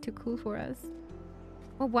fox is too cool for us.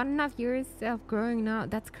 Well, 1.5 years of growing now.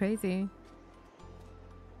 That's crazy.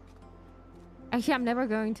 Actually, I'm never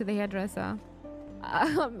going to the hairdresser.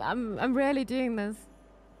 I'm rarely doing this.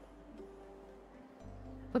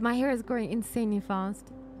 But my hair is growing insanely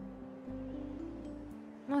fast.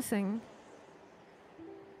 Nothing.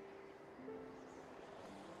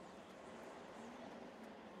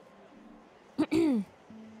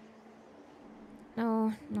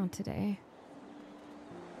 No, not today.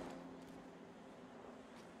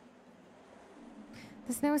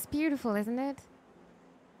 The snow is beautiful, isn't it?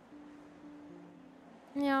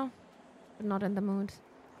 Yeah, but not in the mood.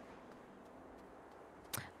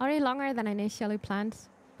 Already longer than I initially planned,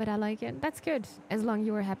 but I like it. That's good, as long as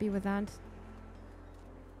you were happy with that.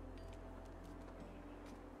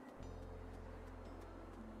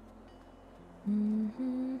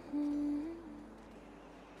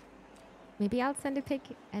 Maybe I'll send a pic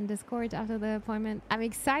and Discord after the appointment. I'm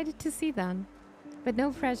excited to see them, but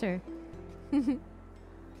no pressure. The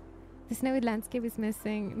snowy landscape is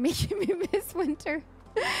missing, making me miss winter.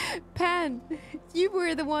 Pan, you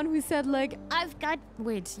were the one who said like, I've got...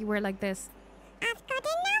 Wait, you were like this. I've got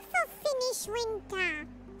enough of Finnish winter.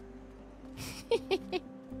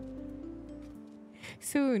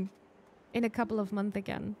 Soon. In a couple of months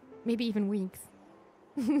again. Maybe even weeks.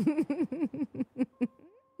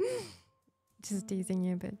 Just teasing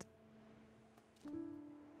you a bit.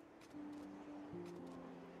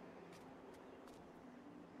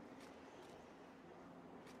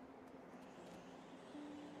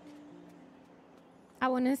 I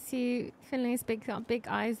want to see Finley's big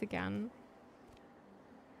eyes again.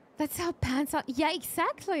 That's how pants are. Yeah,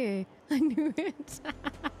 exactly. I knew it.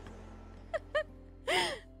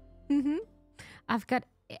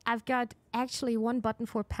 I've got actually one button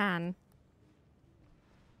for Pan.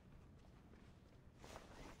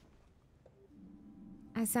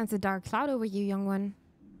 I sense a dark cloud over you, young one.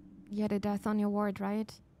 You had a death on your ward,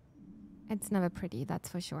 right? It's never pretty, that's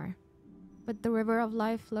for sure. But the river of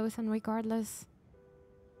life flows on regardless.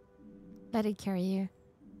 Let it carry you.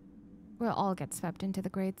 We'll all get swept into the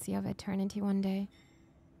great sea of eternity one day.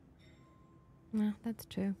 Yeah, that's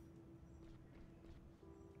true.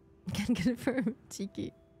 Can confirm,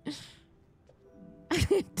 cheeky. I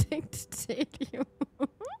think to take you.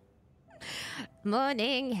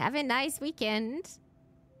 Morning, have a nice weekend.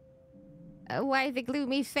 Why the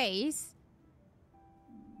gloomy face?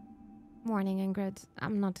 Morning, Ingrid.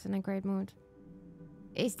 I'm not in a great mood.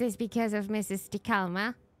 Is this because of Mrs.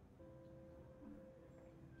 DeCalma?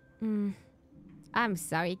 I'm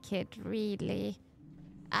sorry, kid, really.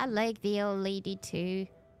 I like the old lady too.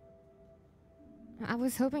 I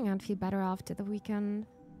was hoping I'd feel better after the weekend.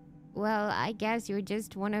 Well, I guess you're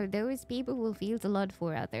just one of those people who feels a lot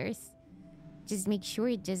for others. Just make sure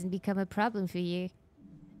it doesn't become a problem for you.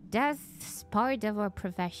 That's part of our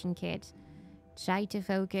profession, kid. Try to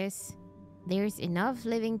focus. There's enough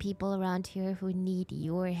living people around here who need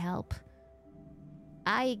your help.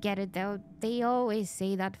 I get it though. They always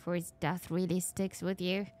say that first death really sticks with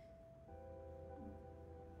you.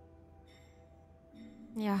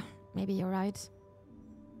 Yeah, maybe you're right.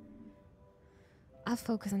 I'll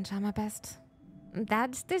focus and try my best.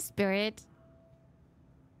 That's the spirit.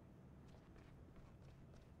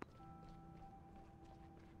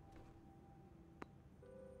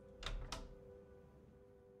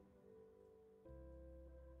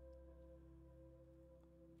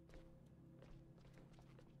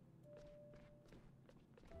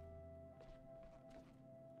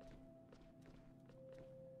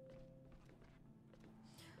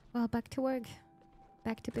 Well, back to work.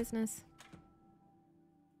 Back to business.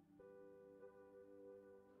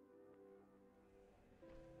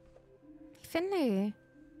 Finley,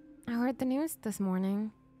 I heard the news this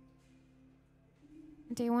morning.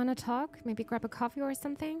 Do you want to talk? Maybe grab a coffee or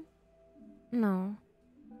something? No.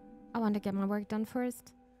 I want to get my work done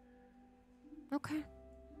first. Okay.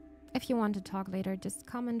 If you want to talk later, just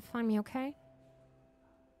come and find me, okay?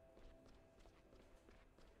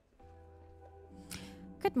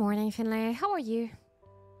 Good morning, Finley. How are you?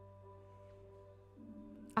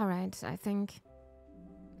 Alright, I think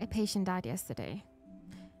a patient died yesterday.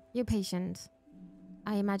 Your patient.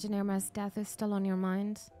 I imagine Irma's death is still on your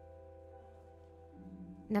mind.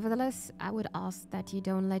 Nevertheless, I would ask that you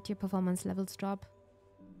don't let your performance levels drop.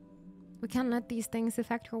 We can't let these things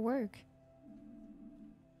affect your work.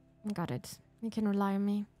 Got it. You can rely on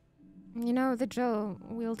me. You know the drill.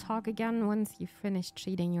 We'll talk again once you've finished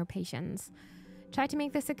treating your patients. Try to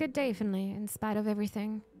make this a good day, Finley, in spite of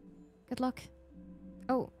everything. Good luck.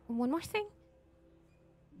 Oh, one more thing.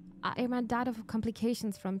 Irma died of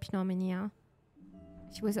complications from pneumonia.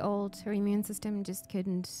 She was old. Her immune system just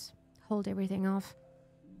couldn't hold everything off.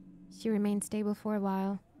 She remained stable for a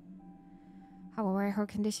while. However, her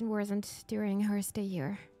condition worsened during her stay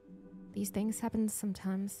here. These things happen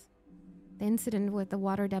sometimes. The incident with the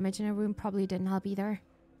water damage in her room probably didn't help either.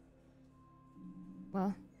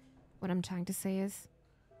 Well, what I'm trying to say is,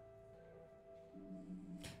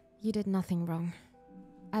 you did nothing wrong.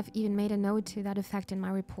 I've even made a note to that effect in my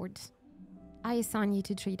report. I assigned you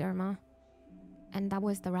to treat Irma, and that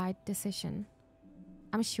was the right decision.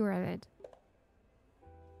 I'm sure of it.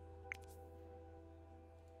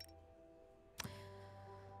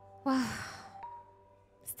 Wow.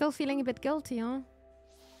 Still feeling a bit guilty, huh?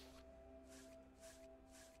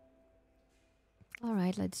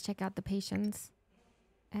 Alright, let's check out the patients.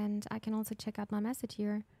 And I can also check out my message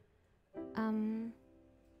here.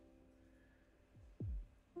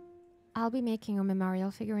 I'll be making a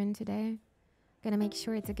memorial figurine today. Gonna make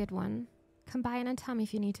sure it's a good one. Come by and tell me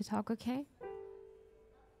if you need to talk, okay?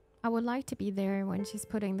 I would like to be there when she's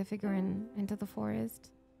putting the figurine into the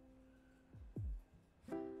forest.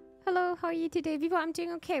 Hello, how are you today, Vivo? I'm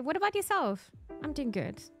doing okay. What about yourself? I'm doing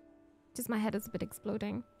good. Just my head is a bit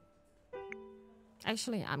exploding.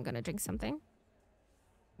 Actually, I'm gonna drink something.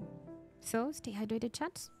 So, stay hydrated,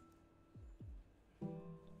 chat.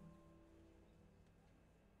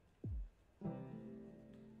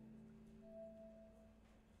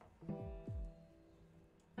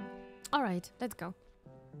 Alright, let's go.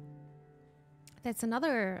 That's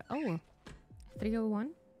another... Oh,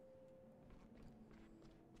 301.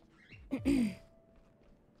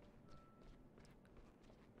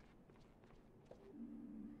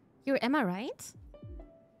 You're Emma, right?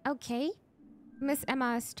 Okay. Miss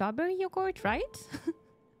Emma Strawberry Yogurt, right?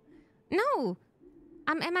 No!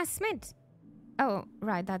 I'm Emma Smith. Oh,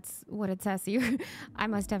 right, that's what it says here. I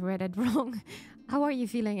must have read it wrong. How are you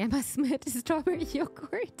feeling, Emma Smith? Strawberry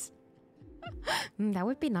Yogurt? That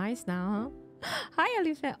would be nice now, huh? Hi,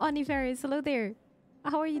 Oniferis. Hello there.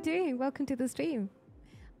 How are you doing? Welcome to the stream.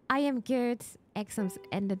 I am good. Exams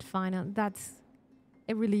ended final. That's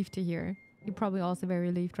a relief to hear. You're probably also very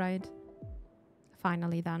relieved, right?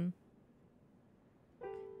 Finally done.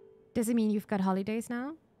 Does it mean you've got holidays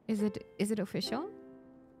now? Is it official?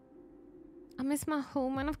 I miss my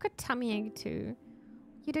home and I've got tummy ache too.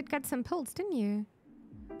 You did get some pills, didn't you?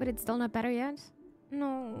 But it's still not better yet?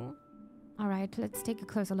 No. Alright, let's take a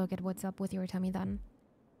closer look at what's up with your tummy then.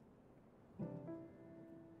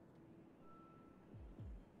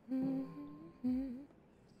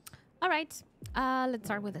 Alright, let's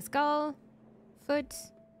start with the skull, foot,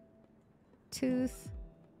 tooth,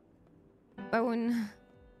 bone,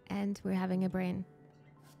 and we're having a brain.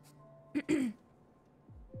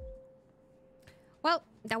 Well,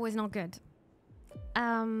 that was not good.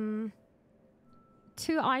 2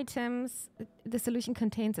 items. The solution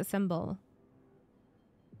contains a symbol,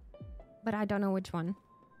 but I don't know which one.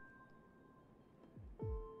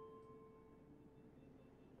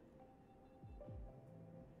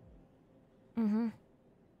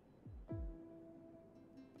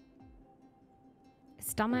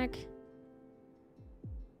 Stomach.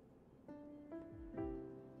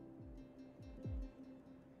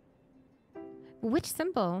 Which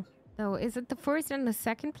symbol, though? Is it the first and the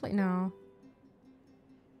second place? No.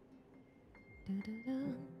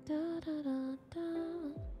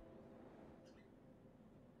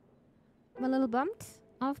 I'm a little bumped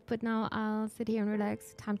off, but now I'll sit here and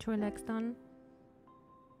relax. Time to relax then.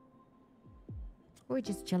 We're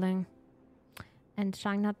just chilling and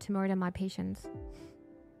trying not to murder my patients.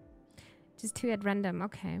 Just 2 at random,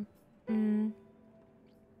 okay.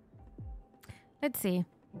 Let's see.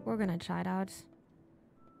 We're gonna try it out.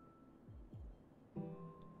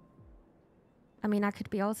 I mean, I could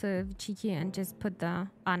be also cheeky and just put the...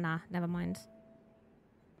 Ah, nah, never mind.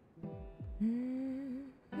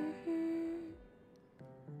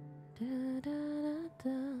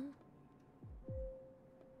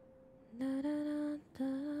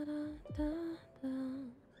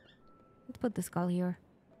 Let's put the skull here.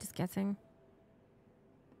 Just guessing.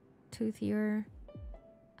 Tooth here.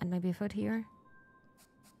 And maybe a foot here.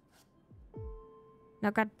 Now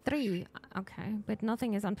got 3. Okay, but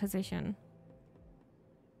nothing is on position.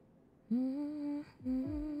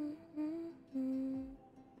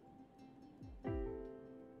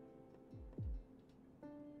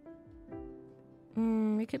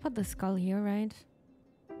 We could put the skull here, right?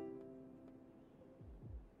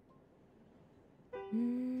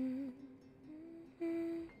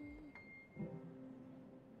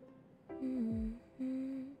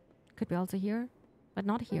 Could be also here, but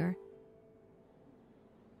not here.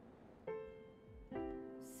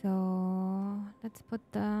 So let's put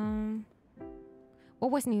the...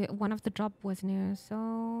 What was new? One of the drop was new,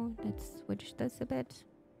 so let's switch this a bit.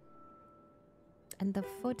 And the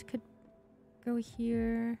foot could go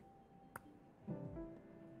here.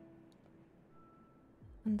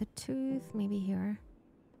 And the tooth maybe here.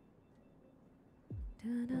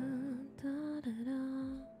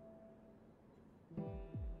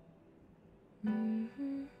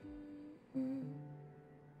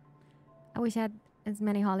 I wish I had as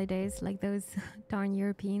many holidays like those darn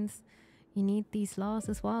Europeans. You need these laws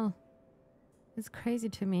as well. It's crazy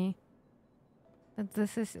to me that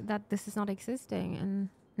this is not existing in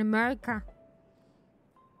America.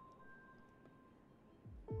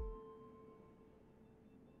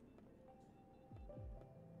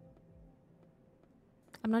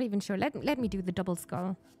 I'm not even sure. Let me do the double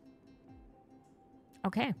skull.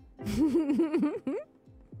 Okay.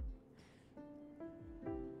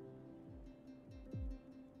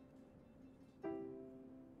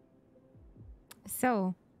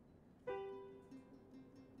 So,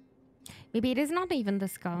 maybe it is not even the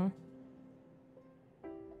skull.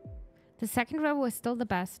 The second row was still the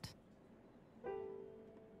best.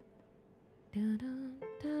 Okay,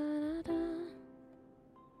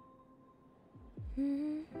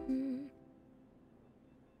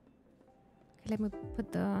 let me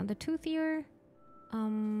put the tooth here.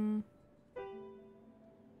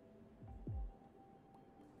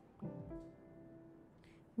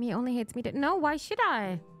 Me only hates me. No, why should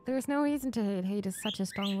I? There's no reason to hate. Hate is such a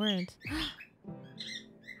strong word.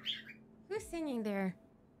 Who's singing there?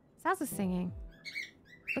 Salsa's singing.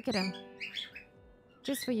 Look at him.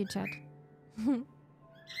 Just for you, chat.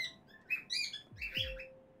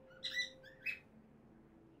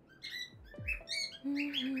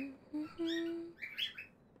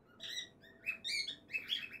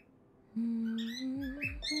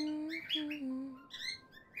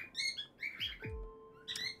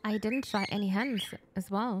 I didn't try any hands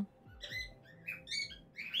as well.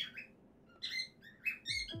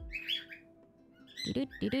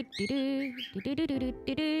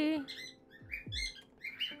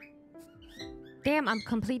 Damn, I'm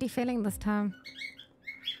completely failing this time.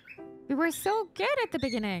 We were so good at the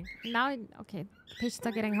beginning. Now, okay, the patients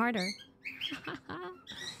are getting harder.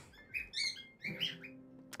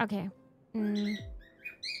 Okay.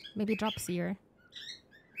 Maybe drops here.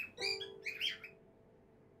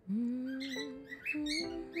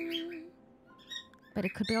 But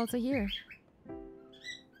it could be also here.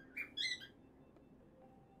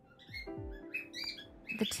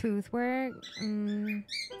 The tooth where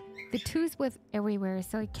the tooth was everywhere,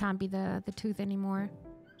 so it can't be the tooth anymore.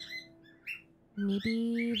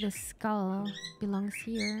 Maybe the skull belongs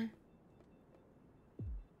here.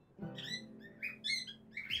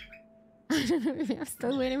 I'm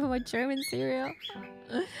still waiting for my German cereal.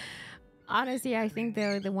 Honestly, I think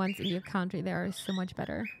the ones in your country, they are so much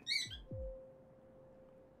better.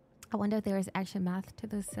 I wonder if there is actual math to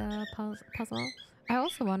this puzzle. I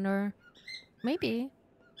also wonder, maybe.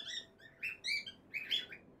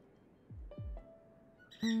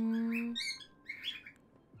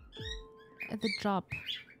 The drop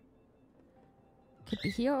could be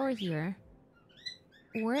here or here.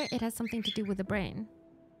 Or it has something to do with the brain.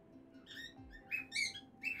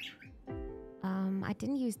 I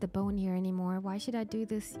didn't use the bone here anymore. Why should I do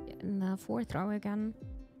this in the fourth row again?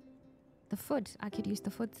 The foot. I could use the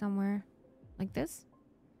foot somewhere. Like this?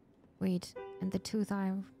 Wait. And the tooth,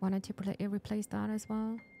 I wanted to replace that as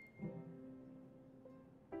well.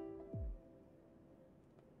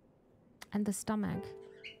 And the stomach.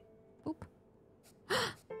 Oop.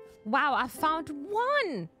 Wow, I found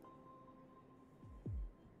one!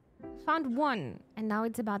 Found one. And now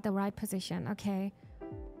it's about the right position. Okay.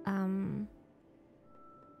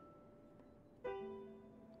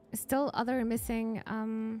 Still other missing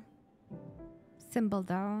symbol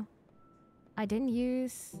though. I didn't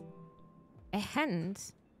use a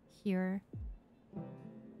hand here.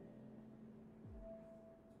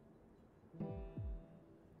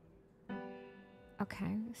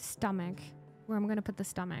 Okay, stomach. Where I'm gonna put the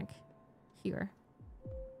stomach? Here.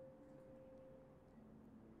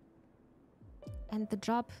 And the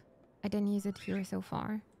drop, I didn't use it here so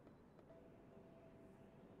far.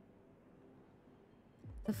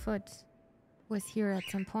 The foot was here at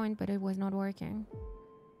some point, but it was not working.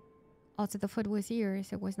 Also, the foot was here,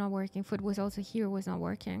 so it was not working. Foot was also here, was not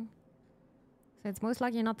working. So it's most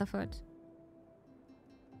likely not the foot.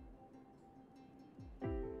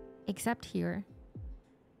 Except here.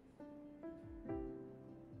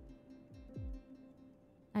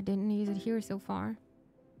 I didn't use it here so far.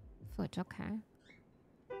 Foot, okay.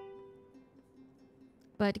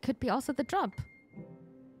 But it could be also the drop.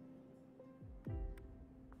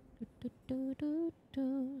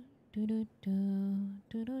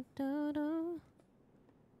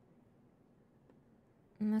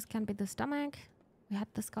 And this can be the stomach. We had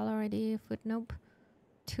the skull already. Foot, nope.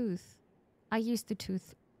 Tooth. I used the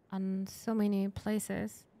tooth on so many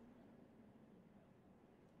places.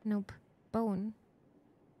 Nope. Bone.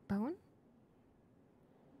 Bone?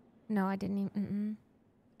 No, I didn't even...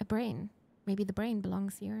 A brain. Maybe the brain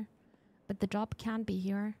belongs here. But the drop can't be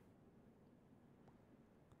here.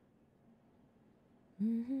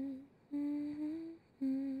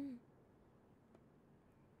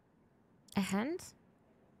 A hand?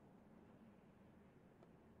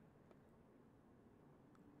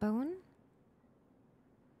 Bone?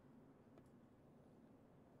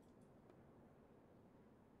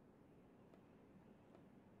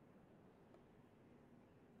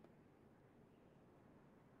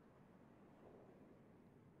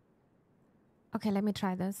 Okay, let me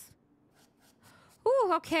try this.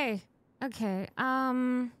 Ooh, okay. Okay.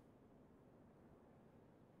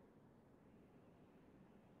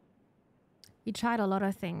 We tried a lot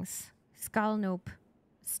of things. Skull, nope.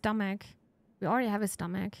 Stomach. We already have a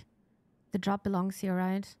stomach. The drop belongs here,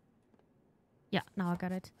 right? Yeah, now I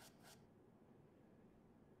got it.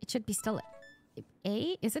 It should be still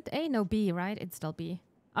A? Is it A? No, B, right? It's still B.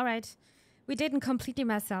 All right. We didn't completely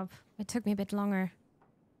mess up. It took me a bit longer.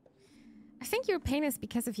 I think your pain is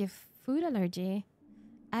because of your food allergy.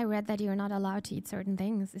 I read that you're not allowed to eat certain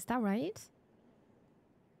things. Is that right?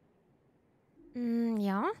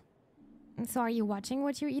 Yeah. So are you watching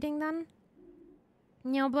what you're eating then?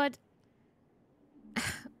 No, but...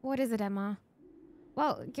 What is it, Emma?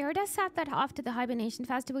 Well, Gerda said that after the hibernation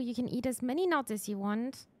festival you can eat as many nuts as you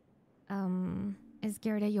want. Is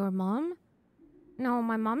Gerda your mom? No,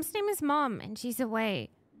 my mom's name is Mom and she's away.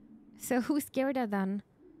 So who's Gerda then?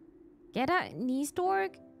 Gerda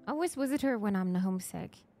Niesdorg? I always visit her when I'm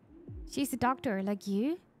homesick. She's a doctor, like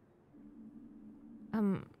you?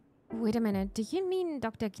 Wait a minute. Do you mean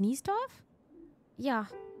Dr. Gniesdorf? Yeah.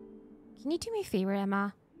 Can you do me a favor,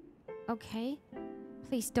 Emma? Okay.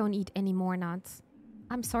 Please don't eat any more nuts.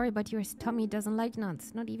 I'm sorry, but your tummy doesn't like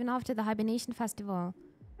nuts. Not even after the hibernation festival.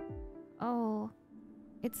 Oh.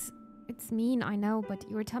 It's mean, I know, but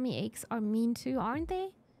your tummy aches are mean too, aren't they?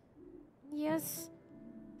 Yes.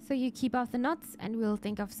 So you keep off the nuts and we'll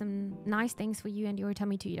think of some nice things for you and your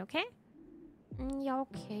tummy to eat, okay? Yeah,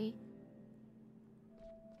 okay.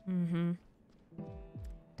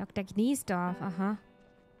 Dr. Gniesdorf, uh-huh.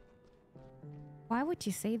 Why would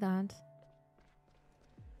you say that?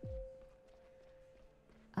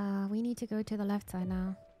 We need to go to the left side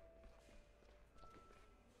now.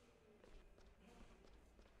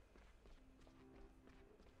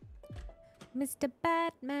 Mr.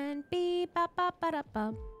 Batman, beep, ba ba ba da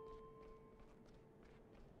ba.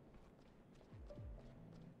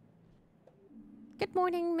 Good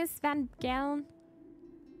morning, Miss Van Galen.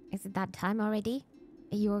 Is it that time already?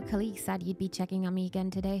 Your colleague said you'd be checking on me again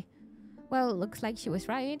today. Well, looks like she was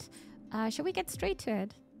right. Shall we get straight to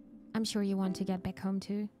it? I'm sure you want to get back home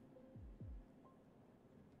too.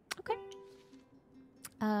 Okay.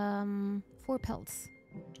 4 pelts.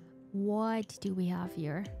 What do we have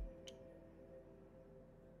here?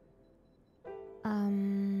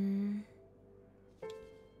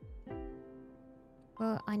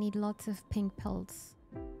 Well, I need lots of pink pelts.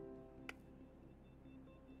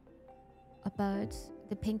 But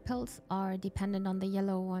the pink pelts are dependent on the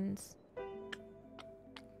yellow ones.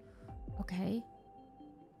 Okay.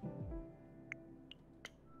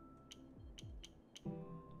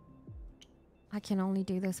 I can only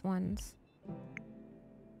do this once.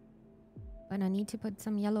 But I need to put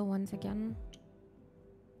some yellow ones again.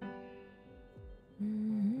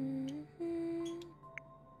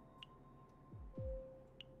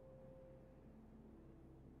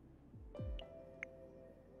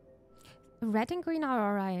 Red and green are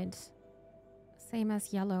alright. Same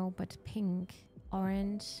as yellow, but pink,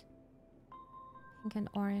 orange. Pink and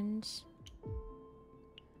orange.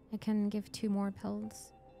 I can give 2 more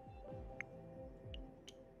pills.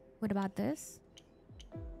 What about this?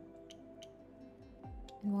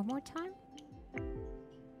 And one more time?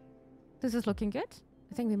 This is looking good.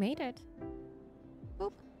 I think we made it.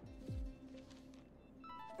 Boop.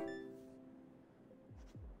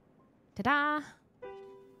 Ta-da!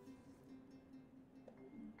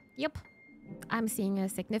 Yep. I'm seeing a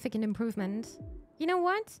significant improvement. You know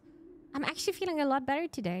what? I'm actually feeling a lot better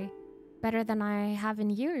today. Better than I have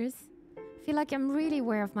in years. I feel like I'm really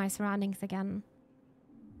aware of my surroundings again.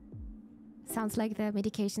 Sounds like the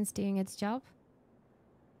medication's doing its job.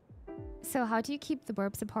 So how do you keep the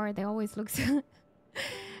burps apart? They always look so...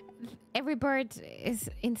 Every bird is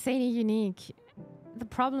insanely unique. The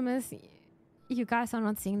problem is you guys are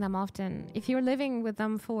not seeing them often. If you're living with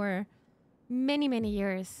them for many, many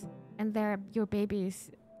years and they're your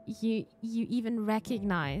babies, you even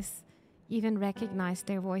recognize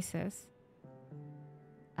their voices.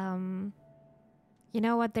 You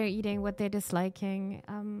know what they're eating, what they're disliking,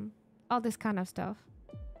 all this kind of stuff.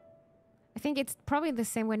 I think it's probably the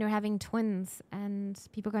same when you're having twins and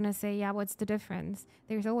people are going to say, yeah, what's the difference?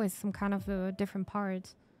 There's always some kind of a different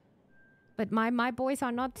part. But my boys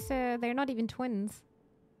are not, they're not even twins.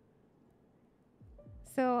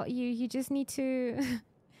 So you just need to,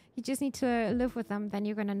 you just need to live with them. Then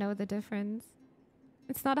you're going to know the difference.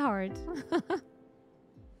 It's not hard.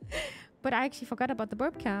 But I actually forgot about the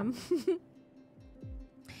burp cam.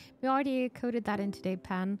 We already coded that in today,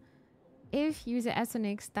 Pan. If user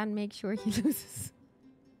Astronix, then make sure he loses.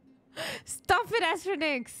 Stop it,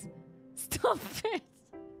 Astronix! Stop it!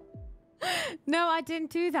 No, I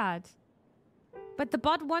didn't do that. But the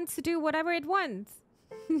bot wants to do whatever it wants.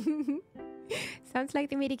 Sounds like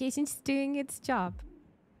the medication's doing its job.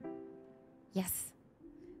 Yes.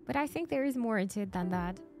 But I think there is more to it than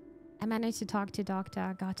that. I managed to talk to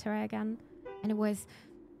Dr. Gautara again. And it was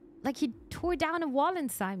like he tore down a wall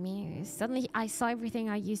inside me. Suddenly I saw everything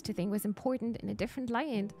I used to think was important in a different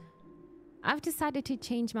light. I've decided to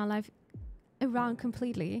change my life around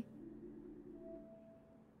completely.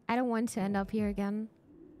 I don't want to end up here again.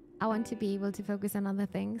 I want to be able to focus on other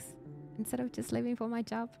things instead of just living for my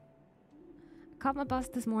job. I called my boss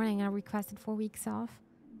this morning and I requested 4 weeks off.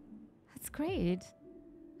 That's great.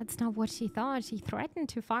 That's not what she thought. She threatened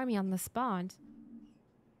to fire me on the spot.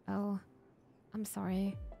 Oh, I'm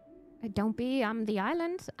sorry. Don't be. I'm the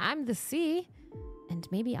island. I'm the sea. And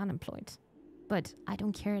maybe unemployed. But I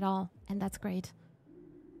don't care at all. And that's great.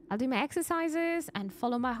 I'll do my exercises and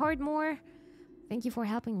follow my heart more. Thank you for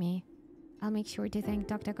helping me. I'll make sure to thank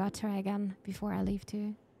Dr. Gautara again before I leave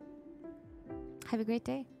too. Have a great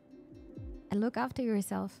day. And look after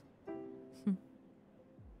yourself.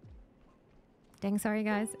 Dang, sorry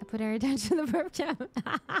guys. I put our attention to the burp cam.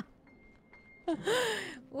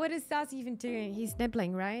 What is Stas even doing? He's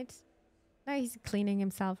nibbling, right? No, he's cleaning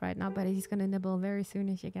himself right now, but he's gonna nibble very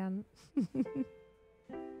soonish again.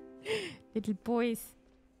 Little boys.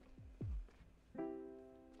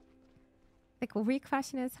 The real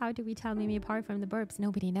question is, how do we tell Mimi apart from the burps?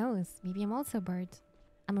 Nobody knows. Maybe I'm also a bird.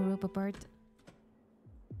 I'm a robot bird.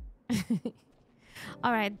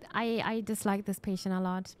 Alright, I dislike this patient a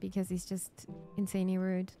lot because he's just insanely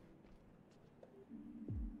rude.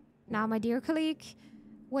 Now, my dear colleague,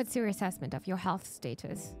 what's your assessment of your health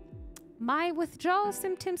status? My withdrawal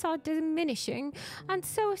symptoms are diminishing, and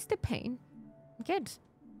so is the pain. Good.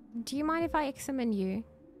 Do you mind if I examine you?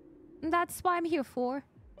 That's what I'm here for.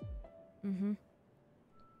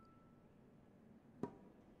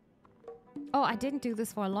 Oh, I didn't do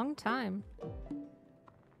this for a long time.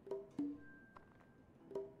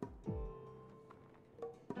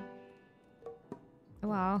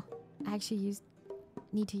 Wow. I actually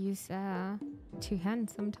need to use 2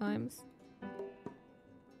 hands sometimes.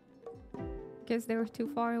 Because they were too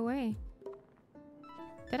far away.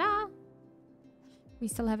 Ta-da! We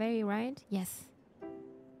still have A, right? Yes.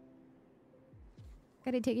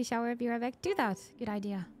 Gotta take a shower, be right back. Do that. Good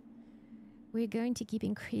idea. We're going to keep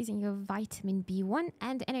increasing your vitamin B1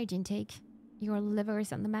 and energy intake. Your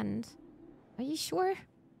liver's on the mend. Are you sure?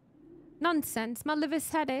 Nonsense. My liver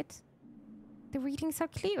said it. The readings are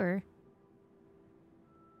clear.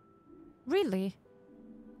 Really?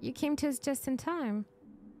 You came to us just in time.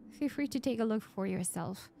 Feel free to take a look for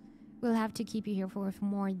yourself. We'll have to keep you here for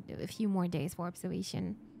a few more days for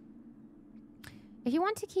observation. If you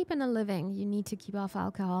want to keep in a living, you need to keep off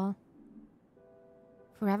alcohol.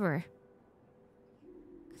 Forever.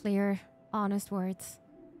 Clear, honest words.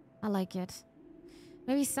 I like it.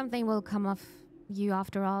 Maybe something will come of you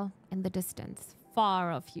after all in the distance,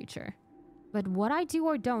 far off future. But what I do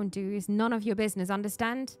or don't do is none of your business,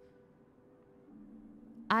 understand?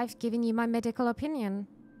 I've given you my medical opinion.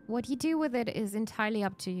 What you do with it is entirely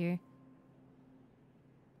up to you.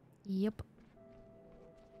 Yep.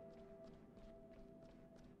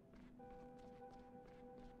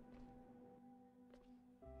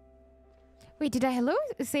 Wait, did I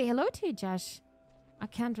say hello to you, Josh? I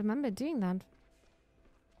can't remember doing that.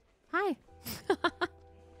 Hi.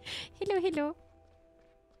 Hello.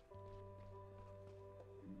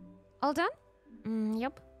 All done?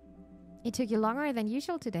 Yep. It took you longer than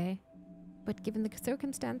usual today. But given the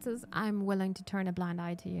circumstances, I'm willing to turn a blind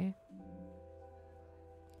eye to you.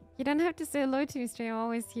 You don't have to say hello to me straight. I'm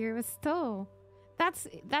always here, but still. That's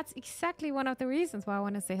exactly one of the reasons why I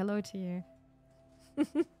want to say hello to you.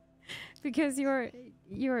 Because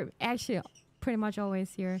you're actually pretty much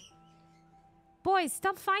always here. Boys,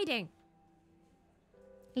 stop fighting.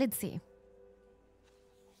 Let's see.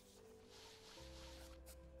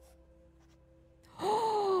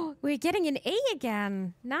 Oh, we're getting an A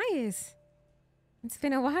again. Nice. It's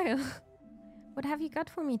been a while. What have you got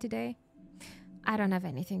for me today? I don't have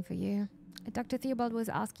anything for you. Dr. Theobald was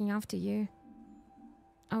asking after you.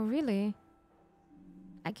 Oh, really?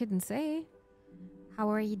 I couldn't say.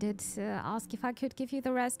 However, he did ask if I could give you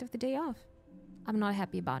the rest of the day off. I'm not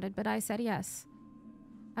happy about it, but I said yes.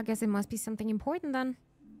 I guess it must be something important then.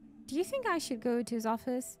 Do you think I should go to his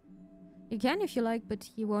office? You can if you like, but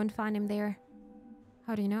you won't find him there.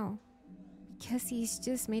 How do you know? Because he's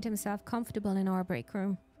just made himself comfortable in our break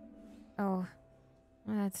room. Oh,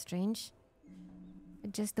 well, that's strange.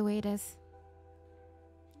 But just the way it is.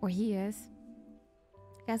 Or he is.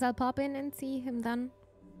 Guess I'll pop in and see him then.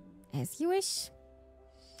 As you wish.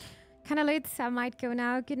 Kinda late, so I might go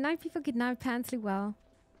now. Good night, people. Good night, Pants. Sleep well.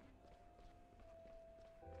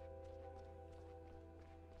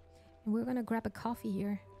 And we're gonna grab a coffee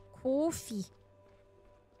here. Coffee.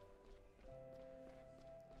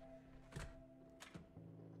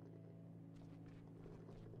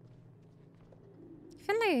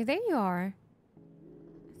 Finley, there you are.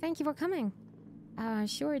 Thank you for coming.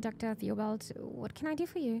 Sure, Dr. Theobald. What can I do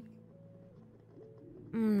for you?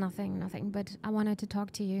 Nothing, but I wanted to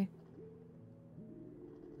talk to you.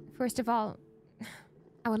 First of all,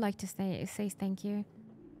 I would like to say thank you.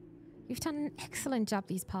 You've done an excellent job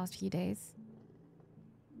these past few days.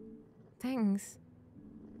 Thanks.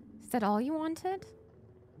 Is that all you wanted?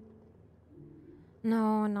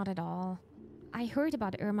 No, not at all. I heard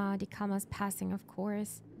about Irma de Calma's passing, of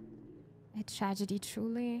course. A tragedy,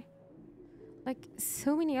 truly. Like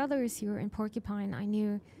so many others here in Porcupine, I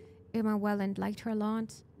knew Irma well and liked her a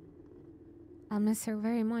lot. I'll miss her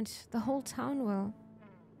very much. The whole town will.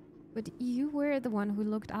 But you were the one who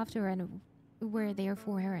looked after her and were there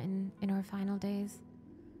for her in her final days.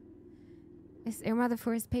 Is Irma the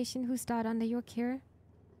first patient who started under your care?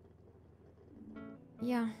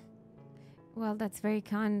 Yeah. Well, that's very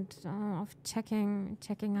kind of checking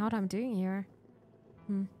out I'm doing here.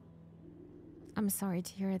 I'm sorry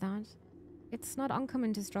to hear that. It's not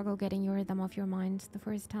uncommon to struggle getting your rhythm off your mind the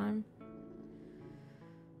first time.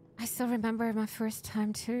 I still remember my first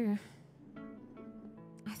time too.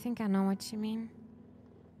 I think I know what you mean.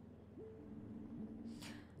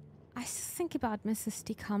 I think about Mrs.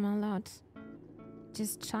 de Calma a lot.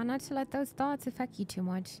 Just try not to let those thoughts affect you too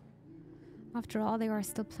much. After all, there are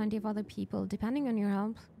still plenty of other people depending on your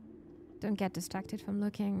help. Don't get distracted from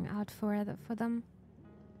looking out for them.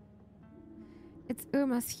 It's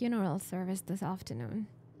Irma's funeral service this afternoon.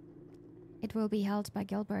 It will be held by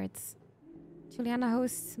Gilbert's. Juliana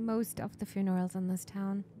hosts most of the funerals in this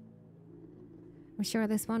town. I'm sure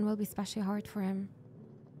this one will be especially hard for him.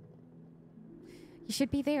 You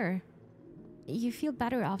should be there. You feel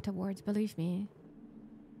better afterwards, believe me.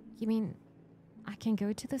 You mean I can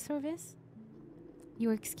go to the service?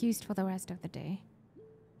 You're excused for the rest of the day.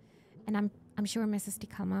 And I'm sure Mrs. de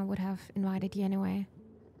Calma would have invited you anyway.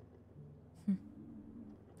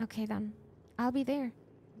 Okay then, I'll be there.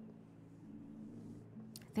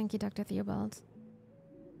 Thank you, Dr. Theobald.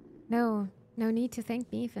 No need to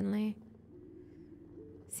thank me, Finley.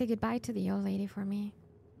 Say goodbye to the old lady for me.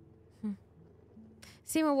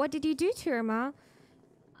 Seymour, what did you do to her, Ma?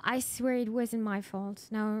 I swear it wasn't my fault.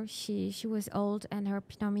 No, she was old and her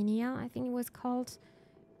pneumonia, I think it was called.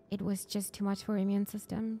 It was just too much for her immune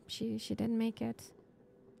system. She didn't make it,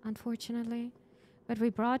 unfortunately. But we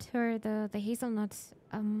brought her the hazelnut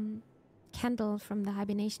candle from the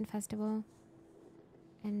hibernation festival.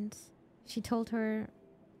 And she told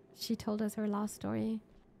us her last story.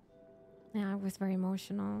 Yeah, it was very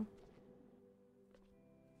emotional.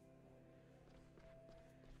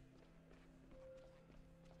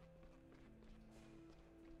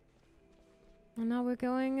 And now we're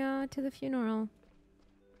going to the funeral.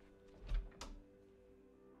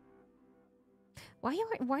 Why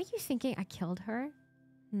are you thinking I killed her?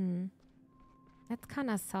 That's kind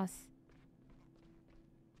of sus.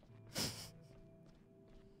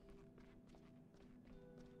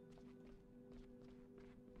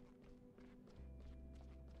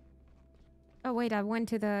 Oh wait, I went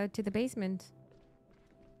to the basement.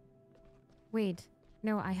 Wait,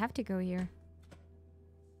 no, I have to go here.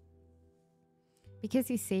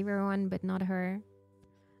 Because you save everyone, but not her.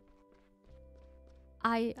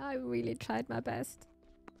 I really tried my best.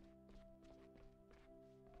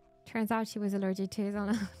 Turns out she was allergic to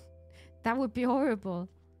it. That would be horrible.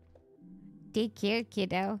 Take care,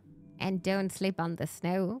 kiddo. And don't slip on the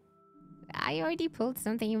snow. I already pulled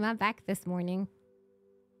something in my back this morning.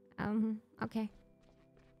 Okay.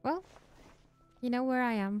 Well, you know where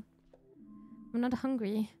I am. I'm not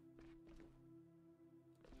hungry.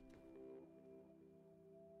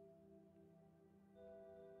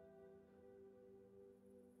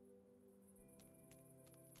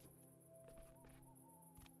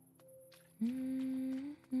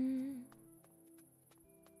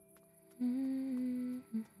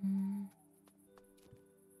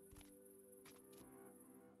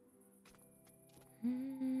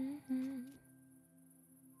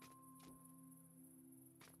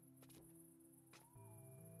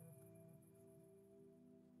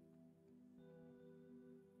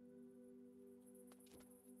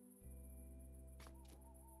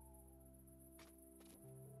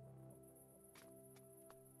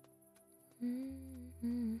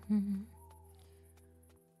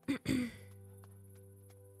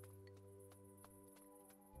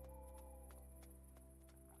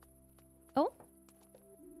 Oh,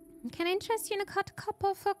 can I interest you in a cup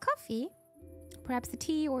of coffee? Perhaps a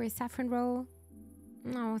tea or a saffron roll?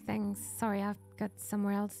 No, thanks. Sorry, I've got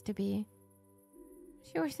somewhere else to be.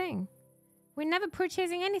 Sure thing. We're never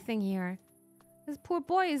purchasing anything here. This poor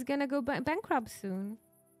boy is gonna go bankrupt soon.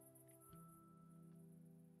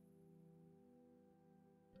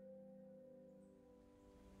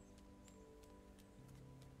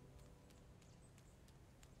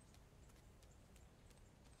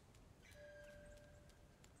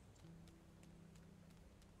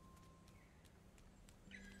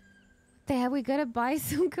 There, we gotta buy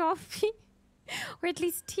some coffee. Or at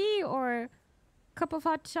least tea or a cup of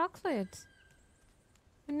hot chocolate.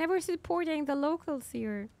 We're never supporting the locals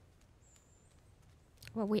here.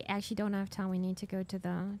 Well, we actually don't have time. We need to go to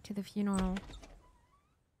the funeral.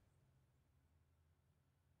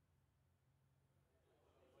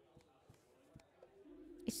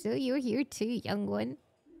 So you're here too, young one.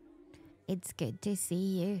 It's good to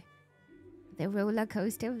see you. The roller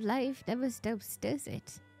coaster of life never stops, does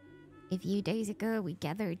it? A few days ago, we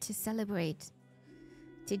gathered to celebrate.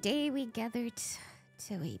 Today, we gathered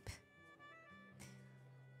to weep.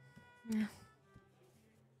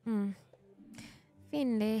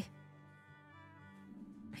 Finley.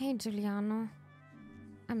 Hey, Giuliano.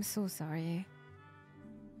 I'm so sorry.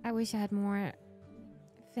 I wish I had more.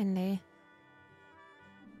 Finley.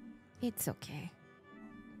 It's okay.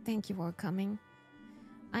 Thank you for coming.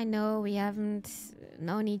 I know we haven't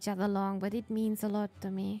known each other long, but it means a lot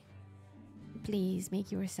to me. Please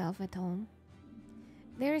make yourself at home.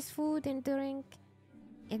 There's food and drink.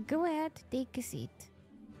 And go ahead, take a seat.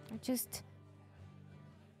 Just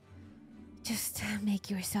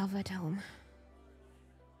make yourself at home.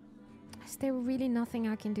 Is there really nothing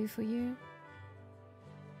I can do for you?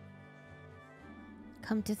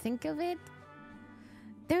 Come to think of it,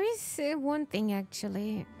 there is one thing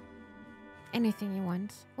actually. Anything you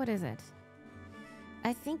want. What is it?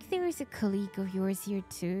 I think there is a colleague of yours here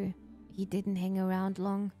too. He didn't hang around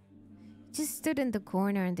long. Just stood in the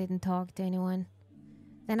corner and didn't talk to anyone.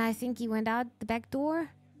 Then I think he went out the back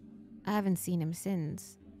door. I haven't seen him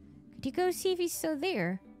since. Could you go see if he's still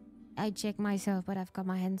there? I checked myself, but I've got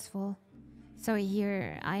my hands full. Sorry,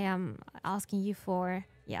 here I am asking you for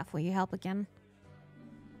your help again.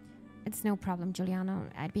 It's no problem, Giuliano.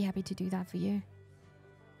 I'd be happy to do that for you.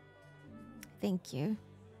 Thank you.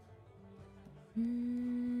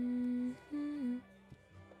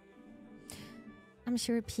 I'm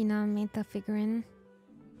sure Pina made the figurine.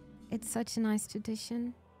 It's such a nice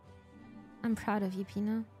tradition. I'm proud of you,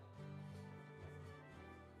 Pina.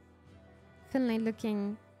 Finley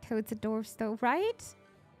looking towards the dwarf though, right?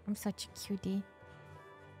 I'm such a cutie.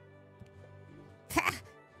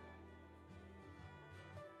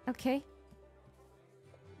 Okay.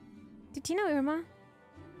 Did you know Irma?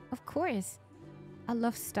 Of course. I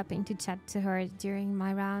love stopping to chat to her during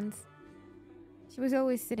my rounds. She was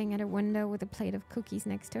always sitting at her window with a plate of cookies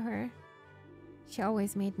next to her. She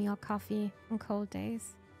always made me a coffee on cold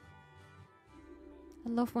days. I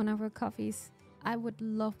love one of her coffees. I would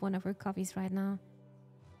love one of her coffees right now.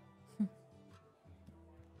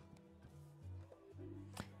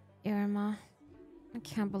 Irma. I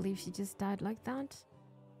can't believe she just died like that.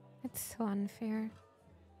 It's so unfair.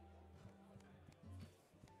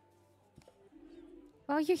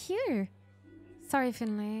 Well, you're here. Sorry,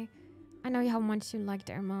 Finley. I know how much you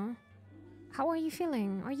liked Irma. How are you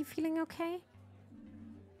feeling? Are you feeling okay?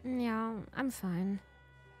 Yeah, I'm fine.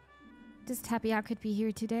 Just happy I could be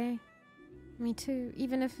here today. Me too,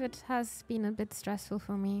 even if it has been a bit stressful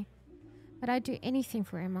for me. But I'd do anything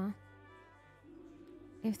for Irma.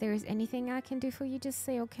 If there is anything I can do for you, just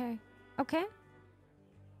say okay. Okay?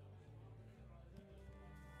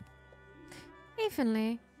 Hey,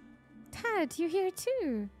 Finley. Tad, you're here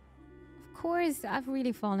too. Of course, I've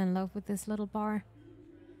really fallen in love with this little bar.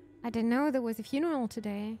 I didn't know there was a funeral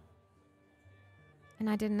today. And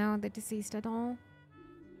I didn't know the deceased at all.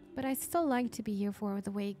 But I still like to be here for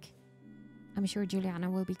the wake. I'm sure Juliana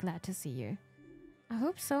will be glad to see you. I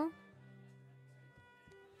hope so.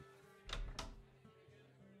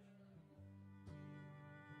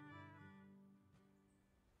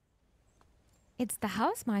 It's the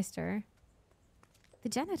housemeister. The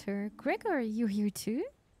janitor. Gregor, you here too?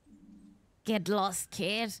 Get lost,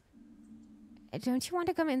 kid. Don't you want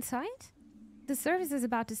to come inside? The service is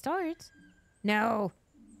about to start. No.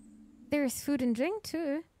 There's food and drink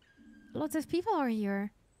too. Lots of people are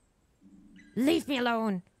here. Leave me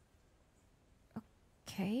alone.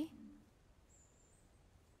 Okay.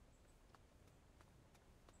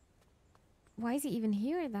 Why is he even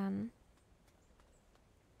here then?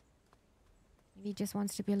 Maybe he just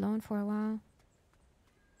wants to be alone for a while.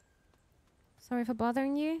 Sorry for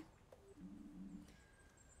bothering you.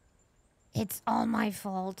 It's all my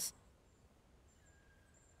fault.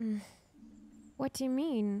 What do you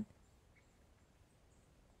mean?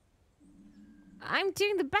 I'm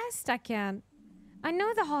doing the best I can. I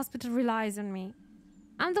know the hospital relies on me.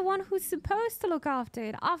 I'm the one who's supposed to look after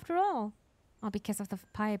it, after all. Oh, because of the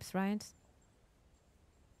pipes, right?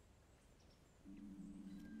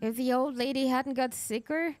 If the old lady hadn't got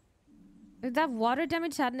sicker, if that water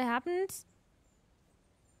damage hadn't happened,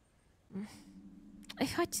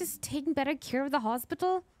 if I'd just taken better care of the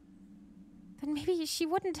hospital, then maybe she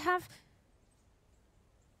wouldn't have...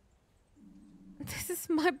 This is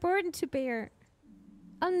my burden to bear.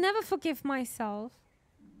 I'll never forgive myself.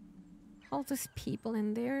 All those people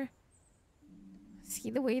in there. See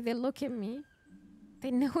the way they look at me. They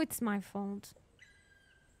know it's my fault.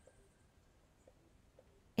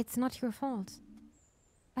 It's not your fault.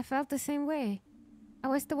 I felt the same way. I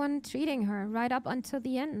was the one treating her right up until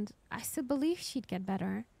the end. I still believe she'd get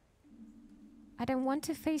better. I didn't want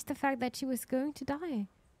to face the fact that she was going to die.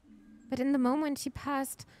 But in the moment she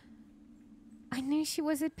passed, I knew she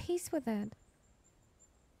was at peace with it.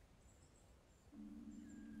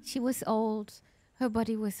 She was old, her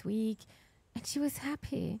body was weak, and she was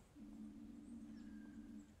happy.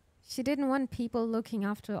 She didn't want people looking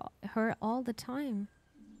after her all the time.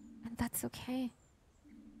 And that's okay.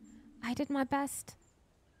 I did my best.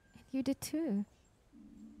 And you did too.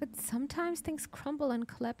 But sometimes things crumble and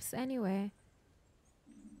collapse anyway.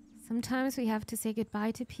 Sometimes we have to say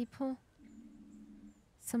goodbye to people.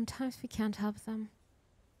 Sometimes we can't help them.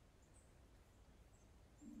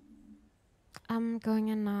 I'm going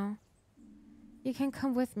in now. You can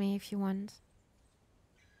come with me if you want.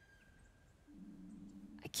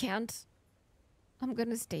 I can't. I'm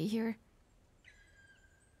gonna stay here.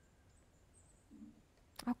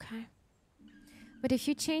 Okay. But if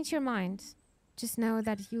you change your mind, just know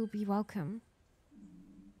that you'll be welcome.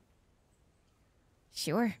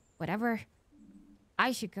 Sure, whatever.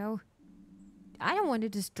 I should go. I don't want to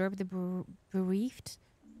disturb the bereaved.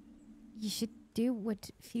 You should do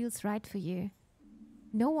what feels right for you.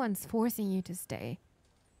 No one's forcing you to stay.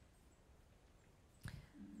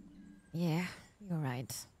 Yeah, you're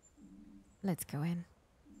right. Let's go in.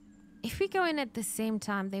 If we go in at the same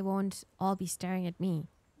time, they won't all be staring at me.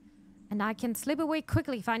 And I can slip away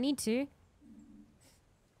quickly if I need to.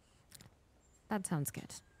 That sounds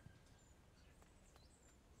good.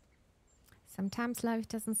 Sometimes life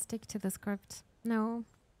doesn't stick to the script. No.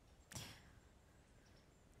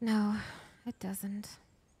 No, it doesn't.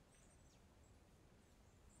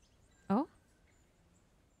 Oh?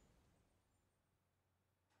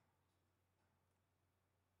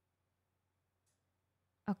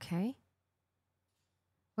 Okay.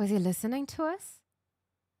 Was he listening to us?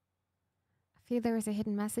 I feel there is a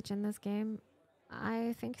hidden message in this game.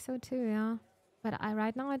 I think so too, yeah. But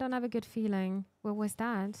right now I don't have a good feeling. What was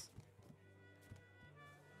that?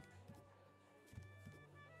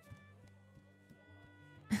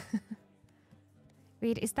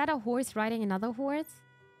 Wait, is that a horse riding another horse?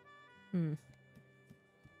 Hmm.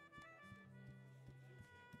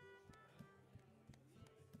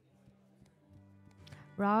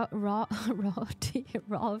 Raw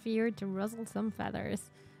here to rustle some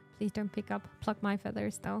feathers. Please don't pluck my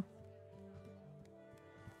feathers though.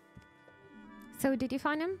 So did you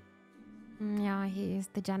find him? Yeah, he is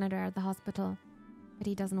the janitor at the hospital, but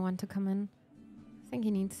he doesn't want to come in. I think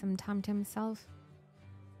he needs some time to himself.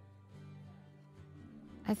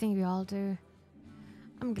 I think we all do.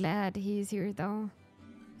 I'm glad he's here though.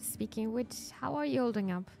 Speaking of which, how are you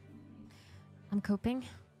holding up? I'm coping,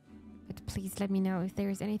 but please let me know if there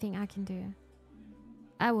is anything I can do.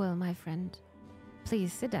 I will, my friend.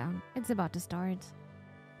 Please sit down. It's about to start.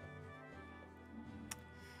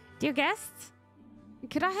 Dear guests,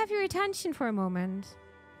 could I have your attention for a moment?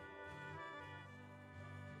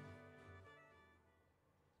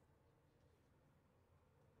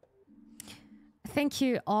 Thank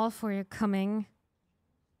you all for your coming.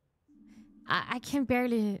 I can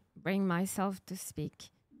barely bring myself to speak,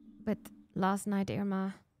 but last night,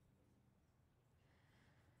 Irma,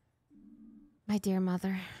 my dear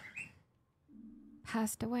mother,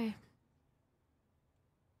 passed away.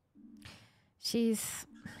 She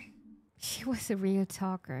was a real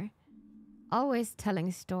talker, always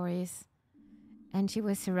telling stories, and she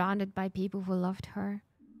was surrounded by people who loved her.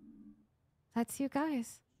 That's you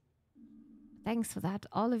guys. Thanks for that,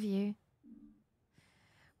 all of you.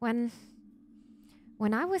 When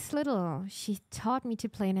I was little, she taught me to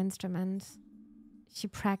play an instrument. She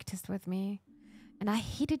practiced with me, and I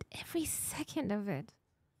hated every second of it.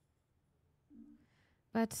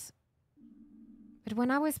 But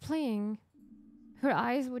when I was playing, her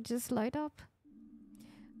eyes would just light up.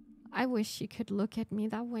 I wish she could look at me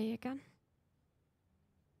that way again.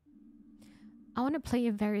 I want to play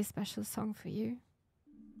a very special song for you.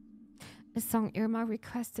 A song Irma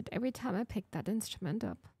requested every time I picked that instrument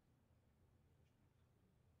up.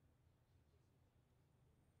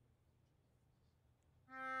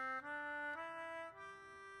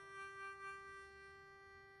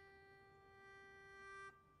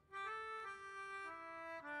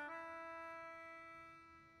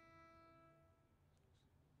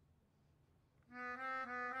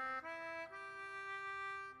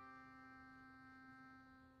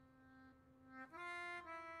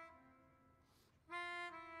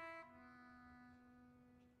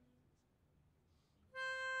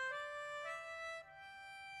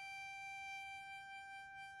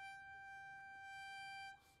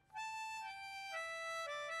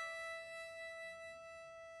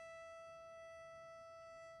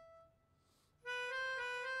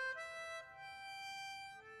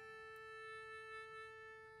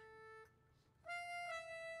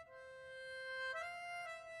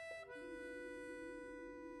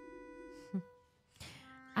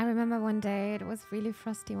 I remember one day it was really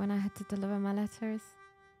frosty when I had to deliver my letters.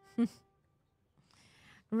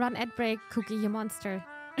 Run at break, Cookie, you monster.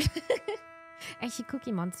 Actually,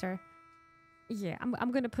 Cookie Monster. Yeah,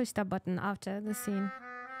 I'm gonna push that button after the scene.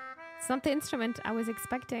 It's not the instrument I was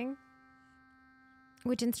expecting.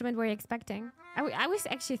 Which instrument were you expecting? I was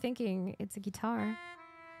actually thinking it's a guitar.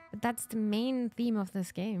 But that's the main theme of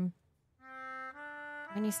this game.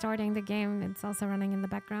 When you're starting the game, it's also running in the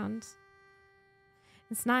background.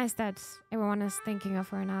 It's nice that everyone is thinking of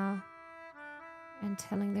her now and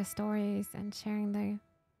telling their stories and sharing the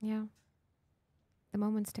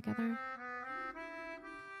moments together.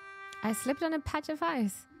 I slipped on a patch of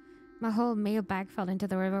ice. My whole mailbag fell into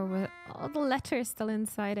the river with all the letters still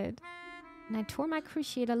inside it. And I tore my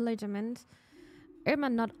cruciate ligament. Irma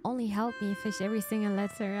not only helped me fish every single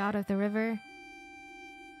letter out of the river,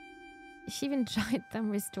 she even dried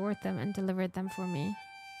them, restored them, and delivered them for me.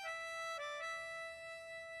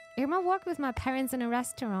 Irma worked with my parents in a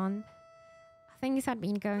restaurant. Things had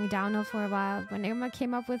been going downhill for a while when Irma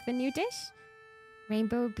came up with a new dish.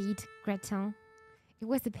 Rainbow beet gratin. It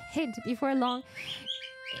was a hit before long.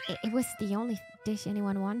 It was the only dish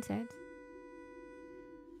anyone wanted.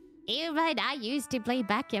 Irma and I used to play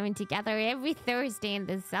backgammon together every Thursday in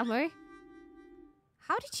the summer.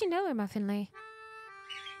 How did you know Irma, Finley?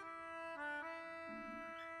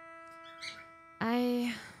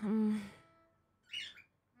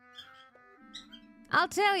 I'll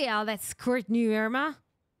tell you how that squirt knew Irma.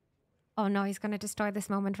 Oh no, he's gonna destroy this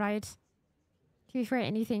moment, right? To be fair,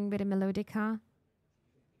 anything but a melodica.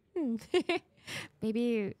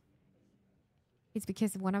 Maybe it's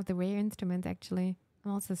because of one of the rare instruments, actually.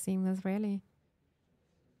 I'm also seeing this, really.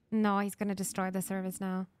 No, he's gonna destroy the service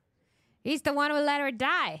now. He's the one who let her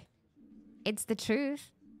die. It's the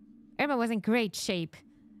truth. Irma was in great shape.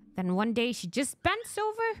 Then one day she just bends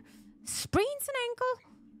over, sprains an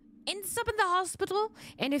ankle, ends up in the hospital,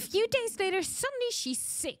 and a few days later, suddenly she's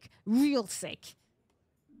sick. Real sick.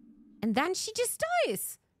 And then she just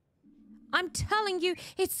dies. I'm telling you,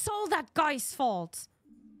 it's all that guy's fault.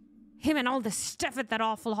 Him and all the stuff at that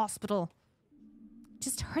awful hospital.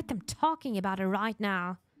 Just heard them talking about it right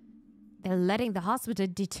now. They're letting the hospital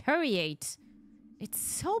deteriorate. It's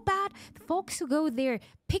so bad, the folks who go there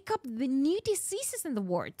pick up the new diseases in the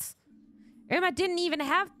wards. Irma didn't even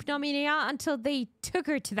have pneumonia until they took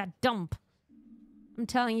her to that dump. I'm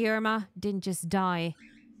telling you, Irma didn't just die.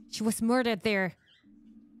 She was murdered there.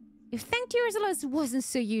 If Thank Ursula wasn't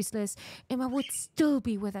so useless, Irma would still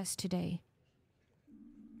be with us today.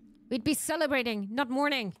 We'd be celebrating, not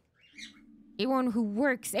mourning. Everyone who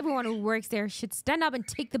works there should stand up and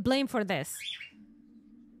take the blame for this.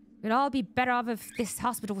 We'd all be better off if this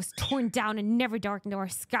hospital was torn down and never darkened our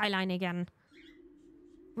skyline again.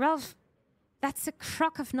 Ralph, that's a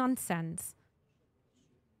crock of nonsense.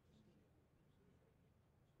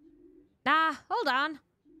 Nah, hold on.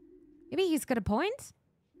 Maybe he's got a point.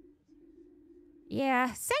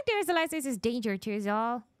 Yeah, St. Ursula's is a danger to us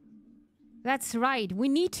all. That's right, we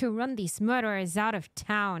need to run these murderers out of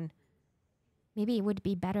town. Maybe it would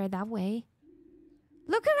be better that way.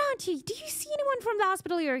 Look around you. Do you see anyone from the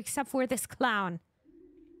hospital here except for this clown?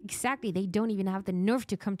 Exactly, they don't even have the nerve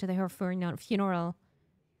to come to her funeral.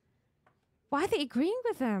 Why are they agreeing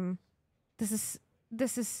with him? This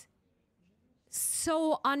is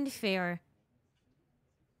so unfair.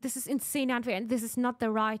 This is insane unfair, and this is not the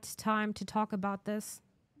right time to talk about this.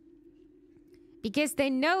 Because they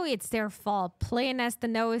know it's their fault, plain as the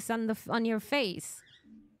nose on your face.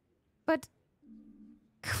 But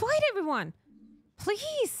quiet, everyone.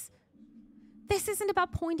 Please. This isn't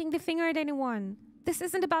about pointing the finger at anyone. This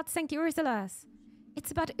isn't about St. Ursula's. It's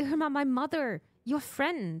about Irma, my mother, your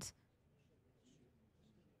friend.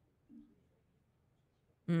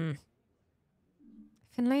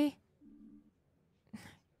 Finley?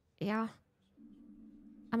 Yeah.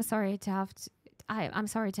 I'm sorry to have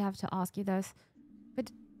to ask you this,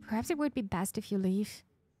 but perhaps it would be best if you leave.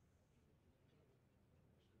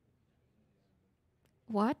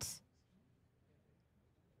 What?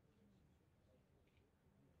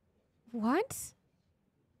 What?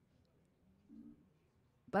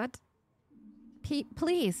 But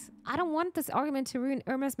please, I don't want this argument to ruin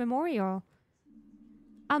Irma's memorial.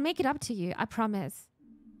 I'll make it up to you, I promise.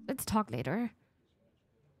 Let's talk later.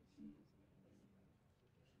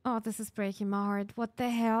 Oh, this is breaking my heart. What the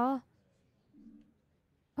hell?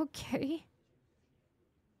 Okay.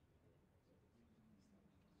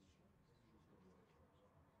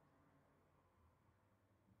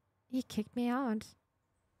 He kicked me out.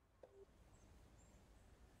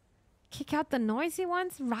 Kick out the noisy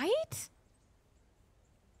ones, right?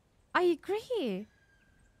 I agree.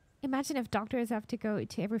 Imagine if doctors have to go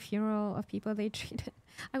to every funeral of people they treated.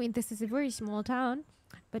 I mean, this is a very small town,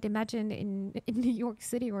 but imagine in New York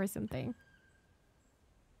City or something.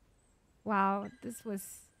 Wow, this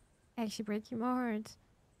was actually breaking my heart.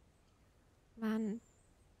 Man,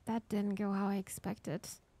 that didn't go how I expected.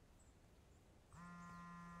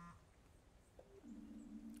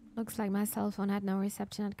 Looks like my cell phone had no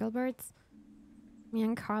reception at Gilbert's. Me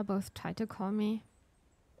and Carl both tried to call me.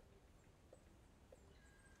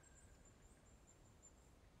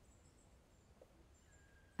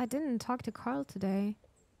 I didn't talk to Carl today.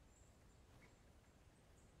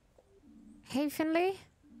 Hey, Finley.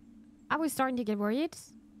 I was starting to get worried.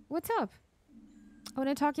 What's up? I want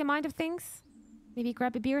to talk your mind of things. Maybe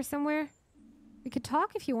grab a beer somewhere. We could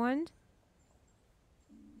talk if you want.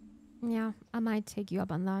 Yeah, I might take you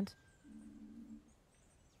up on that.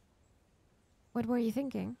 What were you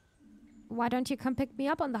thinking? Why don't you come pick me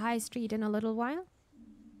up on the high street in a little while?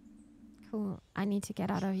 Cool. I need to get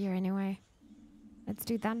out of here anyway. Let's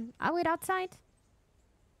do that. I'll wait outside.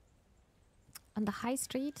 On the high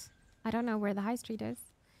street? I don't know where the high street is.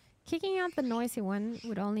 Kicking out the noisy one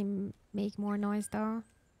would only make more noise though.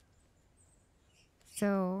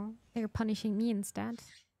 So they're punishing me instead.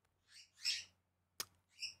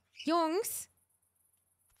 Jungs!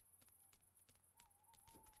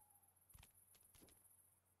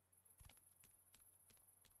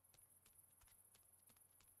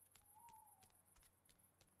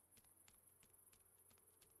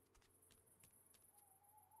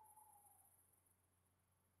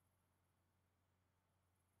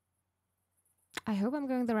 I hope I'm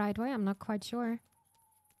going the right way. I'm not quite sure.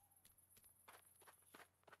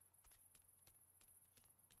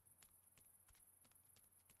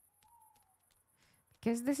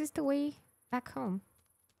 Because this is the way back home.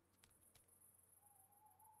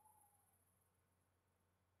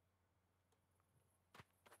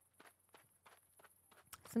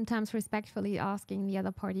 Sometimes respectfully asking the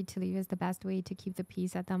other party to leave is the best way to keep the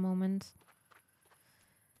peace at that moment.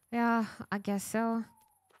 Yeah, I guess so.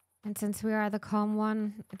 And since we are the calm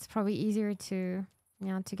one, it's probably easier to,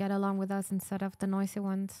 to get along with us instead of the noisy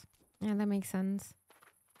ones. Yeah, that makes sense.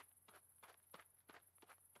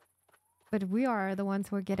 But we are the ones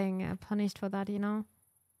who are getting punished for that, And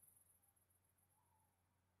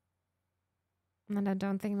I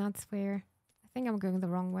don't think that's fair. I think I'm going the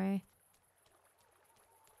wrong way.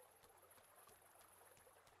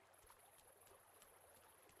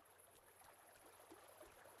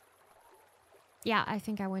 Yeah, I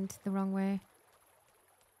think I went the wrong way.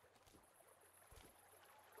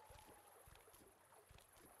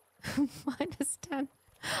 Minus 10.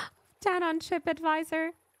 10 on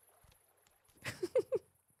TripAdvisor.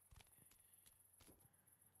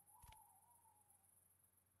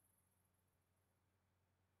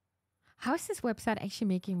 How is this website actually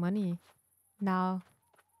making money now?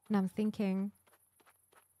 And I'm thinking.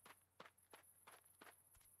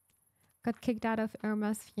 Got kicked out of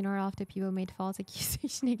Irma's funeral after people made false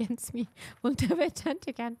accusation against me. Will never attend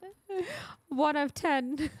again. 1 of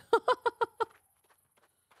 10.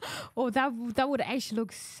 Oh, that would actually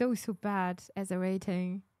look so bad as a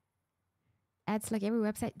rating. Ads like every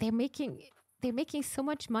website. They're making so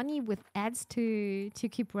much money with ads to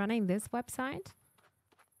keep running this website.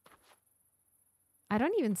 I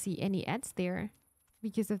don't even see any ads there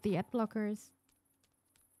because of the ad blockers.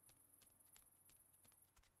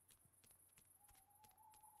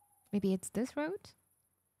 Maybe it's this road?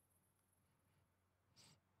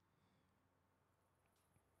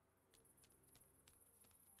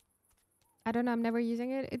 I don't know, I'm never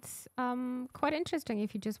using it. It's quite interesting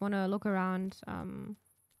if you just want to look around.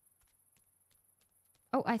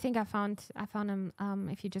 Oh, I think I found him.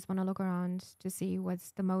 If you just want to look around to see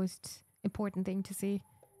what's the most important thing to see.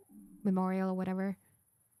 Memorial or whatever.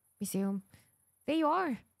 Museum. There you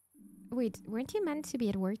are. Wait, weren't you meant to be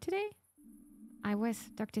at work today? I was.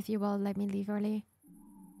 Dr. Theobald let me leave early.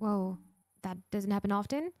 Whoa, that doesn't happen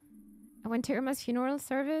often. I went to Irma's funeral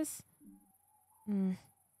service.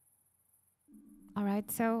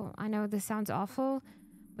 Alright, so I know this sounds awful,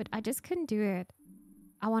 but I just couldn't do it.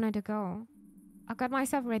 I wanted to go. I got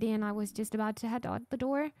myself ready and I was just about to head out the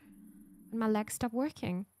door and my legs stopped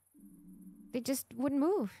working. They just wouldn't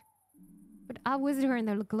move. But I was there in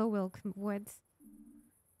the Glowwilk woods.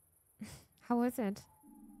 How was it?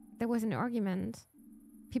 There was an argument.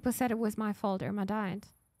 People said it was my fault Irma died.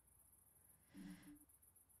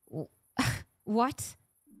 What?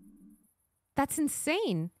 That's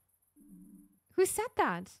insane. Who said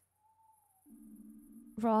that?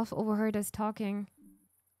 Rolf overheard us talking.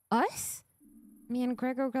 Us? Me and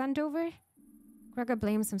Gregor Glandover? Gregor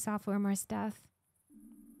blames himself for Irma's death.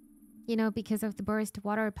 Because of the burst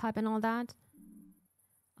water pipe and all that.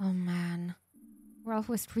 Oh man. Rolf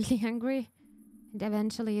was really angry. And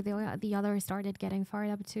eventually the others started getting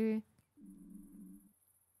fired up too.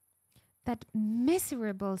 That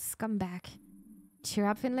miserable scumbag. Cheer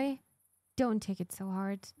up, Finley. Don't take it so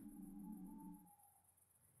hard.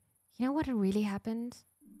 You know what really happened?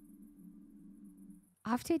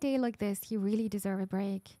 After a day like this, you really deserve a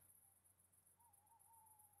break.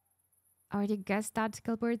 I already guessed that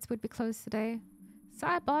Gilbert's would be closed today. So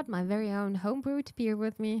I bought my very own homebrewed beer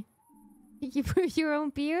with me. You brew your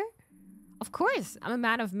own beer? Of course, I'm a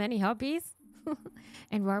man of many hobbies.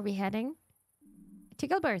 And where are we heading? To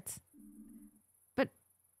Gilbert's. But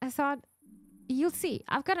I thought, you'll see,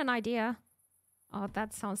 I've got an idea. Oh,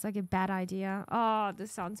 that sounds like a bad idea. Oh,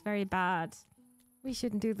 this sounds very bad. We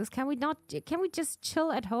shouldn't do this. Can we just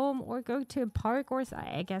chill at home or go to a park or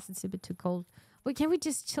I guess it's a bit too cold. But can we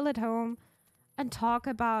just chill at home and talk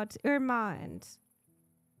about Irma and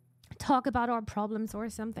talk about our problems or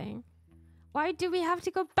something? Why do we have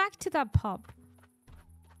to go back to that pub?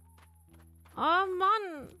 Oh,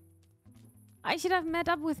 man. I should have met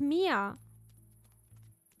up with Mia.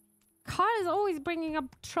 Carl is always bringing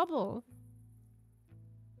up trouble.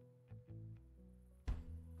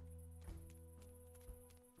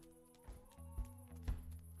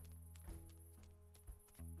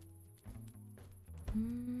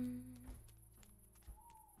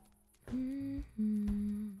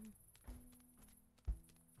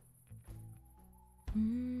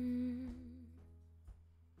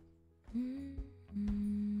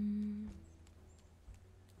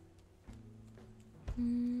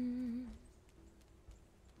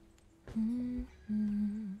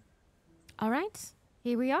 All right,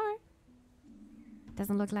 here we are.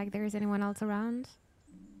 Doesn't look like there's anyone else around.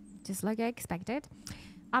 Just like I expected.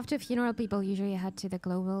 After a funeral, people usually head to the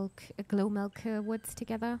Glow Milk Woods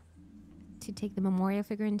together to take the memorial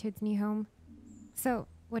figure into its new home. So,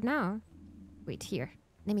 what now? Wait, here.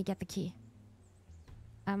 Let me get the key.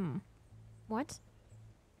 What?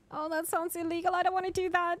 Oh, that sounds illegal. I don't want to do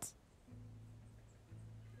that.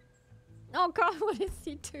 Oh god, what is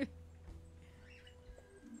he doing?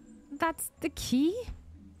 That's the key?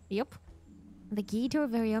 Yep. The key to a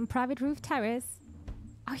very own private roof terrace.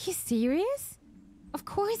 Are you serious? Of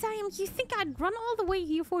course I am. You think I'd run all the way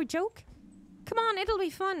here for a joke? Come on, it'll be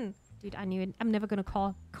fun. Dude, I knew it. I'm never gonna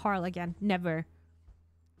call Carl again. Never.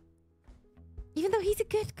 Even though he's a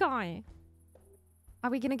good guy. Are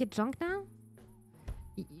we gonna get drunk now?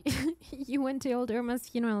 You went to old Irma's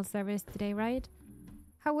funeral service today, right?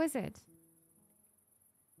 How was it?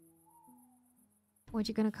 What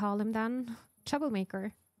you gonna call him then?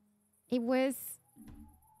 Troublemaker. It was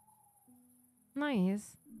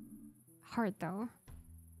nice. Hard though.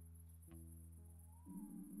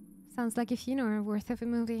 Sounds like a funeral worth of a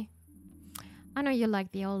movie. I know you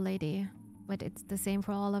like the old lady, but it's the same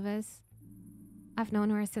for all of us. I've known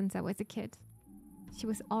her since I was a kid. She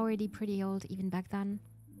was already pretty old even back then.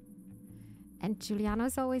 And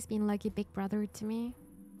Giuliano's always been like a big brother to me.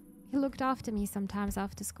 He looked after me sometimes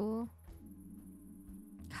after school.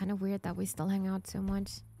 Kind of weird that we still hang out so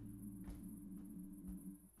much.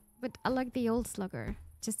 But I like the old slugger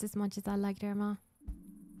just as much as I liked Irma.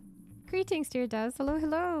 Greetings, dear Des. Hello,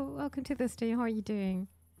 hello. Welcome to the stream. How are you doing?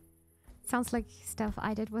 Sounds like stuff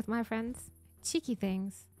I did with my friends. Cheeky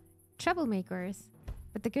things. Troublemakers.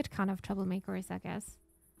 But the good kind of troublemakers, I guess.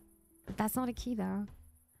 But that's not a key, though.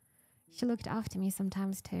 She looked after me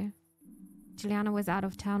sometimes, too. Juliana was out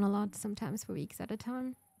of town a lot, sometimes for weeks at a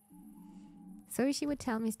time. So she would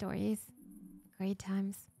tell me stories. Great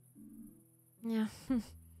times. Yeah.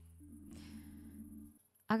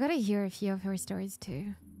 I gotta hear a few of her stories,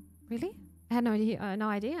 too. Really? I had no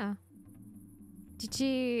idea. Did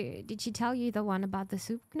she tell you the one about the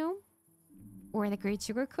soup gnome? Or the great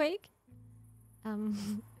sugar quake?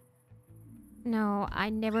 No, I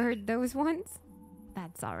never heard those ones.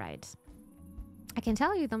 That's alright. I can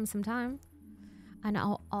tell you them sometime. I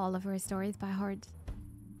know all of her stories by heart.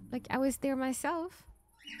 Like I was there myself.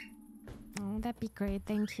 Oh, that'd be great,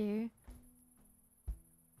 thank you.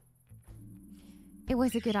 It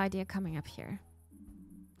was a good idea coming up here.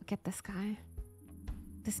 Look at the sky.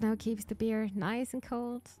 The snow keeps the beer nice and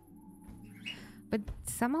cold. But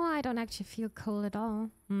somehow I don't actually feel cold at all.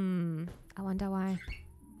 I wonder why.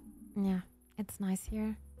 Yeah, it's nice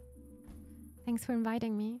here. Thanks for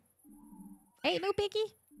inviting me. Hey, little piggy!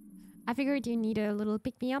 I figured you need a little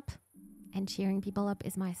pick-me-up. And cheering people up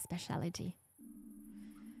is my specialty.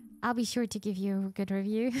 I'll be sure to give you a good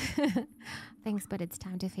review. Thanks, but it's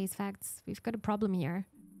time to face facts. We've got a problem here.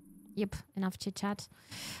 Yep, enough chit-chat.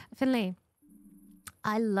 Finley,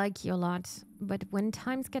 I like you a lot, but when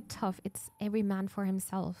times get tough, it's every man for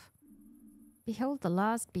himself. Behold the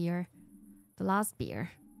last beer. The last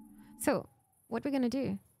beer. So, what we're gonna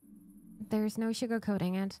do? There's no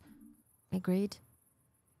sugarcoating it. Agreed.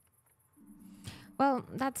 Well,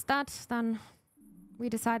 that's that, then. We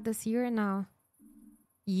decide this year now.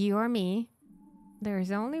 You or me.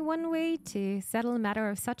 There's only one way to settle a matter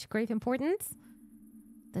of such grave importance.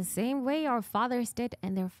 The same way our fathers did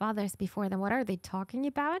and their fathers before them. What are they talking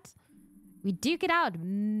about? We duke it out.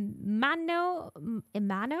 Mano?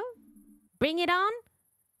 Bring it on?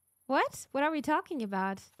 What? What are we talking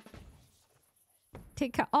about?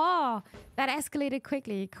 Oh, that escalated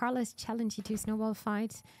quickly. Carlos challenged you to a snowball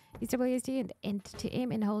fight. Use WSD and to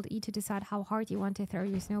aim and hold E to decide how hard you want to throw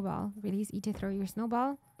your snowball. Release E to throw your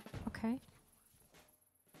snowball. Okay.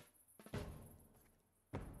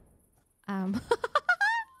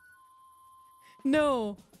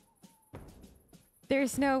 No.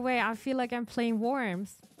 There's no way. I feel like I'm playing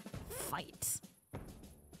Worms. Fight.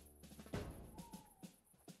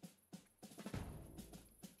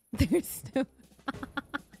 There's no...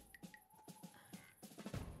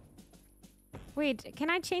 Wait, can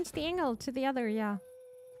I change the angle to the other? Yeah.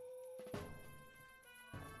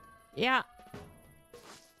 Yeah.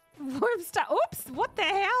 Worm Oops! What the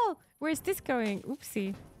hell? Where's this going?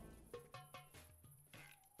 Oopsie.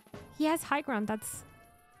 He has high ground. That's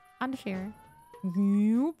unfair.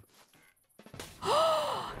 Nope.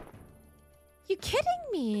 You kidding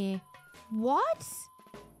me? What?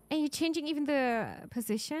 And you're changing even the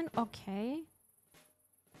position? Okay.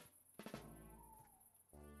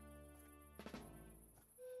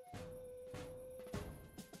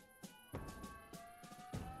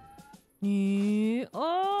 Oh,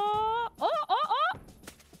 oh, oh, oh.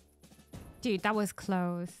 Dude, that was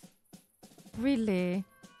close. Really?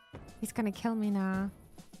 He's gonna kill me now.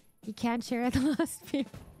 He can't share the last few.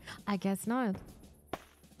 I guess not.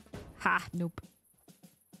 Ha, nope.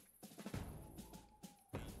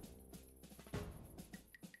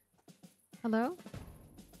 Hello?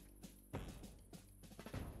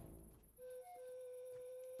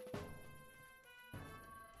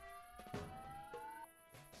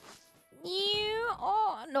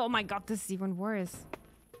 Oh, no, oh my god, this is even worse.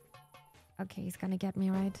 Okay, he's gonna get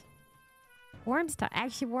me right. Worms time.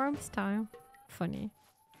 Actually, worms time. Funny.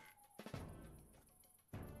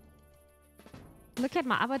 Look at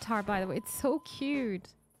my avatar, by the way. It's so cute.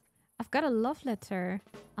 I've got a love letter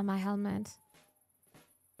on my helmet.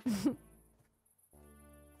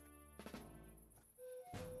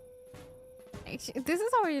 Actually, this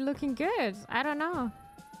is already looking good. I don't know.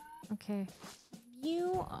 Okay.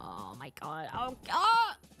 You. Oh my god. Oh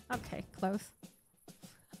god. Okay, close.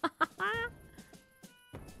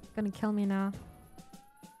 Gonna kill me now.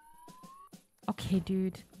 Okay,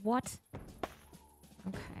 dude. What?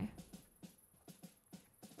 Okay.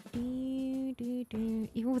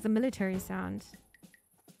 Even with the military sound.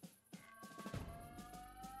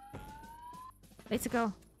 Let's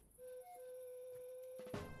go.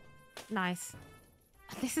 Nice.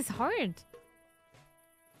 This is hard.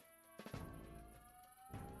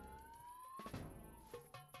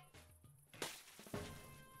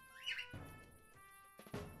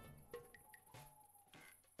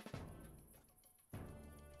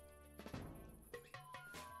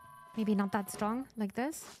 Maybe not that strong, like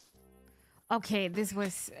this. Okay, this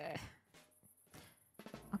was...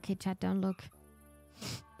 Okay, chat, don't look.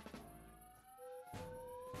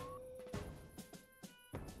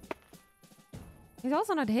 He's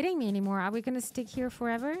also not hitting me anymore. Are we gonna stick here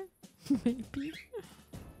forever? Maybe.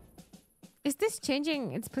 Is this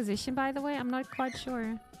changing its position, by the way? I'm not quite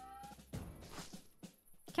sure.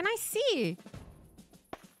 Can I see?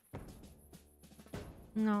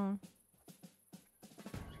 No.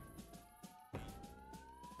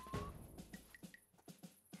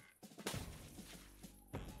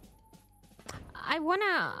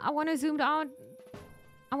 I wanna zoom out.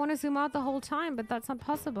 I wanna zoom out the whole time, but that's not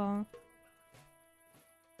possible.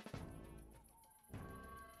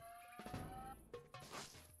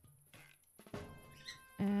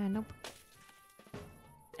 Nope.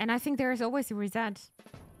 And I think there is always a reset.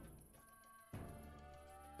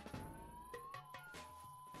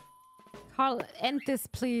 Carl, end this,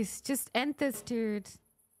 please. Just end this, dude.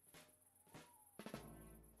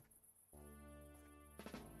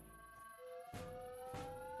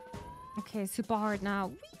 Okay, super hard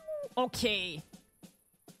now. Okay.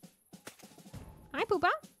 Hi, Poopa.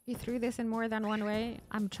 You threw this in more than one way.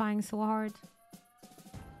 I'm trying so hard.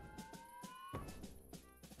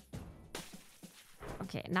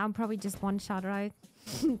 Okay, now I'm probably just one shot, right?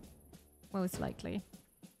 Most likely.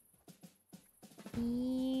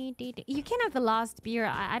 You can have the last beer.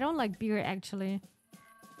 I don't like beer, actually.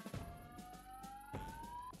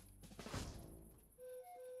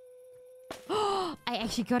 I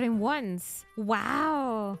actually got him once.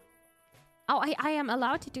 Wow. Oh, I am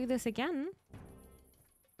allowed to do this again.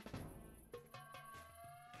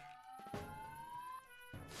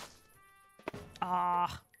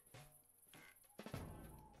 Ah.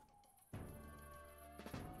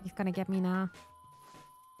 He's gonna get me now.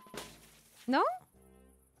 No?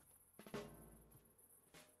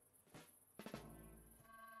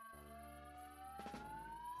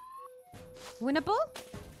 Winnable?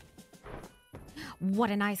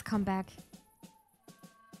 What a nice comeback.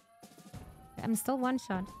 I'm still one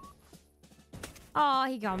shot. Oh,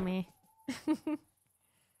 he got me.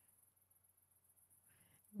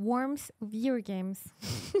 Worms viewer games.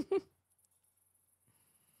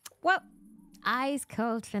 Well, ice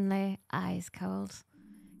cold, Finley. Ice cold.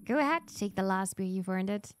 Go ahead, take the last beer. You've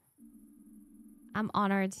earned it. I'm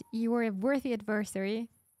honored. You were a worthy adversary.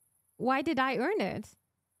 Why did I earn it?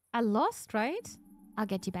 I lost, right? I'll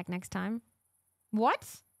get you back next time. What?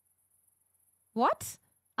 What?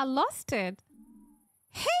 I lost it.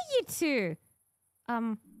 Hey, you two.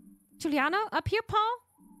 Giuliano, up here, Paul?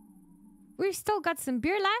 We've still got some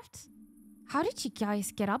beer left. How did you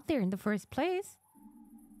guys get up there in the first place?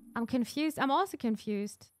 I'm confused. I'm also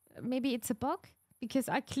confused. Maybe it's a bug? Because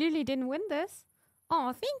I clearly didn't win this.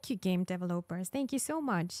 Oh, thank you, game developers. Thank you so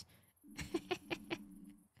much.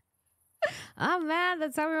 Oh, man,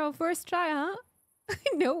 that's our first try, huh?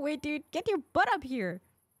 No way, dude. Get your butt up here.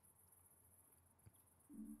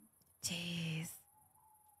 Jeez.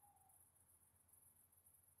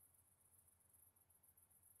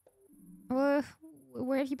 Where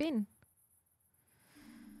have you been?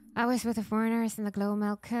 I was with the foreigners in the glow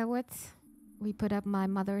milk woods. We put up my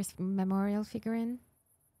mother's memorial figurine.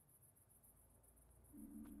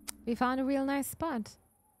 We found a real nice spot.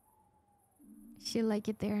 She'll like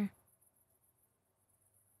it there.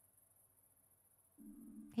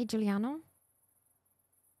 Hey, Giuliano.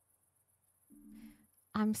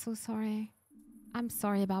 I'm so sorry. I'm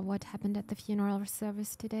sorry about what happened at the funeral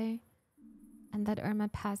service today and that Irma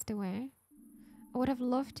passed away. I would have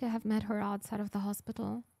loved to have met her outside of the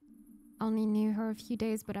hospital. Only knew her a few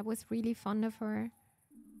days, but I was really fond of her.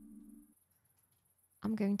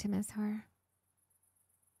 I'm going to miss her.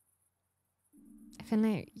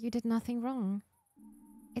 Finley, you did nothing wrong.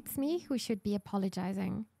 It's me who should be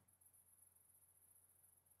apologizing.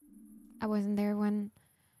 I wasn't there when...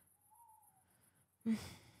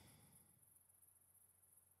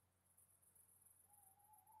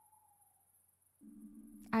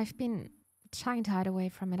 I've been trying to hide away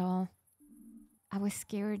from it all. I was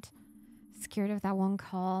scared of that one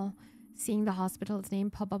call, seeing the hospital's name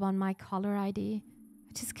pop up on my caller ID.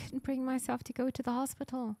 I just couldn't bring myself to go to the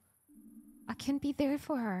hospital. I couldn't be there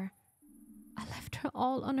for her. I left her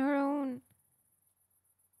all on her own.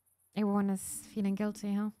 Everyone is feeling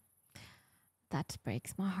guilty, huh? That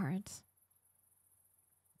breaks my heart.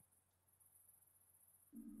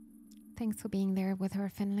 Thanks for being there with her,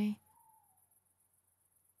 Finley.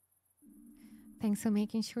 Thanks for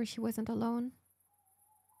making sure she wasn't alone.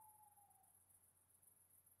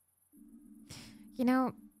 You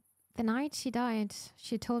know, the night she died,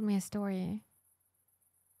 she told me a story.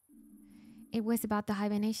 It was about the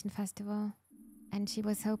Hibernation Festival, and she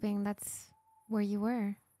was hoping that's where you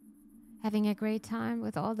were, having a great time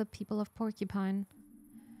with all the people of Porcupine,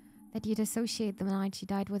 that you'd associate the night she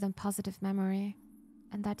died with a positive memory,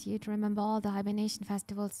 and that you'd remember all the Hibernation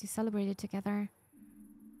Festivals you celebrated together.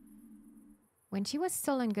 When she was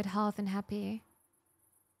still in good health and happy,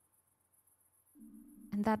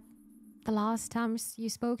 and that the last times you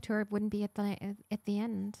spoke to her wouldn't be at the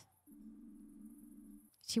end.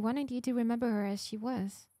 She wanted you to remember her as she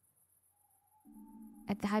was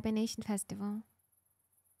at the Hibernation Festival.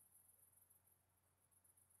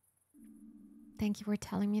 Thank you for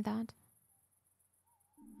telling me that.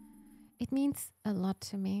 It means a lot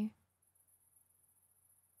to me.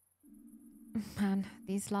 Man,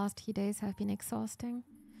 these last few days have been exhausting.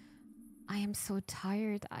 I am so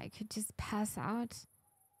tired, I could just pass out.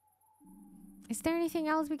 Is there anything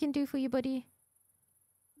else we can do for you, buddy?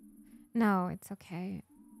 No, it's okay.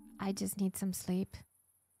 I just need some sleep.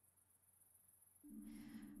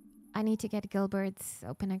 I need to get Gilbert's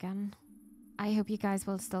open again. I hope you guys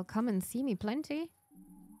will still come and see me plenty.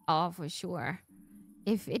 Oh, for sure.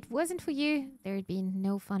 If it wasn't for you, there'd be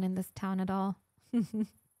no fun in this town at all.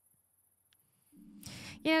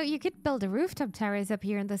 You know, you could build a rooftop terrace up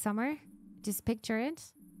here in the summer. Just picture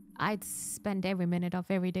it. I'd spend every minute of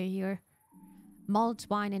every day here. Malt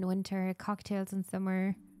wine in winter, cocktails in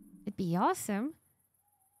summer. It'd be awesome.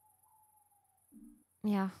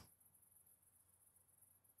 Yeah.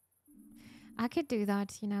 I could do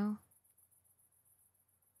that, you know.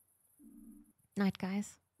 Night,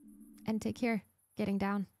 guys. And take care. Getting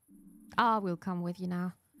down. Ah, we'll come with you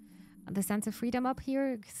now. The sense of freedom up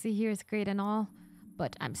here, see here is great and all,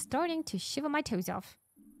 but I'm starting to shiver my toes off.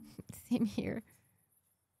 Same here.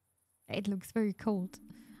 It looks very cold.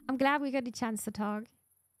 I'm glad we got a chance to talk.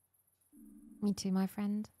 Me too, my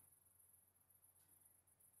friend.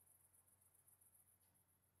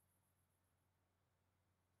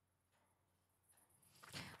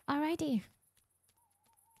 Alrighty.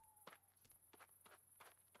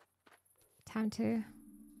 Time to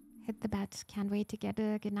hit the bed. Can't wait to get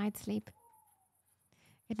a good night's sleep.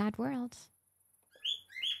 Good night, world.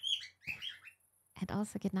 And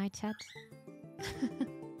also good night, chat.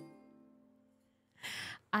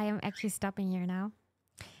 I am actually stopping here now.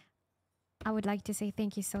 I would like to say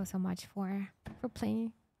thank you so much for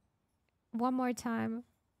playing one more time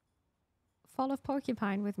Fall of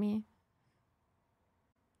Porcupine with me.